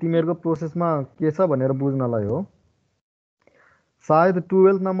कि तिमीहरूको प्रोसेसमा के छ भनेर बुझ्नलाई हो सायद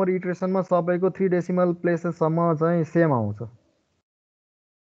 12 नम्बर इटरेसनमा सबैको 3 डेसिमल प्लेसेससम्म चाहिँ सेम आउँछ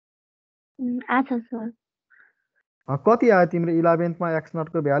कति आयो तिम्रो 11th मा एक्स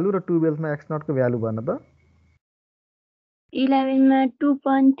नटको भ्यालु र 12th मा एक्स नटको भ्यालु भन त 11 मा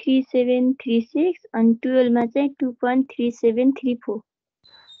 2.3736 अनि 12 मा चाहिँ 2.3734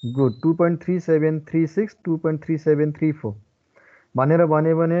 गुड 2.3736 2.3734 भनेर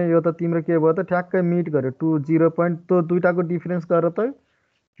भन्यो भने यो त तिम्रो के भयो त ठ्याक्कै मिट गर्यो 0. त्यो दुईटाको डिफरेन्स गरेर त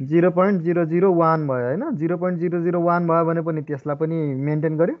 0.001 भयो हैन 0.001 भयो भने पनि त्यसलाई पनि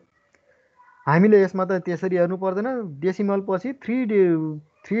मेन्टेन गर्यो हामीले यसमा त त्यसरी हेर्नु पर्दैन डेसिमल पछि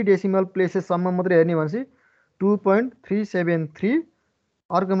 3 डेसिमल प्लेसेससम्म मात्रै हेर्ने भनेपछि 2.373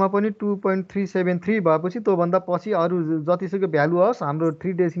 अर्कोमा पनि 2.373 भएपछि त्योभन्दा पछि अरू जतिसुकै भ्यालु होस् हाम्रो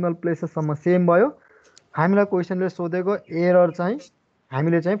 3 डेसिमल प्लेसेससम्म सेम भयो हामीलाई क्वेसनले सोधेको एरर चाहिँ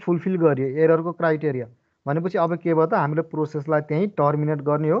हामीले चाहिँ फुलफिल गरियो एररको क्राइटेरिया भनेपछि अब के भयो त हामीले प्रोसेसलाई त्यहीँ टर्मिनेट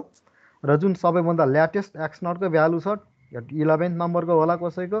गर्ने हो र जुन सबैभन्दा ल्याटेस्ट एक्स नटको भ्यालु छ 11th नम्बरको होला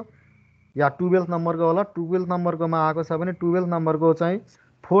कसैको या 12th नम्बरको होला 12th नम्बरकोमा आएको छ भने 12th नम्बरको चाहिँ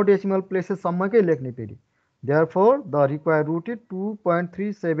 4 डेसिमल प्लेसेससम्मकै लेख्ने फेरि therefore the required root is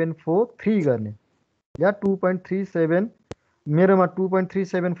 2.3743 गर्ने या 2.37 मेरोमा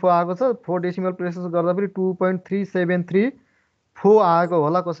 2.374 आएको छ 4 डेसिमल प्लेसेस गर्दा फेरि 2.3734 आएको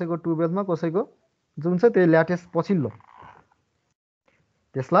होला कसैको 12 मा कसैको जुन छ त्यही ल्याटेस्ट पछिल्लो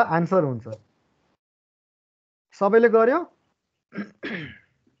त्यसलाई आन्सर हुन्छ सबैले गर्यो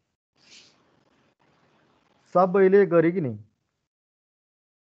सबैले गरे कि नि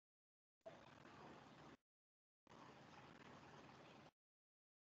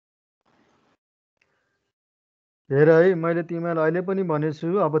हेर है मैले तिमीलाई अहिले पनि भनेको छु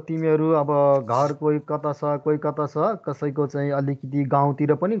अब तिमीहरू अब घर कोही कता छ कोही कता छ कसैको चाहिँ अलिकति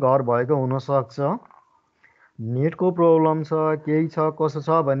गाउँतिर पनि घर भएको हुन सक्छ नेटको प्रब्लम छ केही छ कसो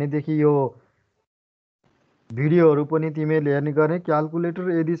छ भनेदेखि यो भिडियोहरू पनि तिमीले हेर्ने गर्ने क्याल्कुलेटर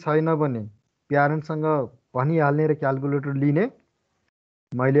यदि छैन भने प्यारेन्ट्ससँग भनिहाल्ने र क्याल्कुलेटर लिने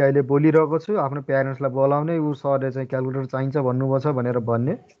मैले अहिले बोलिरहेको छु आफ्नो प्यारेन्ट्सलाई बोलाउने ऊ सरले चाहिँ क्याल्कुलेटर चाहिन्छ भन्नुभएको छ भनेर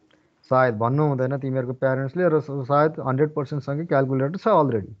भन्ने सायद भन्नु हुँदैन तिमीहरूको प्यारेन्ट्सले र सायद 100% सँगै क्याल्कुलेटर छ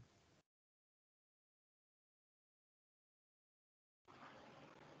अलरेडी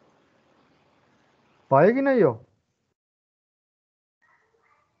भयो कि नै यो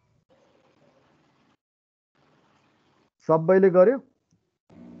सबैले गर्यो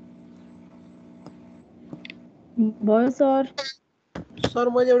भयो सर सर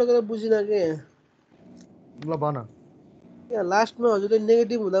मैले एउटा कुरा बुझिनँ के ल भन यहाँ लास्टमा हजुरले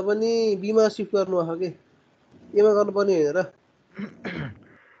नेगेटिभ हुँदा पनि बीमा सिफ्ट गर्नु भएको के एमा गर्नुपर्ने होइन र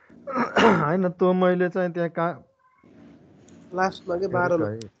होइन त्यो मैले चाहिँ त्यहाँ कहाँ लास्टमा के 12 मा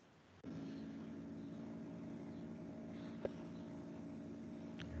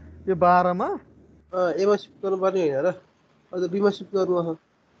यो 12 मा एमा सिफ्ट गर्नुपर्ने होइन र हजुर बीमा सिफ्ट गर्नु भएको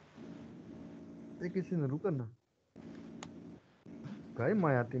एकैछिन रुक न है म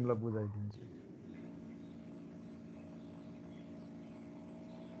यहाँ तिमीलाई बुझाइदिन्छु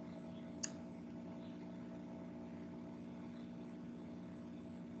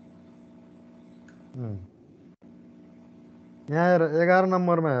यहाँ हेर 11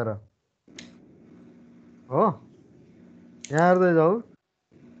 नम्बरमा हेर हो यहाँ हेर्दै जाऊ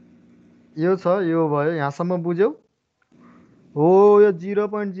यो छ यो भयो यहाँसम्म बुझ्यौ हो यो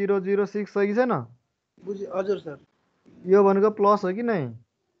 0.006 छ कि छैन बुझि हजुर सर यो भनेको प्लस हो कि नै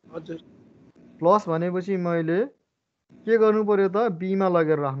हजुर प्लस भनेपछि मैले के गर्नु पर्यो त बीमा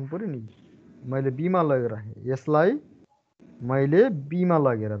लगेर राख्नु पर्यो नि मैले बीमा लगेर राखेँ यसलाई मैले बीमा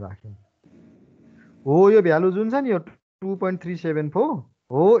लगेर राखेँ हो यो भ्यालु जुन छ नि यो 2.374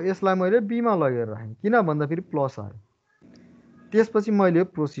 हो यसलाई मैले बीमा लगेर राखेँ किन भन्दाखेरि प्लस आयो त्यसपछि मैले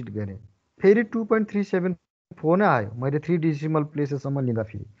प्रोसिड गरेँ फेरि 2.374 नै आयो मैले 3 डेसिमल प्लेसेससम्म लिँदा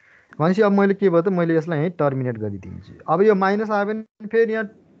फेरि भनेपछि अब मैले के भयो त मैले यसलाई यहीँ टर्मिनेट गरिदिन्छु अब यो माइनस आयो भने फेरि यहाँ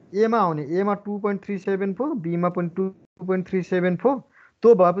एमा आउने एमा 2.374 बीमा पनि 2.374 त्यो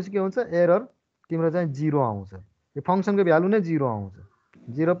भएपछि के हुन्छ एरर तिम्रो चाहिँ 0 आउँछ यो फङ्सनको भ्यालु नै 0 आउँछ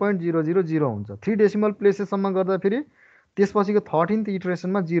 0.000 हुन्छ 3 डेसिमल प्लेसेससम्म गर्दा फेरि त्यसपछिको 13th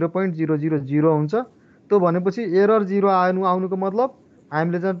इटरेसनमा 0.000 हुन्छ त्यो भनेपछि एरर 0 आउनुको मतलब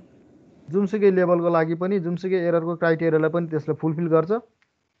हामीले चाहिँ जुनसुकै लेभलको लागि पनि जुनसुकै एररको क्राइटेरियालाई पनि त्यसले फुलफिल गर्छ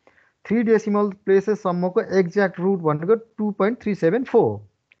 3 डेसिमल प्लेसेससम्मको एक्ज्याक्ट रुट भनेको 2.374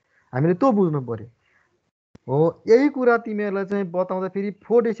 हामीले त्यो बुझ्नु पर्यो हो यही कुरा तिमीहरूलाई चाहिँ बताउँदा फेरि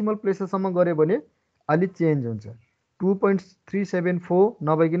 4 डेसिमल प्लेसेससम्म गऱ्यो भने अलिक चेन्ज हुन्छ 2.374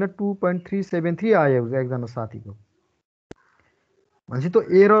 नभइकन 2.373 आयो एकजना साथीको भनेपछि त्यो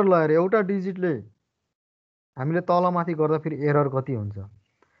एरर लगाएर एउटा डिजिटले हामीले तलमाथि गर्दा फेरि एरर कति हुन्छ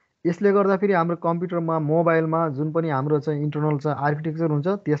यसले गर्दा फेरि हाम्रो कम्प्युटरमा मोबाइलमा जुन पनि हाम्रो चाहिँ इन्टरनल चाहिँ आर्किटेक्चर हुन्छ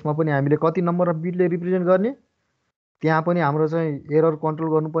त्यसमा पनि हामीले कति नम्बर अफ बिटले रिप्रेजेन्ट गर्ने त्यहाँ पनि हाम्रो चाहिँ एरर कन्ट्रोल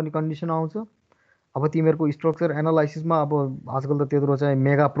गर्नुपर्ने कन्डिसन आउँछ अब तिमीहरूको स्ट्रक्चर एनालाइसिसमा अब आजकल त त्यत्रो चाहिँ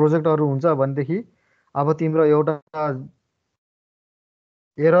मेगा प्रोजेक्टहरू हुन्छ भनेदेखि अब तिम्रो एउटा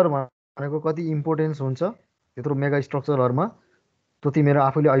एरर भनेको कति इम्पोर्टेन्स हुन्छ त्यत्रो मेगा स्ट्रक्चरहरूमा त्यो तिमीहरू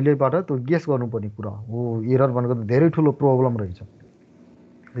आफूले अहिलेबाट त्यो गेस गर्नुपर्ने कुरा हो एरर भनेको त धेरै ठुलो प्रब्लम रहेछ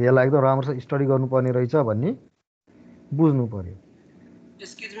यसलाई एकदम राम्रोसँग स्टडी गर्नुपर्ने रहेछ भन्ने बुझ्नु पर्यो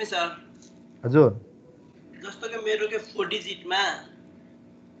एक्सक्युज मी सर हजुर जस्तो कि मेरो के 4 डिजिटमा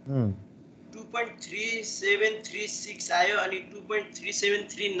 2.3736 आयो अनि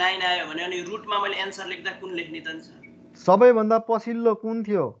 2.3739 आयो भने अनि रुटमा मैले एन्सर लेख्दा कुन लेख्ने त नि सर सबैभन्दा पछिल्लो कुन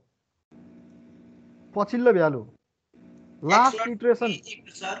थियो पछिल्लो भ्यालु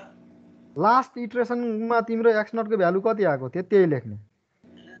लास्ट इटरेसनमा तिम्रो एक्स नटको भ्यालु कति आएको थियो त्यही लेख्ने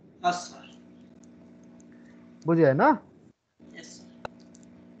बुझ्यो होइन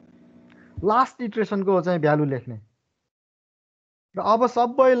लास्ट इटरेसनको चाहिँ भ्यालु लेख्ने र अब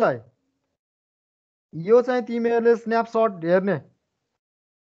सबैलाई यो चाहिँ तिमीहरूले स्न्यापसट हेर्ने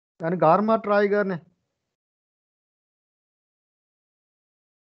अनि घरमा ट्राई गर्ने।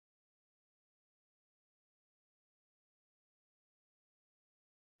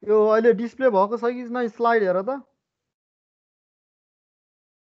 यो अहिले डिस्प्ले भएको छ कि नै स्लाइड हेर त।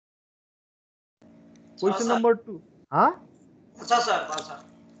 क्वेसन नम्बर 2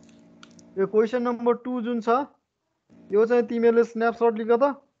 यो क्वेसन नम्बर 2 जुन छ यो चाहिँ तिमीहरूले स्न्यापसट लिख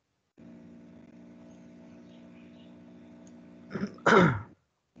त।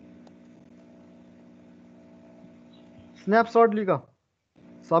 स्न्यापसट लिख।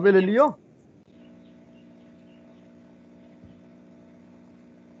 सबैले लियो?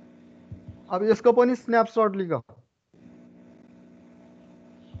 अब यसको पनि स्न्यापसट लिख।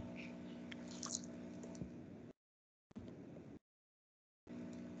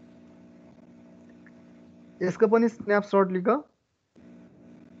 यसको पनि स्न्यापसट लिख।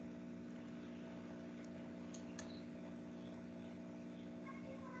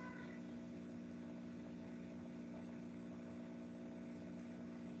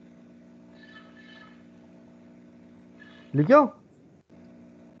 लिख्यौ?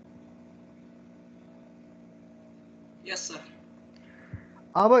 यस सर।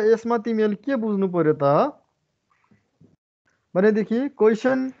 अब यसमा तिमीहरूले के बुझ्नु पर्यो त भनेदेखि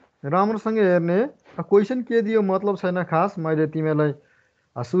क्वेसन राम्रोसँग हेर्ने। क्वेसन के दियो मतलब छैन खास, मैले तिमीलाई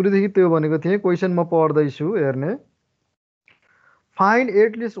सुरुदेखि त्यो भनेको थिएँ। क्वेसन म पढ्दैछु हेर्ने। Find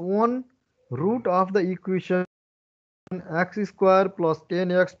at least one root of the equation x square plus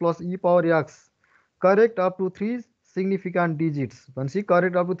 10x plus e power x correct up to 3 significant digits भनेपछि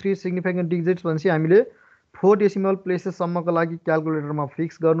correct up to 3 significant digits भनेपछि हामीले 4 डेसिमल प्लेसेससम्मको लागि क्यालकुलेटरमा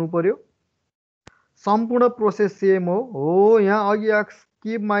फिक्स गर्नु पर्यो। सम्पूर्ण प्रोसेस सेम हो। यहाँ अघि x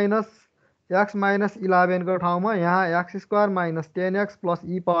cube minus x minus 11 को ठाउँमा यहाँ x square minus 10x plus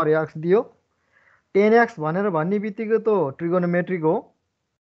ई पावर एक्स दियो। 10x भनेर भन्ने बित्तिकै त ट्रिगोनोमेट्रिक हो,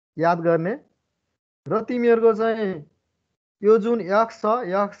 याद गर्ने। र तिमीहरूको चाहिँ यो जुन एक्स छ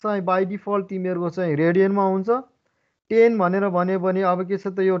एक्स चाहिँ बाई डिफल्ट तिमीहरूको चाहिँ रेडियनमा हुन्छ। 10 भनेर भन्यो भने अब के छ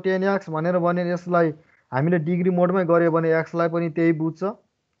त यो 10x भनेर भने यसलाई हामीले डिग्री मोडमै गऱ्यो भने एक्सलाई पनि त्यही बुझ्छ,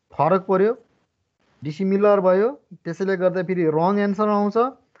 फरक पर्यो, डिसिमिलर भयो। त्यसैले गर्दा फेरि रङ एन्सर आउँछ।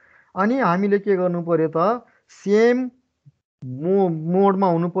 अनि हामीले के गर्नु पर्यो त सेम मोडमा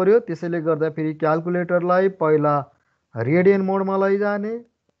हुनु पर्यो। त्यसैले गर्दा फेरि क्यालकुलेटरलाई पहिला रेडियन मोडमा लैजाने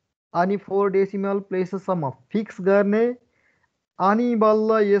अनि 4 डेसिमल प्लेसेससम्म फिक्स गर्ने अनि बल्ल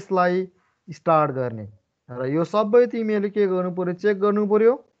यसलाई स्टार्ट गर्ने। र यो सबै तिमीहरूले के गर्नु पर्यो चेक गर्नु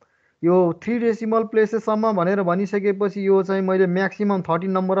पर्यो। यो 3 डेसिमल प्लेसेससम्म भनेर भनिसकेपछि यो चाहिँ मैले म्याक्सिमम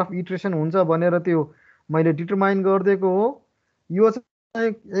 13 नम्बर अफ इट्रेसन हुन्छ भनेर त्यो मैले डिटरमाइन गरिदिएको हो। यो चाहिँ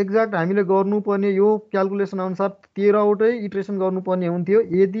एक्ज्याक्ट हामीले गर्नुपर्ने यो क्यालकुलेसन अनुसार 13वटै इट्रेसन गर्नुपर्ने हुन्थ्यो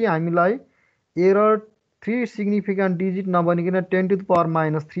यदि हामीलाई एरर 3 सिग्निफिकेन्ट डिजिट नबनिकन 10⁻³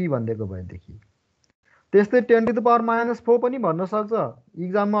 भनिदिएको भएदेखि। त्यस्तै 10⁻⁴ पनि भन्न सक्छ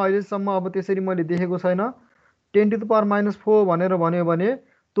इक्जाममा। अहिलेसम्म अब त्यसरी मैले देखेको छैन। 10⁻⁴ भनेर भन्यो भने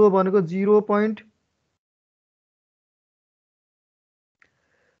त्यो भनेको 0.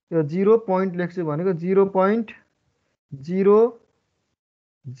 यो 0 पोइन्ट लेख्छु भनेको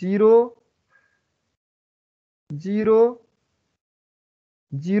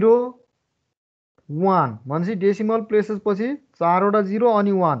भनेपछि डेसिमल प्लेसेस पछि 4वटा 0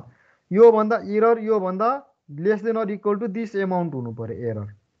 अनि 1। यो भन्दा एरर यो भन्दा less than or equal to this amount हुनु पर्यो एरर,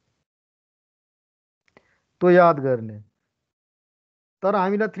 त्यो याद गर्ने। तर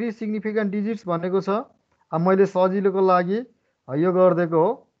हामीलाई 3 सिग्निफिकेन्ट डिजिट्स भनेको छ। अब मैले सजिलोको लागि यो गरिदिएको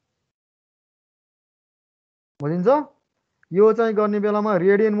हो, बुझिन्छ? यो चाहिँ गर्ने बेलामा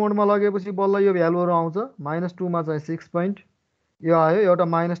रेडियन मोडमा लगेपछि बल्ल यो भ्यालुहरू आउँछ। -2 मा चाहिँ 6 पोइन्ट यो आयो। एउटा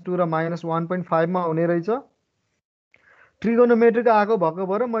 -2 र -1.5 मा हुने रहेछ। ट्रिगोनोमेट्रिक आएको भएको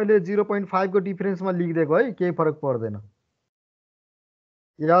भएर मैले 0.5 को डिफरेन्समा लेखिदिएको है, केही फरक पर्दैन,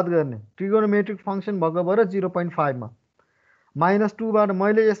 याद गर्ने। ट्रिगोनोमेट्रिक फङ्सन भएको भएर 0.5 मा -2 बाट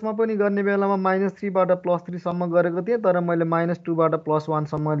मैले यसमा पनि गर्ने बेलामा -3 बाट +3 सम्म गरेको थिएँ। तर मैले -2 बाट +1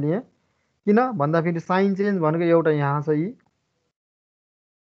 सम्म लिएँ। किन भन्दाखेरि साइन चेन्ज भनेको एउटा यहाँ छ यी,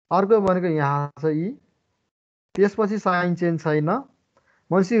 अर्को भनेको यहाँ छ यी, त्यसपछि साइन चेन्ज छैन।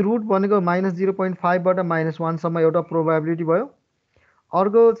 भनेपछि रुट भनेको -0.5 बाट -1 सम्म एउटा प्रोबेबिलिटी भयो।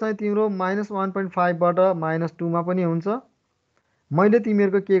 अर्को चाहिँ तिम्रो -1.5 बाट -2 मा पनि हुन्छ। मैले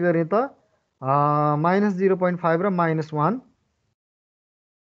तिमीहरूको के गरेँ त -0.5 र -1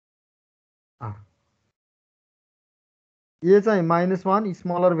 ए चाहिँ -1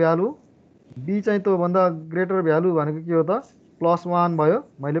 स्मलर भ्यालु, बी चाहिँ त्योभन्दा ग्रेटर भ्यालु भनेको के हो त +1 भयो।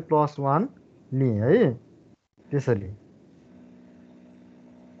 मैले +1 लिएँ है। त्यसरी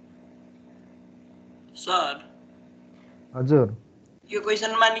सर हजुर यो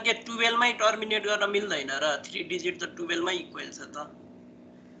क्वेसनमा नि के 12 मै टर्मिनेट गर्न मिल्दैन र 3 डिजिट त 12 मै इक्वल छ त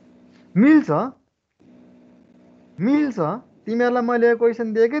मिल्छ मिल्छ तिमीहरूलाई मैले क्वेसन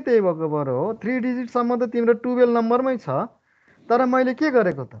दिएकै त्यही भएको भएर हो 3 डिजिटसम्म त तिम्रो 12 नम्बरमै छ तर मैले के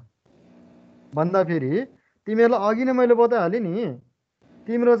गरेको त भन्दाखेरि तिमीहरूलाई अघि नै मैले बताइहालेँ नि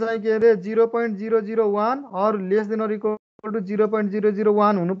तिम्रो चाहिँ के अरे 0.001 or less than or equal to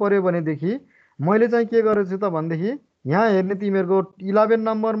 0.001 हुनु पर्यो भनेदेखि मैले चाहिँ के गरेको छु त भनेदेखि यहाँ हेर्ने तिमीहरूको 11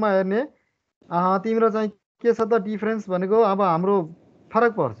 नम्बरमा हेर्ने तिम्रो चाहिँ के छ त डिफरेन्स भनेको अब हाम्रो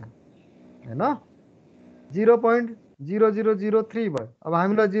फरक पर्छ होइन 0.0003 भयो अब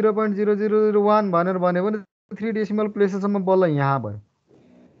हामीलाई 0.0001 भनेर भन्यो भने 3 डेसिमल प्लेसेसम्म बल्ल यहाँ भयो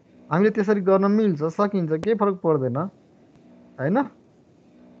हामीले त्यसरी गर्न मिल्छ सकिन्छ केही फरक पर्दैन होइन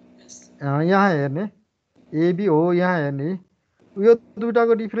यहाँ हेर्ने एबी हो यहाँ हेर्ने यो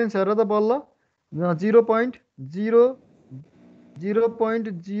दुईटाको डिफरेन्स हेरेर त बल्ल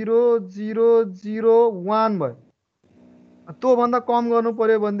 0.00001 भयो त्योभन्दा कम गर्नु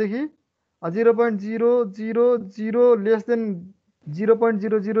पर्यो भनेदेखि 0.000 लेस देन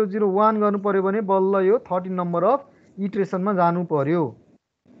 0.0001 गर्नु पर्यो भने बल्ल यो 13 नम्बर अफ इटरेसनमा जानु पर्यो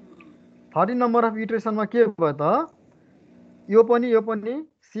 13 नम्बर अफ इटरेसनमा के भयो त यो पनि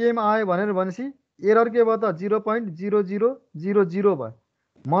सेम आयो भनेपछि एरर के भयो त 0.0000 भयो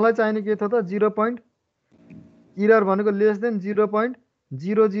मलाई चाहिने के थियो त एरर भनेको लेस देन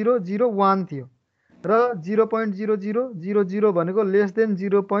 0.0001 थियो र 0.0000 भनेको लेस देन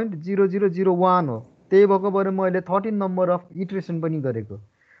 0.0001 हो त्यही भएको भएर मैले 13 नम्बर अफ इटरेसन पनि गरेको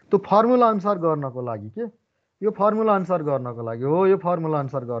त्यो फर्मुला अनुसार गर्नको लागि के यो फर्मुला अनुसार गर्नको लागि हो यो फर्मुला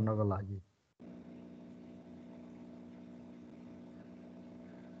अनुसार गर्नको लागि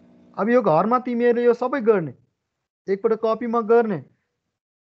अब यो घरमा तिमीहरूले यो सबै गर्ने एकपल्ट कपीमा गर्ने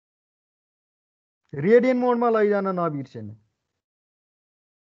रेडियन मोडमा लैजान नबिर्सेन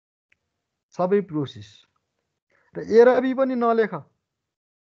सबै प्रोसेस र एरबी पनि नलेख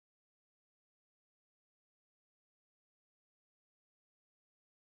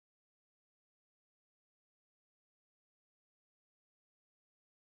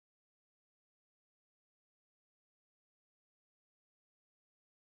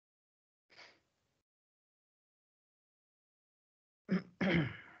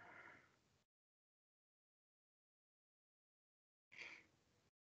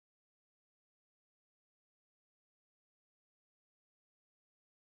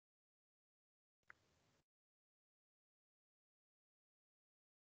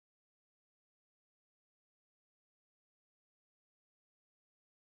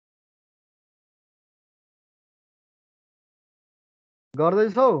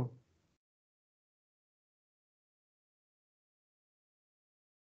गर्दैछौ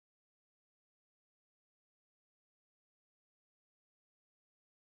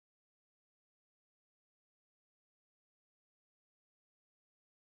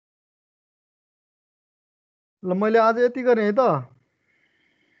ल मैले आज यति गरेँ है त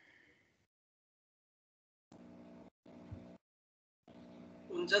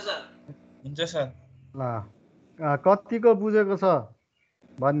हुन्छ सर हुन्छ सर ल कतिको बुझेको छ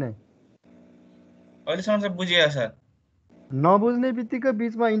भन्ने अहिलेसम्म चाहिँ बुझिया सर नबुझ्ने बित्तिकै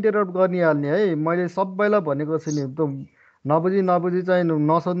बिचमा इन्टरप्ट गरिहाल्ने है मैले सबैलाई भनेको छु नि त नबुझी चाहिँ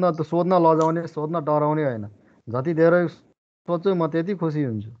नसोध्न त सोध्न लजाउने सोध्न डराउने होइन जति धेरै सोध्छु म त्यति खुसी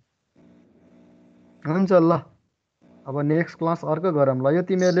हुन्छु हुन्छ ल अब नेक्स्ट क्लास अर्को गरौँ ल यो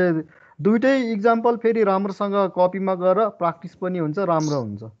तिमीहरूले दुइटै इक्जाम्पल फेरि राम्रोसँग कपीमा गर प्र्याक्टिस पनि हुन्छ राम्रो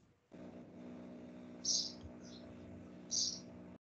हुन्छ